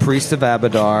level priest of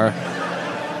Abadar,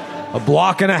 a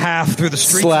block and a half through the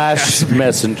streets. Slash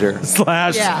messenger.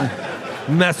 Slash Yeah.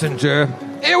 messenger.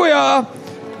 Here we are.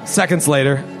 Seconds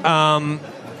later. Come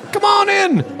on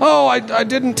in. Oh, I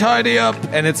didn't tidy up.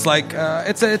 And it's like,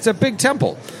 it's a big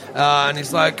temple. And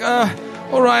he's like,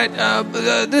 all right,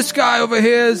 this guy over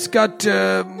here's got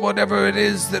whatever it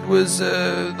is that was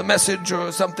the message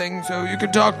or something, so you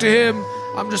can talk to him.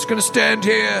 I'm just going to stand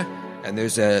here. And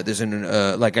there's a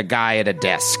guy at a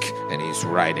desk, and he's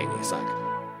writing. He's like,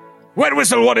 Wet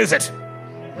Whistle, what is it?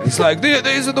 He's like,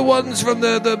 these are the ones from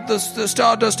the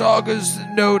Stardust Augur's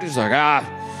note. He's like,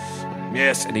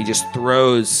 yes. And he just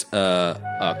throws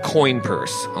a coin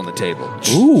purse on the table.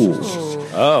 Ooh.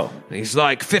 Oh. And he's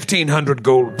like, 1,500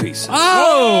 gold pieces.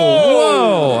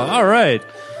 Oh, whoa. All right.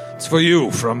 It's for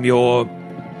you from your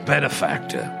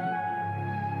benefactor.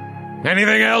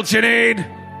 Anything else you need?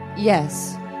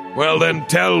 Yes. Well, then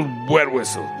tell Wet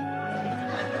Whistle.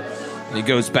 And he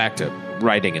goes back to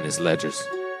writing in his ledgers.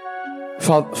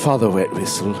 Father Wet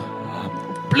Whistle.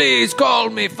 Please call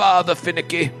me Father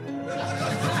Finicky.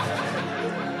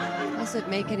 Doesn't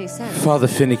make any sense. Father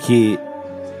Finicky.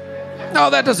 No,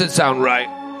 that doesn't sound right.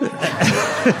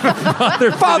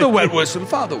 Father Wet Whistle.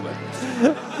 Father Wet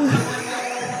Whistle.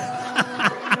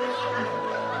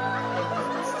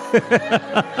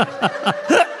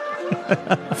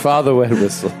 Father Wet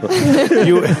Whistle.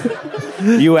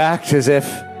 You act as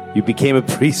if you became a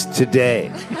priest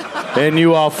today. And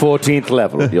you are 14th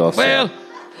level yourself. Well,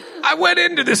 I went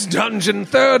into this dungeon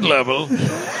 3rd level.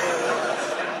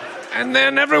 And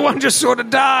then everyone just sort of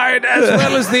died, as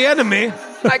well as the enemy.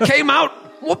 I came out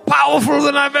more powerful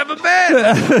than I've ever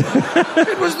been.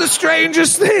 It was the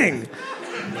strangest thing.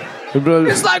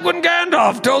 It's like when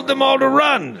Gandalf told them all to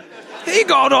run. He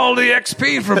got all the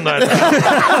XP from that.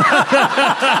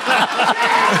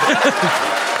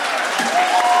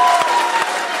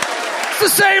 It's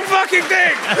the same fucking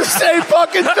thing. The same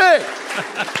fucking thing.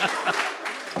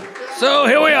 So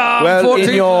here we are. Well, 14th.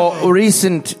 in your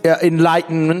recent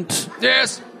enlightenment,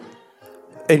 Yes.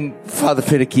 in Father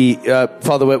Finicky,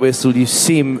 Father Wet Whistle, you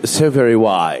seem so very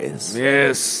wise.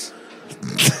 Yes.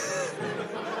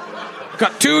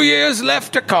 Got 2 years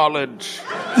left to college.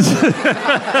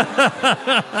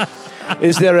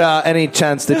 Is there any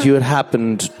chance that you had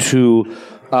happened to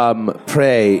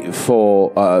pray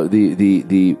for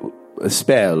the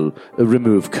spell,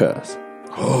 remove curse?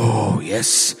 Oh,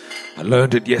 yes. I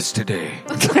learned it yesterday.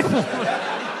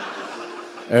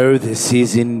 Oh, this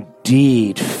is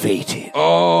indeed fated.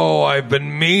 Oh, I've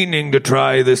been meaning to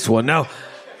try this one. Now,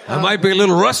 I might be a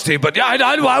little rusty, but yeah,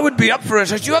 I would be up for it.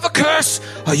 Do you have a curse?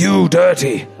 Are you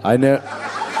dirty? I know.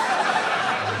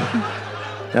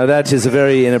 Now, that is a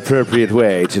very inappropriate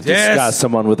way to discuss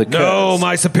someone with a curse. No,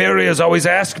 my superiors always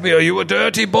ask me, are you a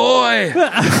dirty boy? And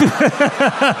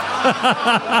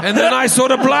then I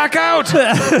sort of black out.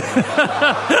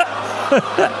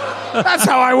 That's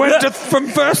how I went from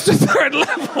 1st to 3rd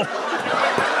level.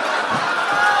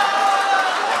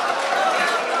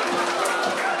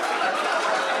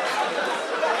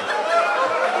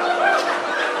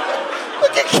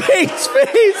 Look at Kate's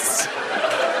face.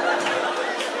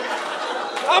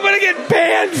 I'm going to get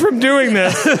banned from doing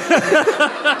this.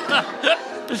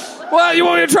 Well, you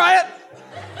want me to try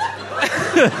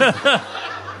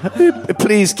it?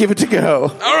 Please give it a go.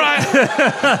 All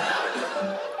right.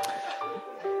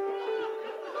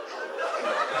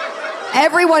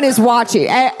 Everyone is watching.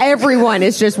 Everyone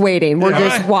is just waiting. We're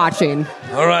just watching.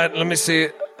 All right, let me see.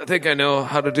 I think I know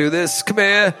how to do this. Come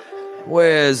here.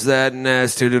 Where's that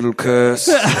nasty little curse?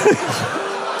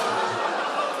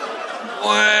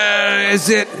 Where is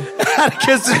it?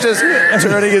 Atticus is just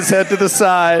turning his head to the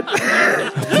side.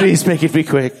 Please make it be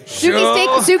quick.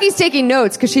 Suki's taking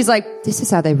notes because she's like, this is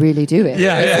how they really do it.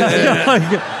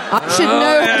 I should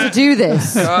know how to do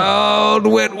this. Old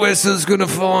Wet Whistle's gonna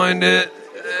find it.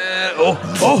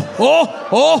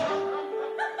 Oh!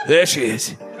 There she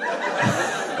is.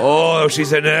 Oh,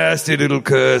 she's a nasty little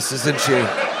curse, isn't she?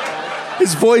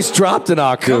 His voice dropped an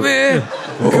octave. Come here.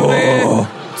 Come here.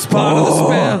 It's part of the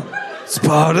spell. It's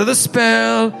part of the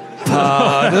spell.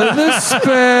 Part of the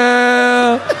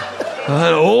spell.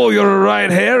 Oh, you're a right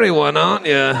hairy one, aren't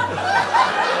you?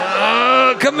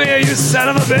 Oh, come here, you son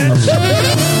of a bitch.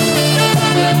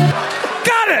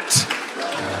 Got it!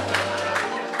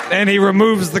 And he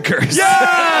removes the curse.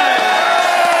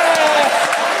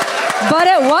 But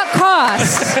at what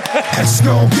cost? Let's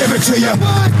go, give it to you.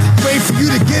 Wait for you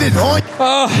to get it on.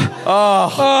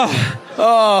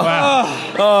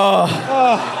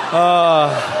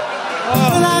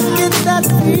 When I get that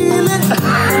feeling.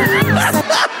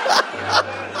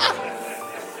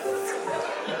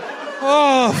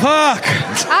 Oh, fuck.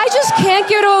 I just can't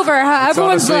get over how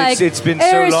everyone's honestly, like, it's been so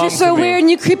Eris, long you're so for me." weird and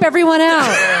you creep everyone out.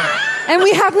 And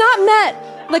we have not met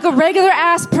like a regular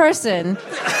ass person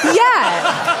yet.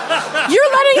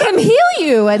 You're letting him heal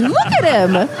you, and look at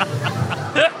him.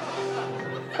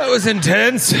 That was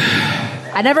intense.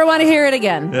 I never want to hear it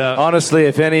again. Honestly,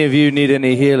 if any of you need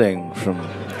any healing from...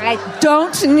 I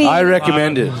don't need. I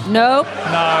recommend it. Nope.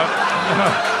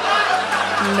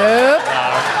 Nope.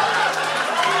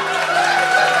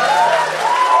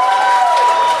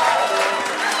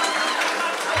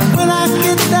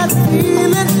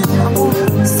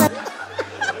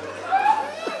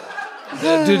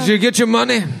 Did you get your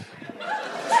money?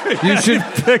 You should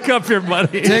pick up your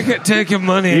money. Take your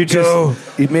money. You go.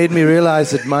 It made me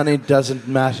realize that money doesn't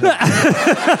matter.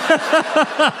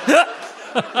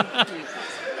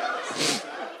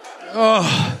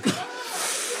 Oh.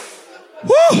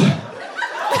 Woo.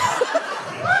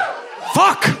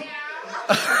 Fuck.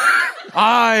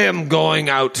 I am going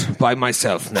out by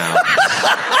myself now.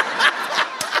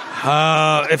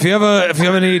 If you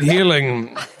ever need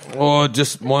healing or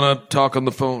just want to talk on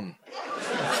the phone,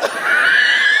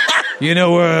 you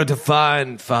know where to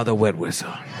find Father Wet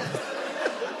Whistle.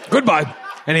 Goodbye.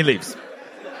 And he leaves.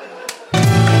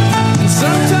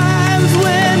 Sometimes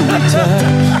when we touch.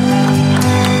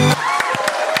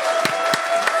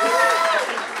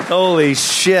 Holy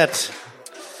shit.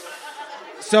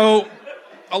 So,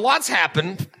 a lot's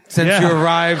happened since you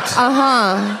arrived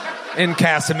in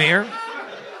Casimir.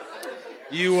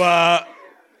 You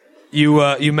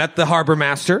met the harbor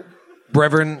master,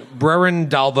 Brerein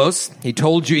Dalvos.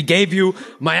 He gave you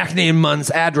Myacne and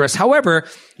Munn's address. However,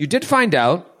 you did find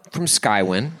out from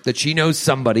Skywin that she knows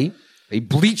somebody, a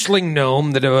bleachling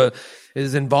gnome that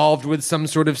is involved with some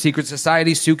sort of secret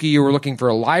society. Suki, you were looking for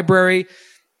a library.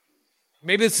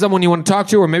 Maybe it's someone you want to talk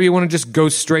to, or maybe you want to just go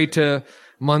straight to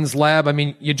Munn's lab. I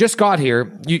mean, you just got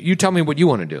here. You tell me what you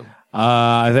want to do.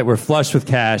 I think we're flush with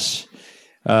cash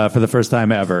for the first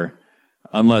time ever.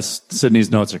 Unless Sydney's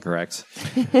notes are correct.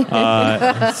 But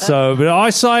I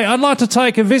say I'd like to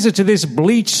take a visit to this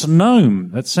bleached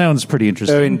gnome. That sounds pretty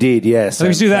interesting. Oh, indeed, yes.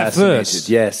 Let's do that first.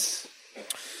 Yes.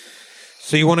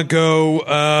 So you want to go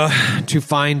to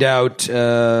find out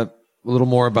a little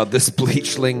more about this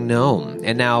bleachling gnome.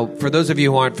 And now, for those of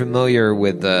you who aren't familiar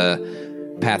with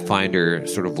Pathfinder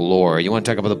sort of lore, you want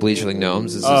to talk about the bleachling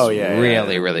gnomes? This is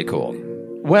really cool.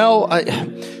 Well, I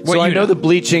know the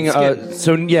bleaching.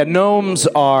 Gnomes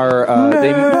are.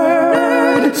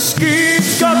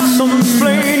 Skid's got some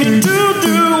explaining to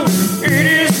do. It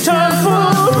is time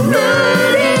for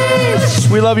nerdies.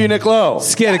 We love you, Nick Lowe.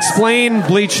 Skid, explain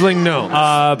bleachling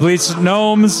gnomes. Bleached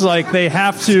gnomes, like they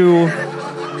have to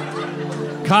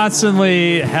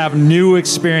constantly have new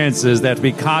experiences. They have to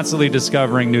be constantly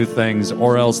discovering new things,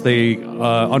 or else they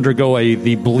undergo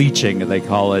the bleaching, they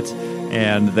call it.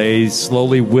 And they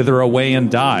slowly wither away and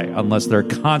die unless they're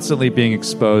constantly being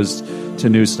exposed to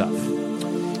new stuff.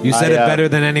 You said it better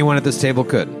than anyone at this table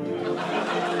could.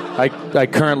 I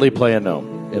currently play a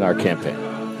gnome in our campaign.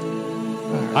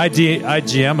 I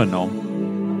GM a gnome.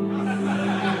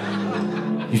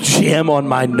 You GM on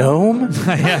my gnome?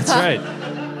 Yeah, that's right.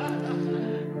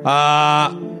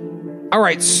 All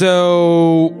right,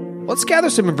 so let's gather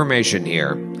some information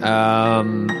here.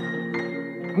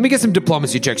 Let me get some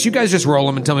diplomacy checks. You guys just roll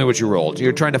them and tell me what you rolled.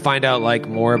 You're trying to find out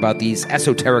more about these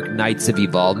esoteric knights of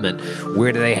evolvement.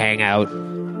 Where do they hang out?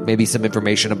 Maybe some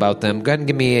information about them. Go ahead and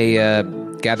give me a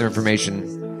gather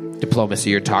information diplomacy.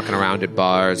 You're talking around at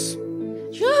bars. Do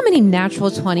you know how many natural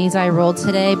 20s I rolled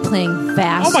today playing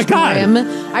Vast Oh my God. Rim?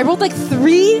 I rolled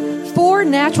 3-4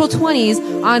 natural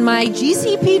 20s on my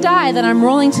GCP die that I'm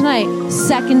rolling tonight.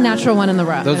 Second natural one in the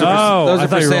row. Those are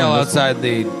for sale outside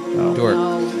the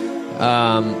door.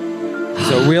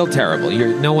 So real terrible.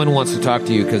 No one wants to talk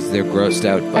to you because they're grossed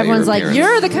out by Everyone's your like, appearance.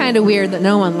 you're the kind of weird that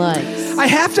no one likes. I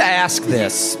have to ask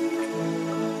this.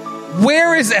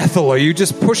 Where is Ethel? Are you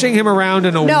just pushing him around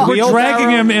in a wheelbarrow? We're dragging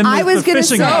him in the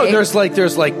fishing No, net.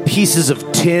 there's pieces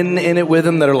of tin in it with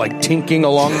him that are tinking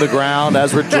along the ground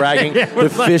as we're dragging the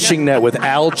fishing net with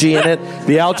algae in it.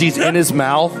 The algae's in his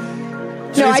mouth.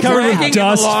 He's covered with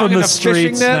dust from the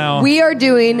streets now. We are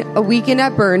doing a weekend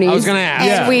at Bernie's. I was going to ask.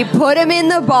 And we put him in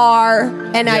the bar,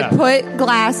 and I put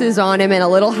glasses on him and a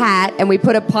little hat, and we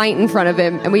put a pint in front of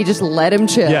him, and we just let him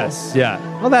chill. Yes, yeah.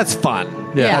 Well, that's fun.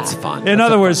 Yeah. That's fun. In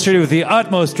other words, treated with the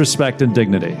utmost respect and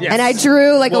dignity. Yes. And I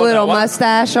drew a little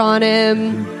mustache on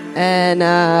him, and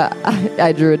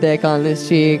I drew a dick on his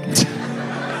cheek.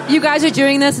 You guys are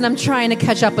doing this, and I'm trying to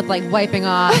catch up with wiping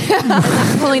off,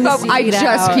 pulling the seed I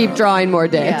just out. keep drawing more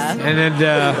dicks. Yeah. And then,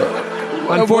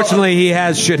 unfortunately, he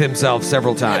has shit himself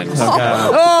several times.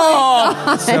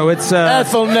 So it's...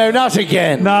 Ethel, no, not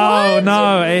again.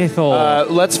 No, Ethel.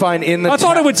 Let's find in the... I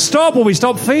thought it would stop when we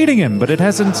stopped feeding him, but it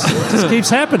hasn't. It just keeps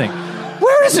happening.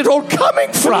 Where is it all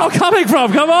coming from?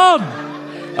 Come on.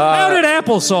 How did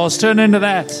applesauce turn into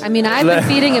that? I mean, I've been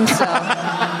feeding him so.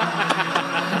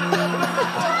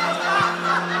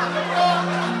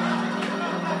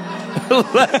 All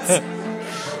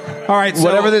right, so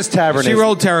whatever this tavern she is.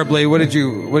 rolled terribly. What are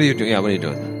you doing? Yeah, what are you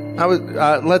doing? I was.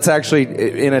 Let's actually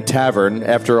in a tavern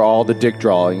after all the dick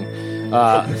drawing.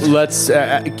 Let's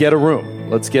get a room.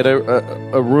 Let's get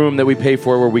a room that we pay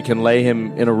for where we can lay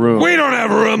him in a room. We don't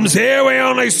have rooms here. We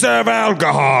only serve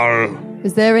alcohol.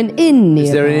 Is there an inn nearby?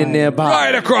 Is there an inn nearby?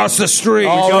 Right across the street.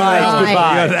 All right,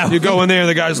 goodbye. You go in there, and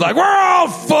the guy's like, "We're all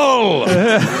full.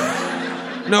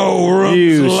 No rooms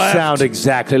You left." sound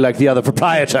exactly like the other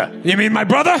proprietor. You mean my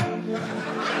brother?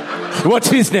 What's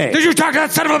his name? Did you talk to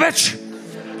that son of a bitch?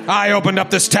 I opened up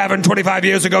this tavern 25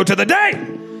 years ago to the day,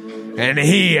 and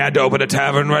he had to open a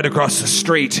tavern right across the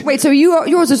street. Wait, so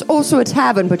yours is also a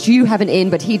tavern, but you have an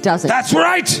inn, but he doesn't. That's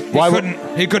right.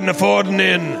 He couldn't afford an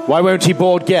inn. Why won't he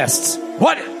board guests?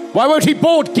 What? Why won't he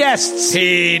board guests?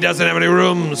 He doesn't have any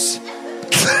rooms.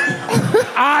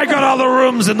 I got all the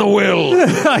rooms in the will.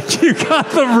 You got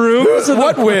the rooms?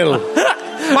 What will?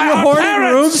 Our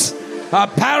parents. Our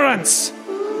parents.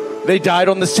 They died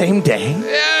on the same day?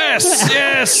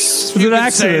 Yes. You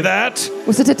could say that.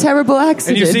 Was it a terrible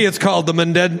accident? And you see it's called the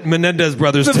Menendez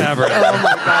Brothers Tavern. Oh,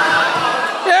 my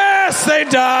God. Yes, they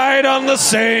died on the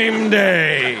same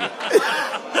day.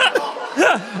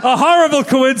 A horrible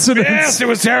coincidence. Yes, it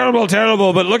was terrible,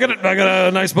 but look at it. I got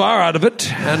a nice bar out of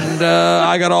it, and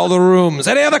I got all the rooms.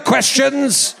 Any other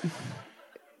questions?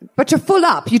 But you're full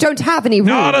up. You don't have any rooms.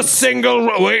 Not a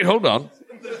single... Wait, hold on.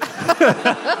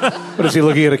 What, is he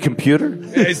looking at a computer?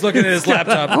 Yeah, he's looking at his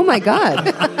laptop. Oh, my God.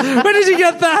 Where did you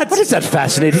get that? What is that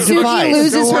fascinating Suki device?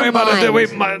 loses Don't worry her about mind. it. Wait,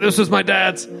 this was my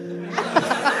dad's.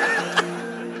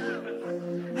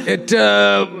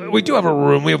 We do have a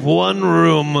room. We have one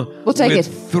room. We'll take with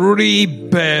it. 3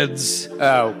 beds.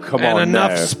 Oh, come and on. And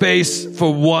enough now. space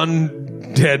for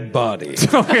one dead body.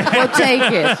 We'll take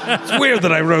it. It's weird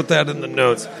that I wrote that in the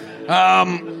notes.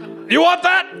 You want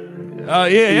that? Yeah.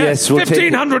 Yes, we'll take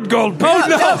it. 1,500 gold pieces. Oh,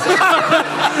 no.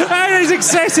 That is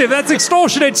excessive. That's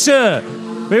extortionate, sir.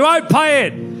 We won't pay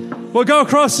it. We'll go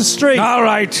across the street. All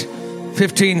right.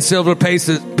 15 silver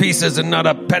pieces and not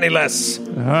a penny less. All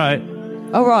right.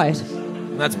 All right.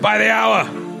 That's by the hour.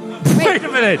 Wait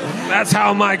a minute. That's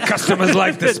how my customers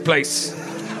like this place.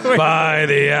 By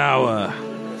the hour.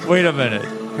 Wait a minute.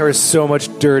 There is so much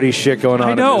dirty shit going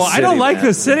on. I know. In this I don't city, like man.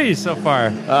 the city so far.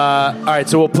 All right,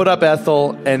 so we'll put up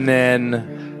Ethel and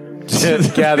then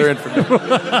gather information.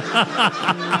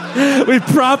 We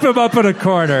prop him up in a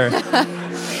corner.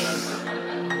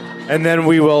 And then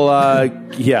we will,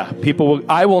 people will.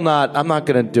 I'm not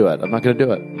going to do it. I'm not going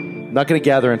to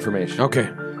gather information. Okay.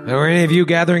 Are any of you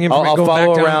gathering information? I'll Go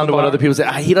follow back down around to the what bar. other people say.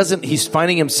 He's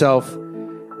finding himself,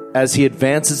 as he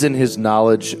advances in his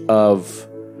knowledge of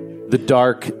the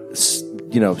dark,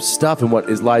 stuff and what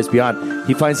lies beyond,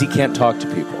 he finds he can't talk to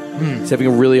people. He's having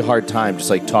a really hard time just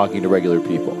like talking to regular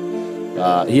people.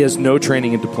 He has no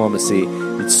training in diplomacy.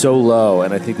 It's so low,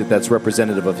 and I think that's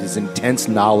representative of his intense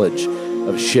knowledge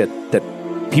of shit that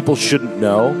people shouldn't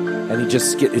know, and he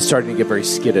just is starting to get very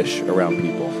skittish around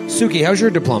people. Suki, how's your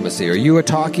diplomacy? Are you a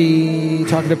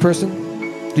talkative person?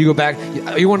 Do you go back?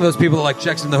 Are you one of those people that like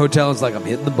checks in the hotel and is like, I'm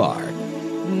hitting the bar?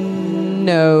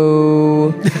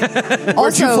 No.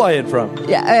 Where'd you fly in from?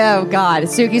 Yeah. Oh God,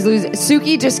 Suki's losing.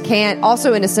 Suki just can't.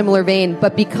 Also, in a similar vein,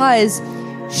 but because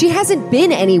she hasn't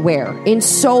been anywhere in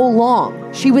so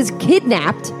long, she was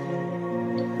kidnapped.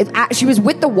 She was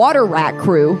with the water rat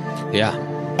crew, Yeah.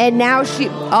 and now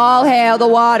all hail the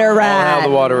water rat. All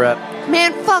the water rat.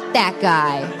 Man, fuck that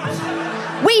guy.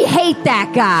 We hate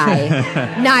that guy.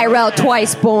 Nyrel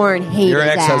Twice Born, hate Your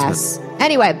his ex-husband. ass.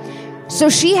 Anyway, so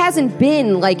she hasn't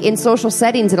been like in social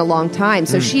settings in a long time,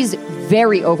 so she's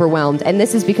very overwhelmed, and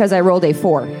this is because I rolled a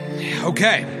 4.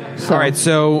 Okay. All right,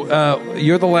 so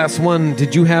you're the last one.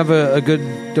 Did you have a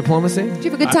good diplomacy? Did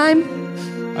you have a good time?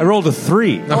 I rolled a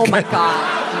 3. Oh my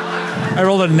God. I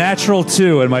rolled a natural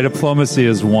 2, and my diplomacy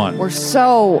is 1. We're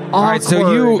so awkward. All right,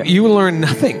 so you learn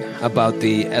nothing about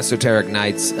the esoteric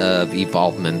nights of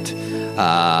evolvement, and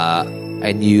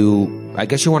I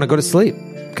guess you want to go to sleep,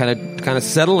 kind of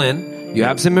settle in. You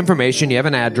have some information, you have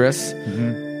an address,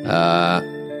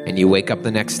 and you wake up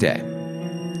the next day.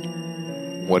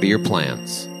 What are your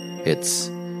plans? It's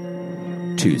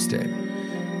Tuesday.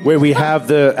 Where we have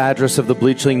the address of the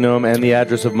Bleachling Gnome and the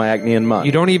address of my Acnean Monk.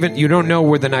 You don't know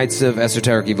where the Knights of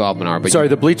Esoteric Evolvement are, but Sorry,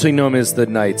 the Bleachling Gnome is the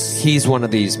Knights. he's one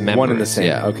of these members. One and the same.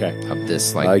 Yeah, Okay. of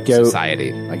this I go-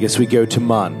 society. I guess we go to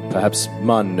Mun. Perhaps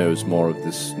Mun knows more of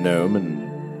this gnome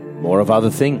and more of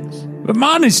other things. But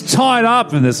Man is tied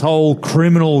up in this whole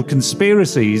criminal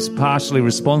conspiracy. He's partially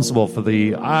responsible for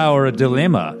the Aura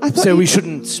dilemma. So we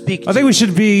shouldn't speak. I think we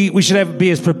should be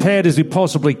as prepared as we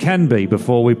possibly can be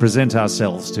before we present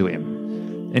ourselves to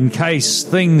him, in case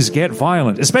things get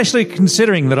violent, especially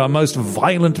considering that our most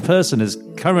violent person is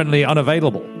currently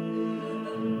unavailable.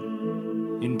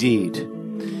 Indeed.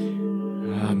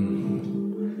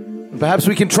 Perhaps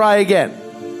we can try again.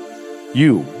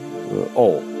 you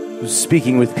all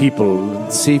speaking with people,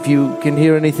 see if you can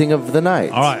hear anything of the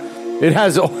night. All right. It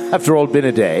has, after all, been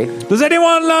a day. Does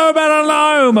anyone know about a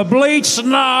gnome? A bleached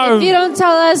gnome? If you don't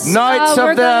tell us, Knights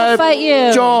we're of going to the fight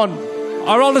you. John.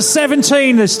 I rolled a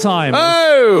 17 this time.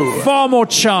 Oh! Far more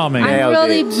charming. I'm Nailed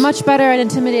really it. much better at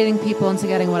intimidating people into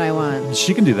getting what I want.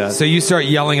 She can do that. So you start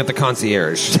yelling at the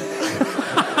concierge.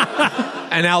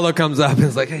 And Aldo comes up and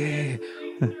is like, hey,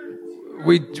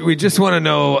 we just want to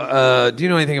know, do you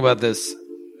know anything about this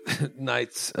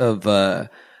Knights of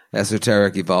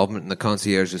Esoteric Evolvement? And the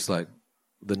concierge is like,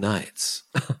 the Knights.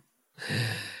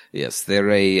 Yes,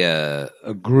 they're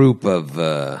a group of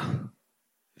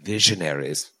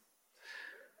visionaries.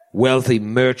 Wealthy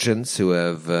merchants who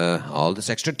have all this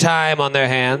extra time on their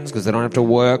hands because they don't have to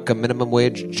work a minimum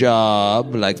wage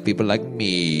job like people like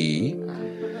me.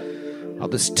 All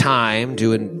this time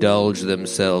to indulge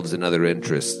themselves in other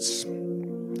interests.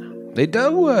 They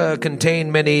do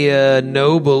contain many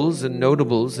nobles and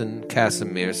notables in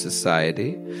Casimir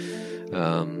society.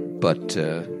 But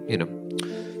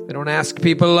they don't ask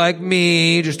people like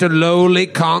me, just a lowly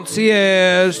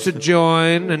concierge, to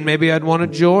join. And maybe I'd want to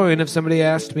join if somebody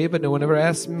asked me, but no one ever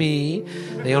asked me.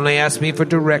 They only ask me for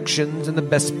directions and the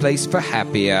best place for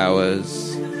happy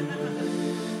hours.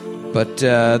 But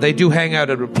they do hang out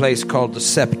at a place called the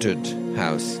Sceptered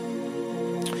House.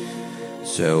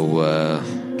 So,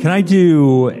 Can I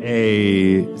do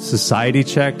a society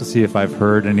check to see if I've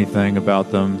heard anything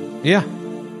about them? Yeah.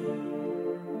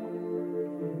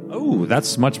 Oh,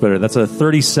 that's much better. That's a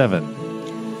 37.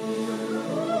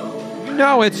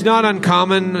 No, it's not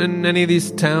uncommon in any of these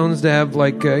towns to have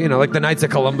like the Knights of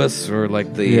Columbus or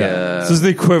like the This is the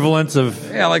equivalent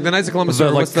of like the Knights of Columbus Is that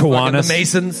or like what's the fucking- Kiwanis? the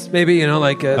Masons, maybe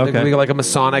Okay. like a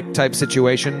Masonic type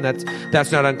situation.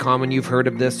 That's not uncommon. You've heard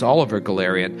of this all over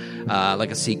Galarian, like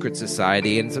a secret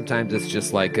society, and sometimes it's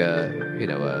just like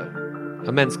a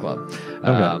men's club,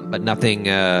 but nothing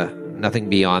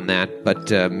beyond that. But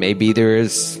maybe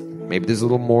there's a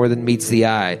little more than meets the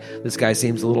eye. This guy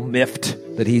seems a little miffed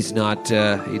that he's not,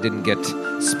 he didn't get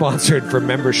sponsored for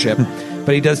membership.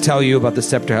 But he does tell you about the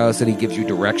Scepter House and he gives you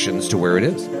directions to where it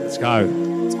is. Let's go.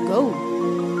 Let's go.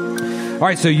 All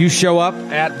right, so you show up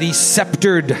at the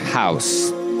Sceptered House.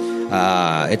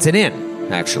 It's an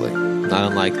inn, actually.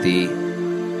 Not unlike the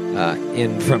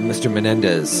inn from Mr.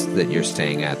 Menendez that you're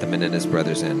staying at, the Menendez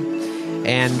Brothers Inn.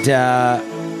 And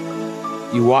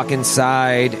you walk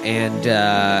inside and...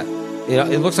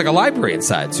 it looks like a library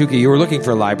inside. Suki, you were looking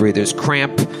for a library. There's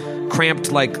cramped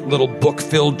like little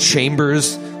book-filled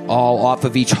chambers all off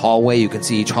of each hallway. You can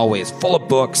see each hallway is full of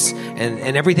books,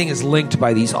 and everything is linked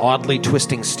by these oddly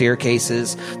twisting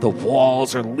staircases. The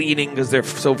walls are leaning because they're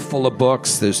so full of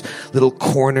books. There's little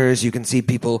corners you can see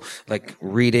people like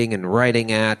reading and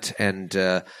writing at, and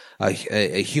a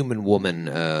human woman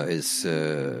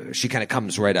she kind of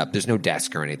comes right up. There's no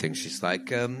desk or anything. She's like,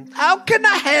 how can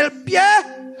I help you?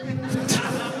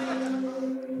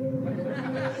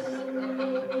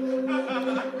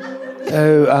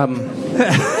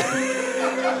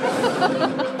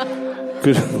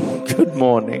 Good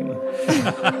morning.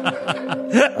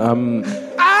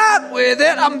 Out with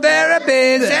it. I'm very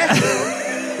busy.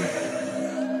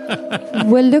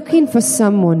 We're looking for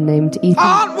someone named Ethan.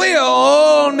 Aren't we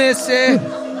all, Missy?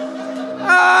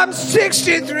 I'm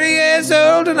 63 years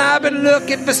old and I've been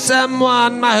looking for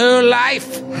someone my whole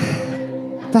life.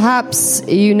 Perhaps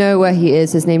you know where he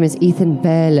is. His name is Ethan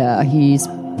Baylor. He's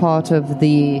part of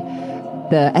the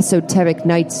Esoteric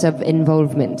Knights of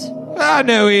Involvement. I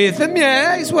know Ethan,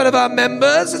 yeah, he's one of our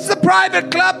members. It's a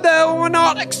private club, though. We're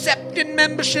not accepting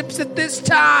memberships at this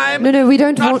time. No, we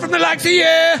don't Not want... from the likes of you.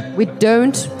 We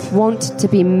don't want to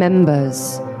be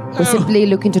members. We're simply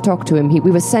looking to talk to him.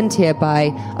 We were sent here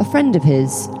by a friend of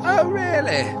his. Oh,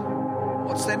 really?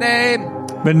 What's their name?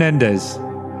 Menendez.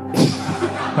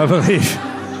 I believe.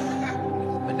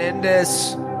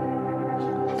 Menendez.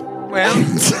 Well,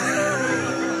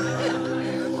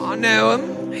 I know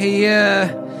him.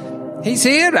 He's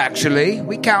here, actually.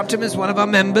 We count him as one of our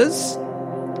members.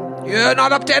 You're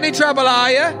not up to any trouble,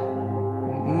 are you?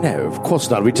 No, of course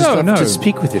not. We just love to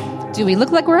speak with him. Do we look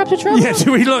like we're up to trouble? Yeah,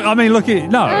 do we look? I mean, look at...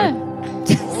 No.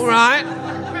 All right.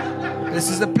 This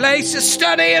is a place to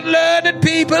study and learn at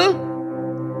people.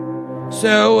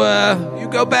 So, you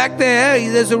go back there.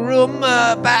 There's a room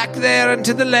back there and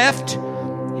to the left.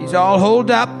 He's all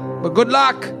holed up, but good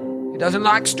luck. He doesn't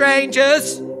like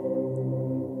strangers.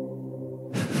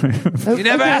 You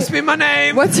never asked me my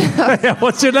name. What's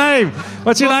What's your name?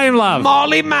 What's your name, love?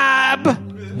 Molly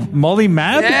Mab. Molly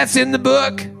Mab? Yeah, it's in the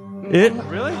book.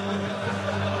 Really?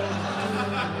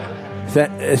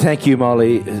 Thank you,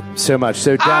 Molly, so much.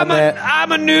 So down there...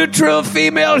 I'm a neutral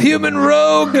female human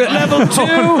rogue, level 2,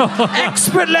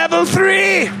 expert level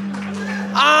 3.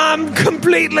 I'm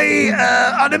completely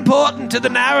unimportant to the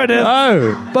narrative.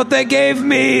 Oh. But they gave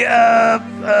me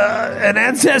an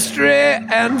ancestry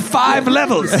and 5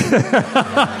 levels. And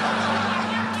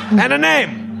a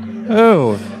name.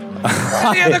 Oh.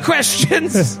 Any other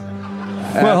questions?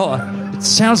 Well, it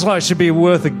sounds like it should be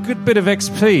worth a good bit of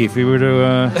XP if we were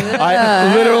to...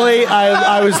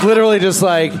 I was literally just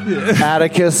like,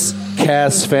 Atticus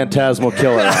casts Phantasmal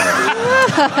Killer on it.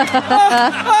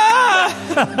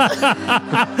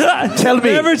 Tell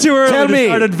me. Never too early tell to me.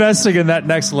 start investing in that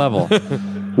next level.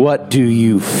 What do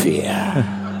you fear?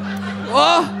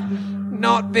 Oh,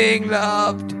 not being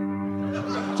loved.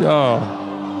 Oh.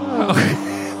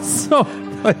 So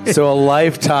a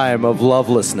lifetime of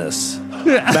lovelessness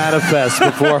manifests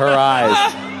before her eyes.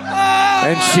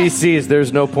 And she sees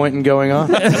there's no point in going on.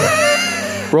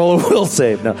 Roll a will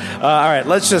save. No. All right,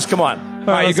 let's just, come on. All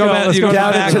right, you go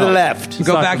down back to the left. You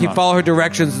go back, you follow her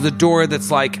directions to the door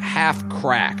that's like half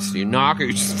cracked. So you knock or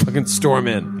you just fucking storm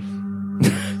in.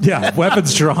 Yeah,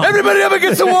 weapons drawn. Everybody up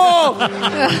against the wall!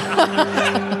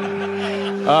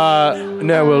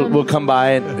 No, we'll come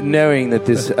by, and knowing that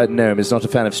this gnome is not a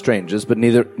fan of strangers, but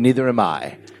neither am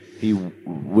I. He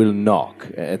will knock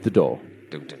at the door.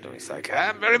 He's like,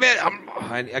 I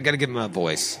gotta give him a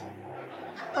voice.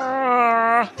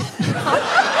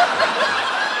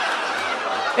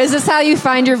 Is this how you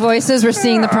find your voices? We're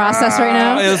seeing the process right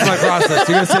now. This is my process.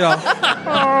 You're gonna see it all.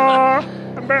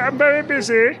 I'm very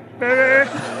busy.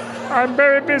 I'm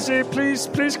very busy.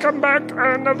 Please come back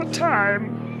another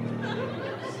time.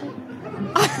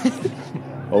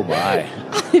 Oh my.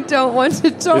 I don't want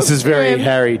to talk This is to very him.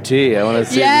 Harry T. I want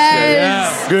to see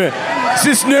Yes. this. Good. Is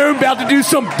this gnome about to do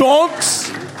some donks?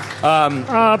 Please.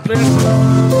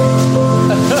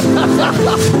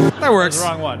 That works.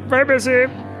 Wrong one. Very busy.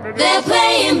 They're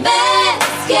playing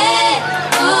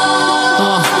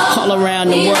basketball all around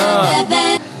the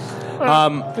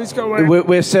world. Please go away.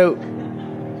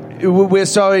 We're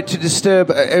sorry to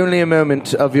disturb only a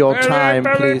moment of your time,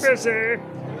 very please. busy.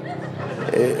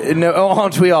 No,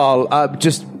 aren't we all?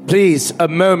 Just please, a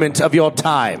moment of your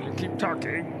time. Keep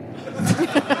talking.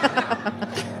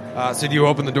 So do you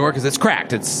open the door because it's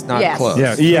cracked? It's not Yes. closed.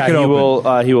 Yeah, Yeah, kick it he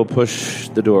open. will push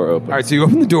the door open. All right, so you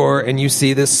open the door and you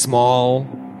see this small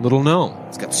little gnome.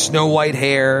 It's got snow white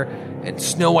hair and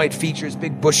snow white features,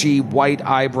 big bushy white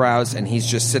eyebrows, and he's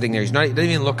just sitting there. He doesn't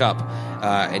even look up,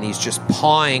 and he's just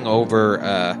pawing over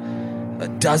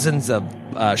dozens of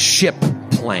ship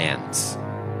plans.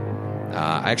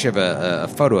 I actually have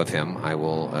a photo of him. I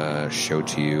will show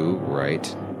to you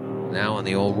right now on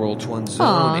the old World 1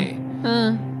 Zone.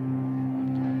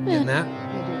 In that?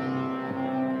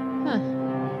 No.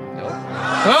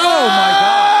 Oh my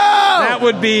God!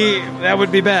 That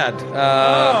would be bad.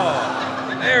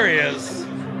 There he is.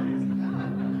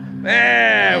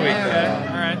 There we go.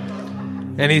 All right.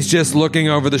 And he's just looking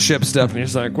over the ship stuff, and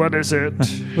he's like, What is it?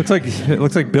 It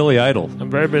looks like Billy Idol.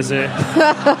 I'm very busy.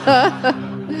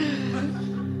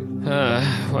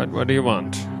 What do you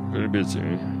want? Very busy.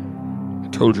 I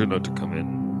told you not to come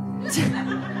in.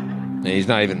 and he's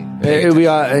not even. We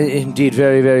are indeed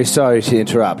very, very sorry to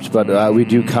interrupt, but we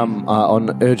do come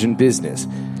on urgent business.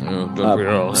 Don't we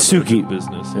all have Suki,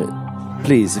 business?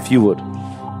 Please, if you would.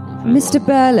 Mr.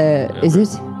 Burler, is it?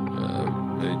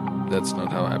 That's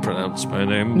not how I pronounce my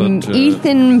name, but...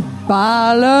 Ethan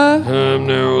Barler?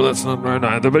 No, that's not right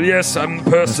either. But yes, I'm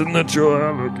the person that you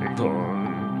are looking for.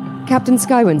 Captain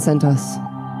Skywin sent us.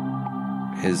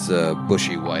 His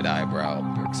bushy white eyebrow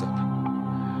perks up.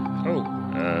 Oh,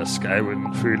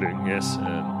 Skywin Freeling, yes.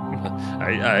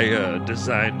 I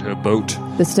designed her boat.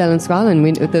 The Stellan Stalin.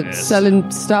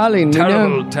 Stellan Starling.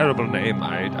 Terrible name.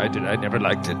 I never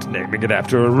liked it, naming it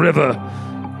after a river.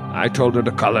 I told her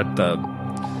to call it the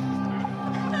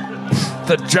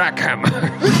jackhammer.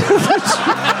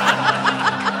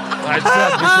 I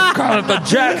said we should call it the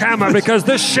jackhammer because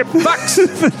this ship fucks.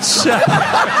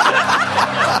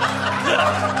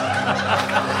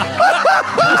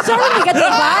 I'm starting to get the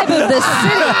vibe of this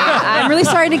city. I'm really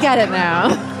starting to get it now.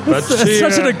 But That's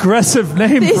such an aggressive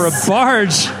name for a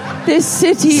barge. This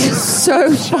city is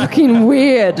so fucking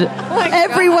weird.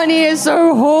 Everyone here is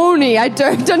so horny. I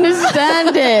don't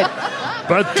understand it.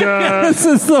 But This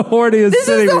is the horniest This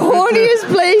city. is the horniest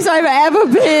place I've ever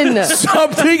been.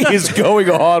 Something is going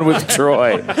on with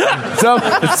Troy.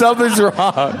 Something's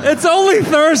wrong. It's only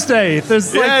Thursday.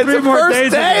 There's like 3 more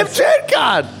days. It's the first day of Gen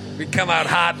Con. We come out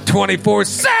hot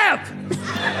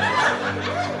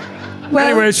 24/7. Well,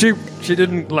 anyway, she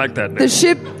didn't like that name.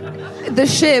 the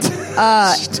ship.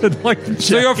 Like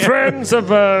So your friends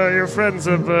have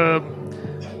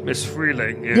Miss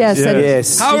Freeling.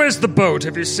 Yes. How is the boat?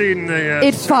 Have you seen the...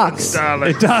 It fucks.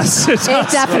 Starling? It does. It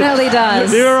definitely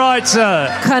does. You're right,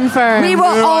 sir. Confirm. We were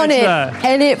on it, sir.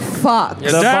 and it fucked.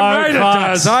 You're damn right it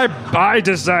does. I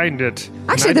designed it.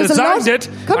 Actually, I there's a lot. designed it.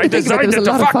 Come I to think of it, designed there's it a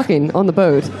to lot of fuck. fucking on the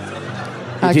boat.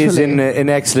 It is Actually. in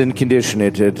excellent condition.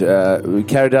 It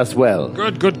carried us well.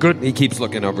 Good. He keeps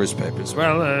looking over his papers.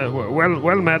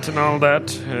 Well met and all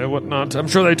that, whatnot. I'm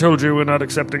sure they told you we're not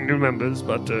accepting new members,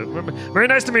 but very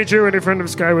nice to meet you. Any friend of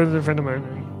Skyward, a friend of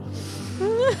mine.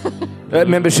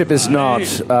 Membership is not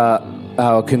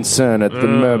our concern at the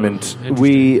moment.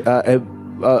 We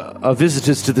are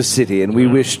visitors to the city, and we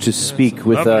wish to speak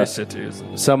with Lovely city,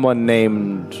 isn't it? someone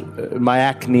named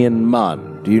Myacnian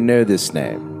Mun. Do you know this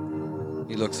name?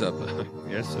 He looks up.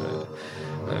 Yes,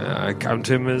 I count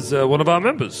him as one of our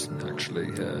members, actually.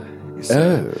 He's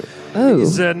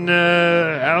an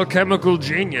alchemical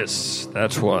genius,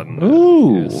 that one.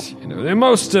 Ooh. Yes,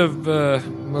 most of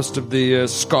the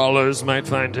scholars might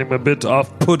find him a bit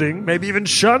off-putting, maybe even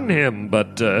shun him,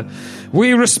 but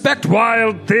we respect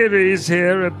wild theories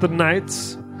here at the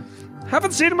Knights.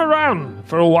 Haven't seen him around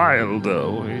for a while,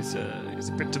 though. He's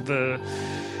a bit of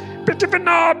an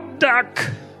odd duck.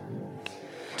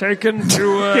 Taken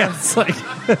to... Yes,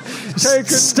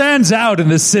 stands out in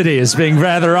the city as being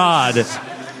rather odd.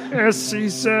 Yes,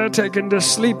 he's taken to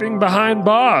sleeping behind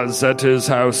bars at his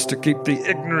house to keep the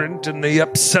ignorant and the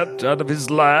upset out of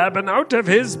his lab and out of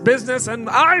his business, and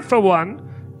I, for one,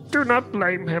 do not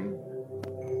blame him.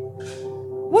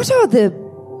 What are the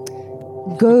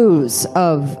goals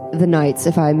of the Knights,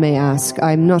 if I may ask?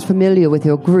 I'm not familiar with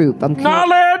your group. Knowledge!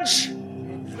 Knowledge!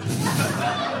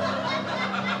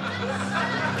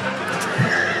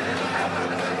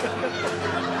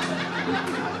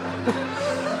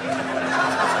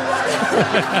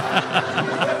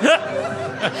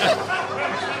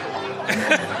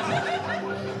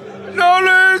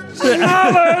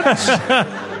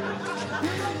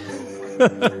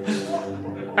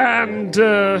 And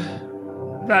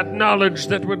that knowledge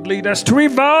that would lead us to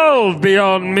evolve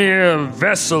beyond mere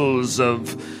vessels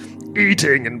of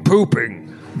eating and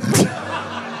pooping.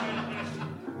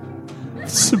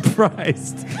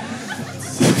 Surprised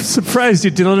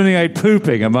you delineate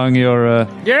pooping among your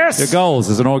goals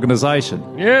as an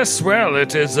organization. Yes, well,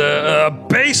 it is a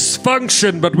base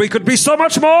function, but we could be so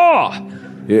much more.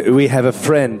 We have a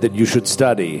friend that you should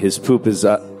study. His poop is...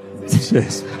 it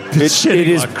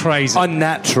is like crazy.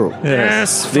 Unnatural.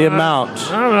 Yes. The amount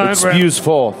it spews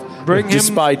forth,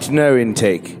 despite no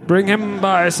intake. Bring him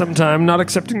by sometime, not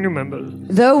accepting new members.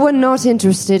 Though we're not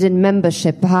interested in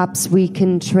membership, perhaps we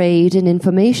can trade in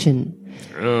information.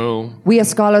 Oh. We are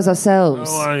scholars ourselves.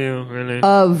 How are you, really?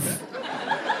 Of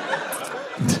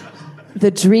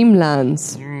the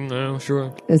Dreamlands. No,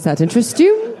 sure. Does that interest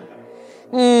you?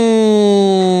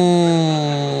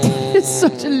 It's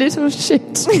such a little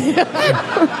shit.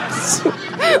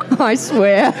 I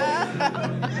swear.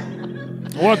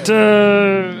 What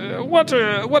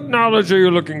knowledge are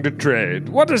you looking to trade?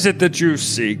 What is it that you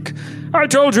seek? I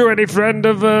told you any friend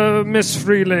of Miss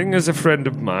Freeling is a friend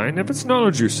of mine. If it's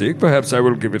knowledge you seek, perhaps I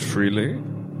will give it freely.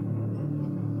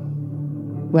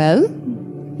 Well,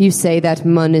 you say that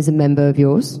Mun is a member of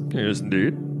yours? Yes,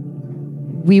 indeed.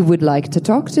 We would like to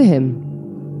talk to him.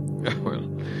 Well,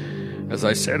 as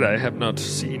I said, I have not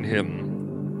seen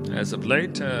him as of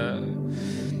late.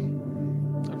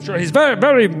 I'm sure he's very,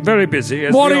 very, very busy.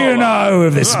 What do you know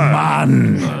of this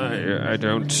man? I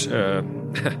don't.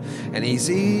 And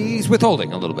he's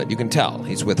withholding a little bit. You can tell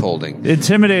he's withholding.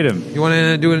 Intimidate him. You want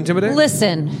to do an intimidate?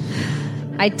 Listen,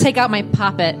 I take out my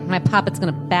poppet. My poppet's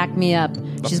going to back me up.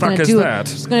 She's fuck gonna is do that?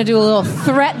 She's going to do a little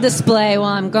threat display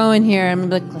while I'm going here. I'm going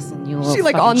to be like, listen, you little She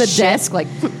like fucking on the shit. desk, like...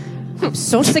 I'm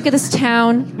so sick of this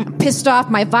town. I'm pissed off.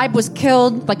 My vibe was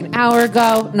killed like an hour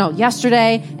ago. No,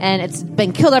 yesterday. And it's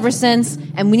been killed ever since.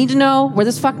 And we need to know where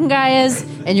this fucking guy is.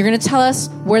 And you're going to tell us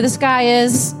where this guy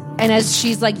is. And as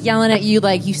she's like yelling at you,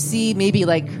 like you see maybe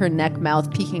like her neck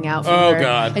mouth peeking out from her. Oh,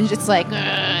 God. And it's like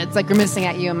grimacing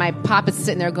at you. And my poppet's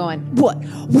sitting there going, what?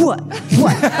 What?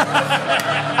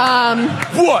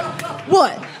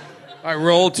 I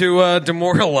roll to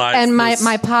demoralize. And my this.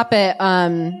 poppet,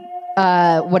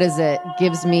 what is it?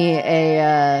 Gives me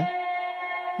a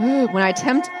when I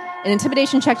attempt an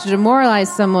intimidation check to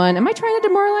demoralize someone. Am I trying to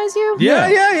demoralize you? Yeah.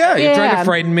 You're trying to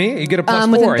frighten me. You get a plus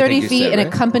 4. Within I 30 think you feet, said, and right?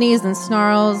 accompanies and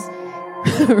snarls.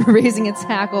 raising its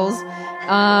hackles.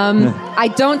 I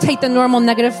don't take the normal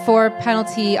 -4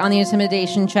 penalty on the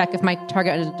intimidation check if my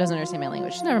target doesn't understand my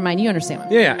language. Never mind, you understand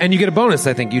one. Yeah, and you get a bonus,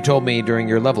 I think you told me during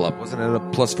your level up. Wasn't it a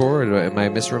 +4? Or am I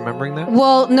misremembering that?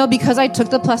 Well, no, because I took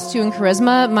the +2 in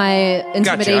charisma, my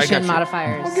intimidation Gotcha.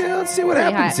 modifiers. Okay, let's see what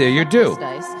pretty happens high. here. You're due.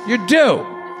 Dice. You're due.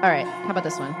 All right, how about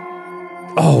this one?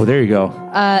 Oh, there you go.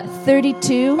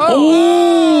 32.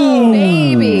 Oh,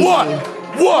 baby. What?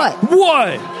 What?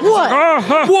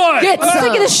 What? Get sick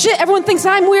of this shit. Everyone thinks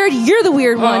I'm weird. You're the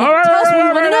weird one. Tell us what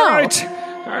you want to know.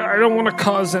 I don't want to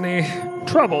cause any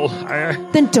trouble.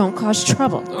 Then don't cause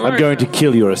trouble. I'm going to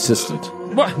kill your assistant.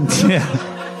 What? Yeah.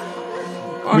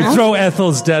 We throw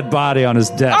Ethel's dead body on his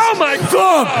desk. Oh my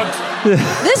God!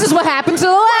 This is what happened to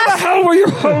the How last. the hell were you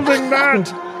holding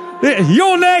that?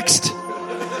 You're next.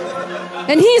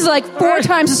 And he's like 4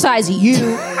 times the size of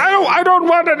you. I don't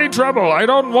want any trouble. I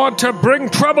don't want to bring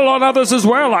trouble on others as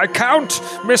well. I count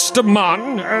Mr.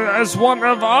 Munn as one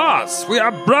of us. We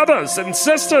are brothers and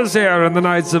sisters here in the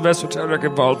Knights of Esoteric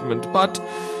Involvement. But,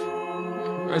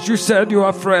 as you said, you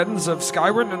are friends of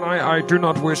Skyward, and I do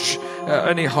not wish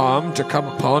any harm to come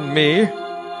upon me,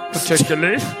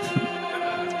 particularly.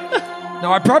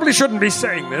 Now, I probably shouldn't be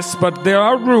saying this, but there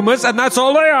are rumors, and that's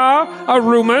all they are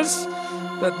rumors,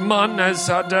 that Munn has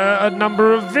had a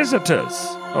number of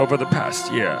visitors over the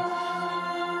past year.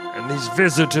 And these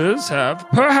visitors have,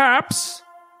 perhaps,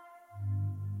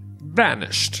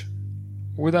 vanished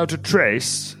without a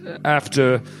trace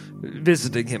after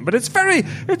visiting him. But it's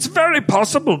very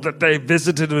possible that they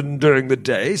visited him during the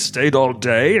day, stayed all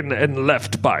day, and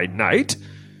left by night.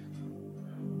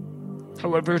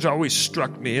 However, it always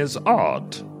struck me as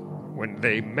odd when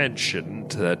they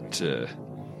mentioned that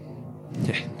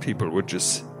people were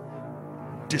just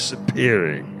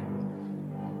disappearing.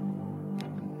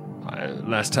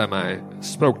 Last time I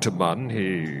spoke to Munn,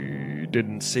 he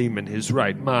didn't seem in his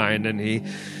right mind, and he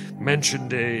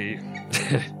mentioned a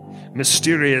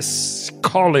mysterious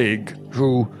colleague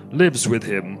who lives with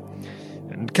him,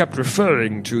 and kept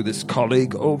referring to this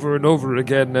colleague over and over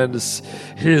again as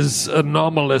his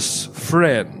anomalous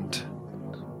friend.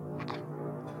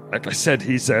 Like I said,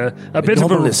 he's a bit of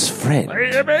a anomalous friend.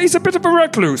 He's a bit of a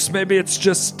recluse. Maybe it's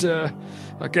just,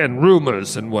 again,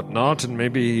 rumors and whatnot, and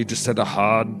maybe he just had a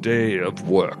hard day of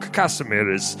work. Casimir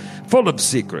is full of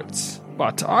secrets.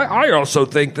 But I also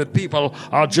think that people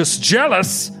are just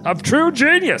jealous of true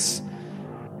genius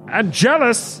and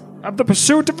jealous of the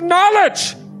pursuit of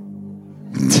knowledge.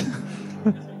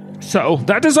 So,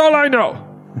 that is all I know.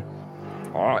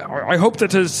 I hope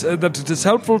that it is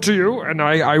helpful to you, and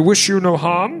I wish you no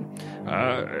harm.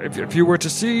 If you were to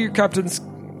see Captain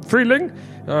Freeling,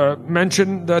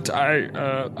 mention that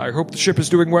I hope the ship is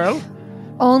doing well.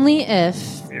 Only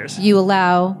if Yes. you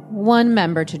allow one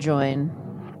member to join.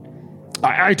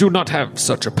 I do not have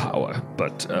such a power,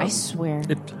 but I swear.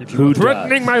 if you are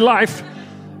threatening my life,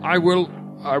 I will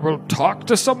talk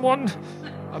to someone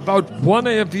about one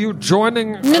of you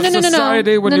joining a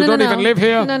society when you don't even live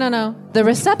here. No. The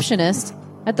receptionist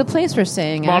at the place we're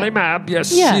staying Molly at. Mab,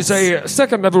 yes, Yes. she's a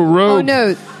second-level rogue. Oh,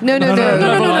 no. No.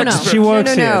 She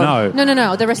works here. No.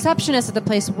 No. The receptionist at the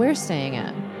place we're staying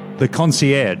at. The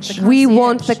concierge. We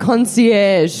want the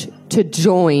concierge to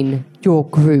join your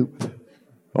group.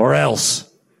 Or else.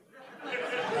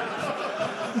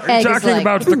 Are you talking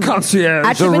about the concierge?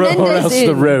 At the Menendez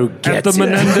Inn. rogue At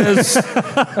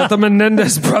the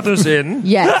Menendez Brothers Inn?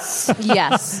 Yes.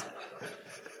 Yes.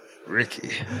 Ricky.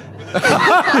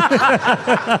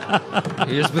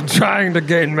 He has been trying to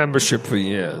gain membership for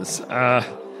years.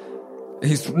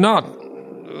 He's not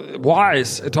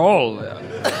wise at all.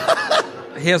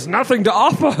 He has nothing to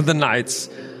offer the knights.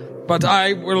 But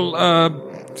I will.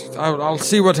 I'll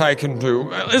see what I can do.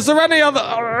 Is there any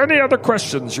other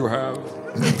questions you have?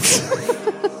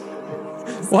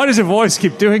 Why does your voice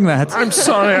keep doing that? I'm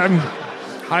sorry.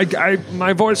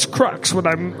 My voice cracks when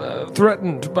I'm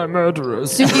threatened by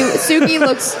murderers.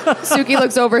 Suki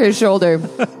looks over his shoulder.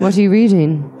 What are you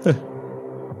reading?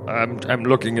 I'm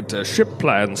looking at ship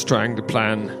plans, trying to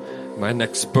plan my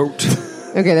next boat.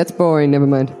 Okay, that's boring. Never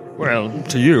mind. Well,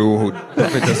 to you, who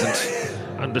probably doesn't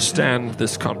understand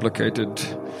this complicated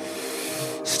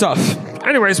stuff.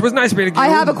 Anyways, it was nice meeting you. I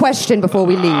have a question before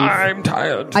we leave. I'm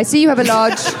tired. I see you have a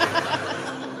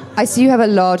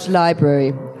large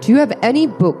library. Do you have any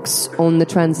books on the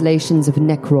translations of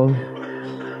Necrol?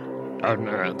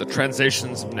 The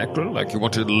translations of Necrol? Like you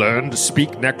want to learn to speak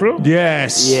Necrol?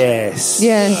 Yes.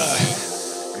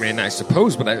 I mean, I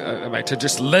suppose, but am I to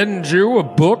just lend you a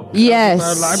book? Yes.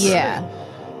 Out of our library?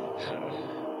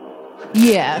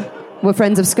 Yeah. We're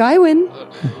friends of Skywin.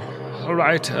 all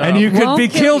right. And you could be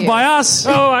killed by us.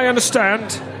 Oh, I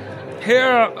understand. Here,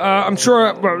 I'm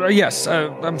sure, yes,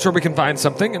 I'm sure we can find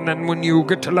something, and then when you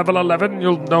get to level 11,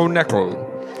 you'll know Necro.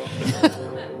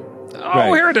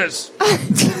 Right. Here it is.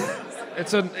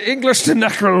 It's an English to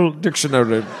Necro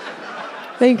dictionary.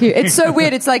 Thank you. It's so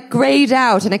weird. It's like grayed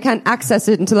out, and I can't access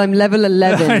it until I'm level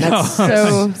 11. That's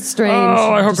so strange.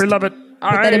 Oh, I hope you love it.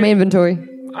 Put that in my inventory.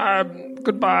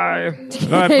 Goodbye.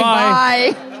 Bye.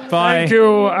 Bye. Thank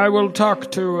you. I will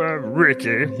talk to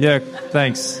Ricky. Yeah,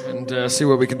 thanks. And see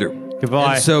what we can do.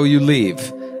 Goodbye. And so you leave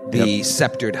the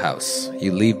sceptered house.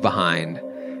 You leave behind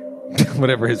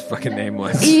whatever his fucking name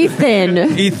was. Ethan.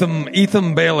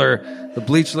 Ethan Baylor, the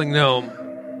bleachling gnome.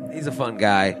 He's a fun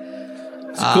guy.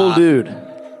 He's a cool dude.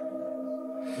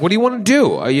 What do you want to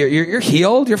do? You're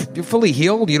healed? You're fully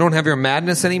healed? You don't have your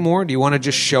madness anymore? Do you want to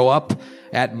just show up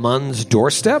at Mun's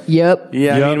doorstep? Yep.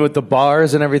 Yeah, I mean, with the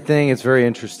bars and everything, it's very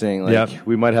interesting. Like, Yep.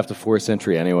 we might have to force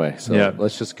entry anyway, so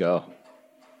let's just go.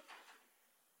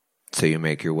 So you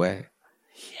make your way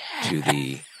to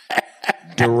the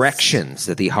directions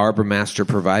that the harbor master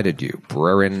provided you.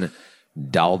 Brerin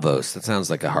Dalvos. That sounds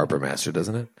like a harbor master,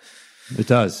 doesn't it? It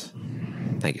does.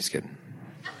 Thank you, Skid.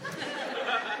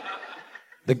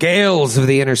 The gales of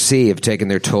the inner sea have taken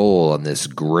their toll on this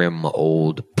grim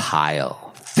old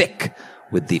pile, thick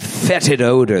with the fetid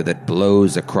odor that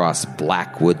blows across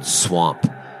Blackwood Swamp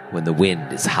when the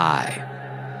wind is high.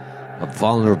 A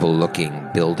vulnerable-looking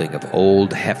building of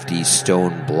old, hefty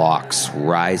stone blocks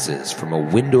rises from a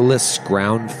windowless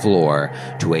ground floor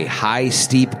to a high,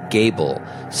 steep gable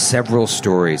several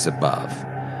stories above.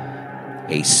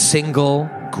 A single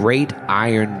great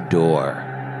iron door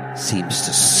seems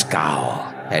to scowl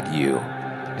at you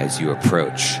as you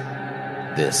approach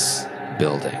this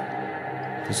building.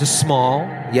 There's a small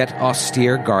yet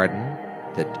austere garden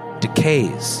that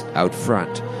decays out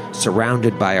front,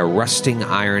 surrounded by a rusting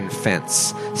iron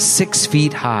fence 6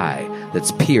 feet high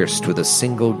that's pierced with a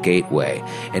single gateway,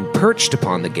 and perched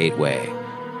upon the gateway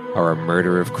are a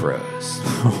murder of crows.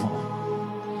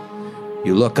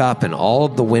 You look up, and all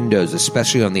of the windows,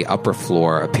 especially on the upper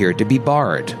floor, appear to be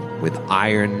barred with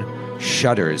iron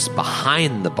shutters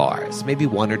behind the bars. Maybe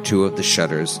one or two of the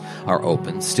shutters are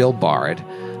open, still barred,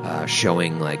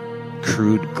 showing like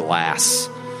crude glass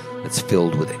that's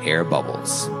filled with air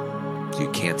bubbles. So you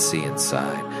can't see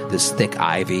inside. This thick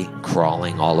ivy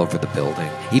crawling all over the building,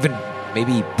 even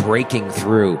maybe breaking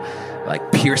through,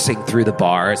 like piercing through the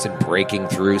bars and breaking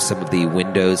through some of the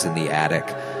windows in the attic.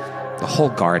 The whole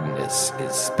garden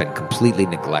is been completely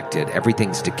neglected.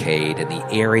 Everything's decayed, and the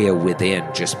area within,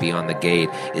 just beyond the gate,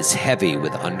 is heavy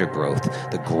with undergrowth.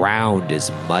 The ground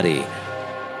is muddy.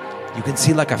 You can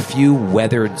see like a few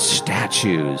weathered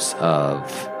statues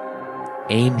of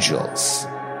angels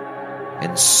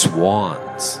and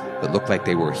swans that look like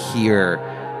they were here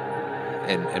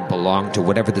and belonged to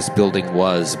whatever this building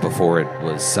was before it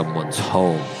was someone's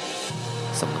home,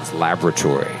 someone's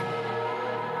laboratory.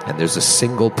 And there's a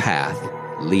single path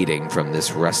leading from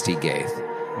this rusty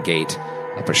gate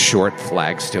up a short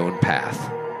flagstone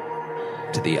path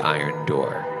to the iron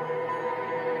door.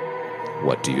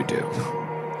 What do you do?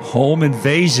 Home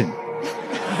invasion.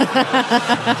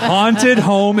 Haunted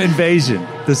home invasion.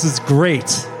 This is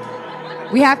great.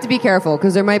 We have to be careful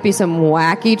because there might be some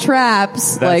wacky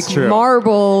traps, That's like true.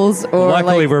 marbles or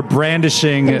Luckily, like we're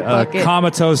brandishing a bucket.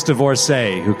 comatose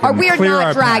divorcee who can we are clear not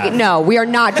our dragging. path. No, we are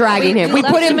not dragging him. We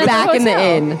left put him him at the back in the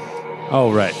hotel. inn.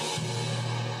 Oh, right.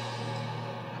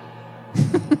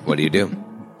 What do you do?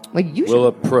 Like you should. We'll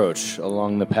approach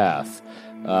along the path.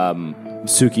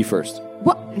 Suki first.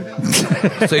 What?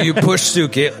 So you push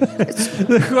Suki.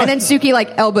 And then Suki like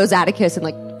elbows Atticus and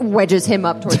like wedges him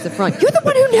up towards the front. You're the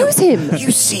one who knows him.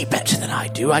 You see better than I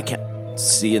do. I can't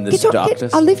see in this Get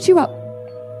darkness. I'll lift you up.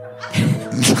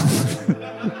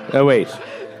 Oh, wait.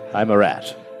 I'm a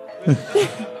rat.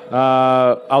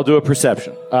 I'll do a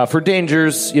perception. For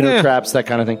dangers, traps, that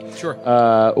kind of thing. Sure.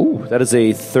 That is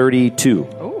a 32.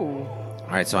 All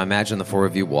right, so I imagine the four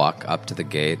of you walk up to the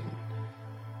gate,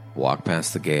 walk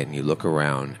past the gate, and you look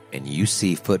around, and you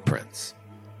see footprints,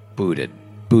 booted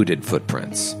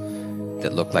footprints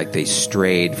that look like they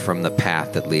strayed from the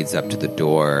path that leads up to the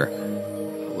door,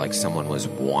 like someone was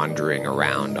wandering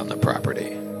around on the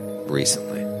property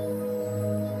recently.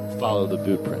 Follow the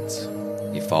boot prints.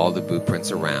 You follow the boot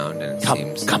prints around, and it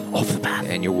seems... Come off the path.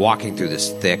 And you're walking through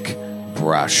this thick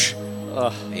brush.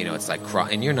 It's like...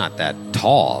 And you're not that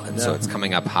tall, and so it's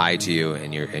coming up high to you,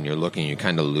 and you're looking, you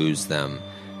kind of lose them.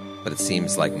 But it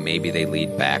seems like maybe they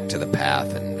lead back to the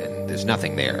path, and there's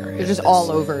nothing there. They're just all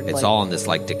over. It's like, all in this,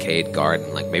 like, decayed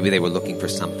garden. Like, maybe they were looking for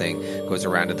something, goes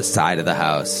around to the side of the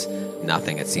house,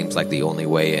 nothing. It seems like the only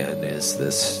way in is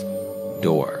this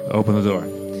door. Open the door.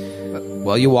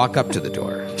 Well, you walk up to the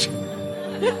door.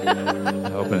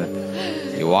 Open it.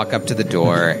 You walk up to the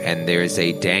door, and there's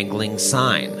a dangling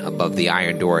sign above the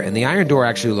iron door. And the iron door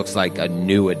actually looks like a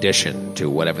new addition to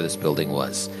whatever this building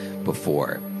was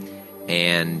before.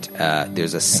 And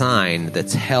there's a sign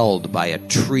that's held by a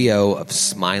trio of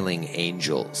smiling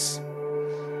angels.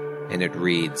 And it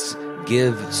reads,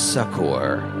 "Give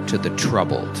succor to the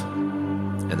troubled."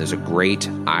 And there's a great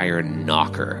iron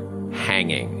knocker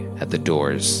hanging at the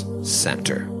door's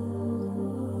center.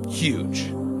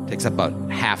 Huge. Takes up about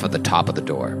half of the top of the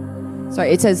door.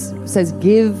 Sorry, it says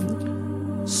give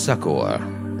Succor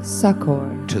succor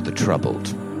to the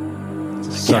troubled.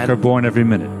 Sucker born every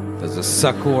minute. There's a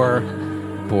succor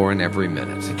born every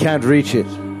minute. Can't reach it.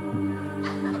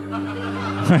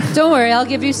 Don't worry, I'll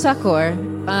give you succor.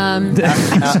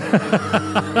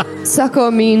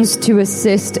 Succor means to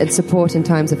assist and support in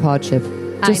times of hardship.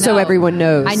 Just so everyone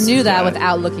knows. I knew that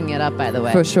without looking it up, by the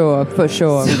way. For sure.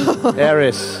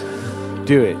 Eris,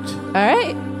 do it. All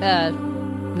right.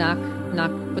 Knock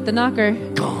with the knocker.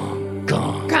 Gong.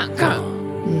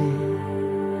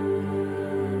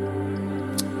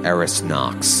 Eris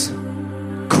knocks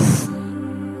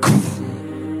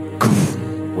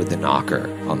with the knocker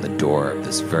on the door of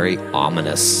this very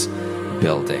ominous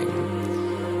building.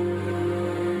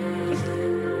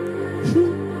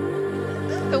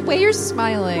 The way you're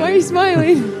smiling. Why are you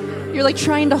smiling? You're like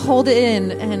trying to hold it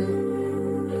in, and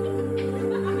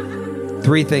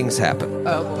 3 things happen.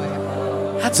 oh boy.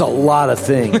 That's a lot of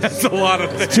things. That's a lot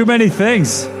of things. Too many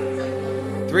things.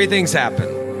 3 things happen.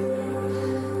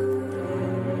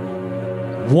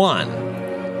 1,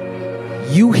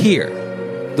 you hear,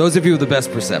 those of you with the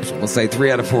best perception, we'll say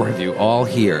 3 out of 4 of you all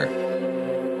hear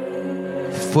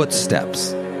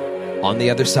footsteps on the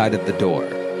other side of the door,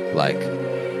 like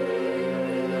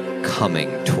coming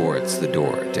towards the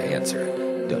door to answer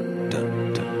it. Dun,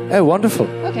 dun, dun. Oh, wonderful.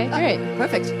 Okay, great.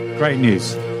 Perfect. Great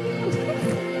news.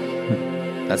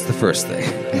 That's the first thing.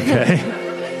 Okay.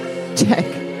 Check.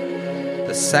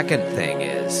 The second thing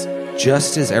is,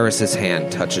 just as Eris's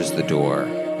hand touches the door,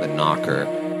 the knocker,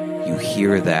 you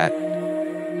hear that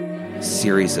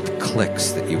series of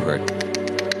clicks that you heard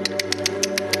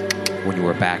when you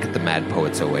were back at the Mad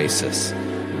Poets Oasis.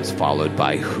 It was followed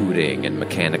by hooting and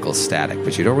mechanical static,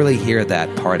 but you don't really hear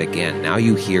that part again. Now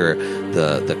you hear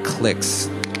the clicks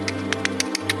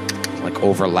like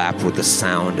overlap with the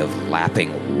sound of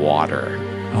lapping water.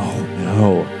 Oh,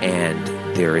 no. And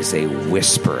there is a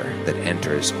whisper that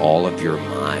enters all of your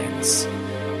minds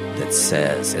that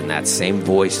says, in that same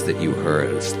voice that you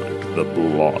heard, It's like the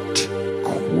blot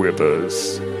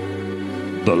quivers,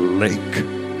 the lake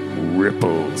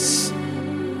ripples,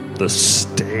 the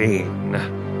stain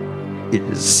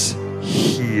is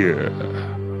here.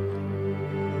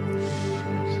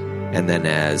 and then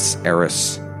as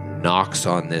Eris knocks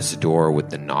on this door with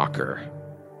the knocker,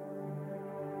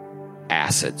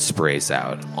 acid sprays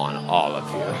out on all of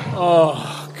you.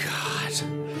 Oh, God.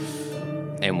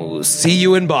 And we will see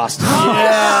you in Boston. Oh,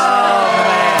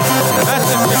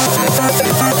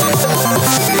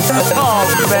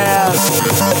 man.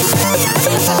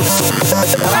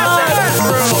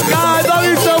 God, I love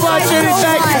you so much, Judy.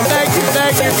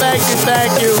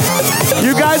 Thank you.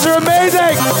 You guys are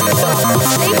amazing.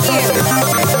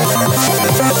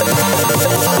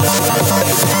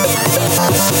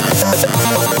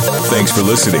 Thanks for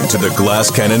listening to the Glass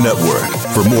Cannon Network.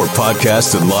 For more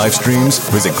podcasts and live streams,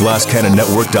 visit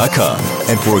glasscannonnetwork.com.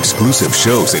 And for exclusive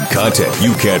shows and content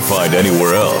you can't find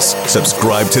anywhere else,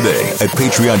 subscribe today at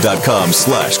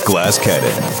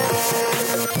patreon.com/glasscannon.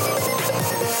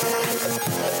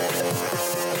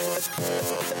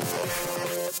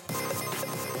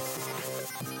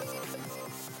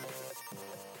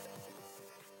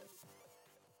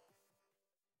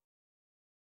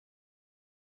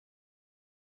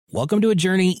 Welcome to a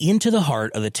journey into the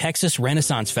heart of the Texas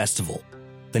Renaissance Festival,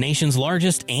 the nation's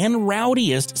largest and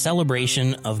rowdiest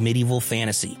celebration of medieval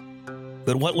fantasy.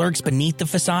 But what lurks beneath the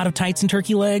facade of tights and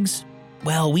turkey legs?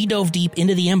 Well, we dove deep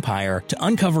into the empire to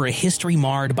uncover a history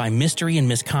marred by mystery and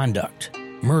misconduct,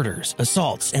 murders,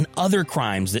 assaults, and other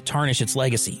crimes that tarnish its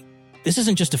legacy. This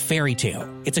isn't just a fairy tale,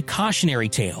 it's a cautionary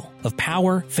tale of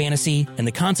power, fantasy, and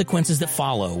the consequences that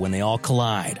follow when they all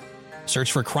collide.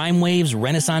 Search for Crime Waves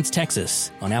Renaissance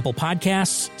Texas on Apple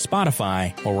Podcasts,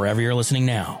 Spotify, or wherever you're listening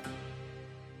now.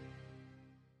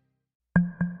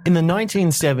 In the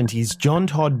 1970s, John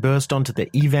Todd burst onto the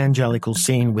evangelical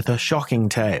scene with a shocking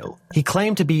tale. He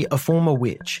claimed to be a former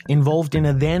witch, involved in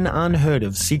a then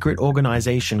unheard-of secret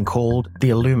organization called the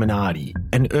Illuminati,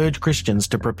 and urged Christians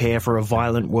to prepare for a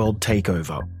violent world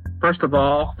takeover. First of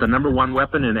all, the number one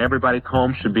weapon in everybody's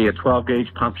home should be a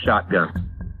 12-gauge pump shotgun.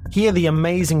 Hear the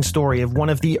amazing story of one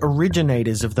of the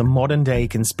originators of the modern-day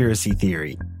conspiracy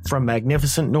theory. From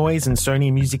Magnificent Noise and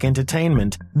Sony Music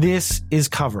Entertainment, this is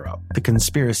Cover Up, the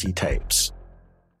Conspiracy Tapes.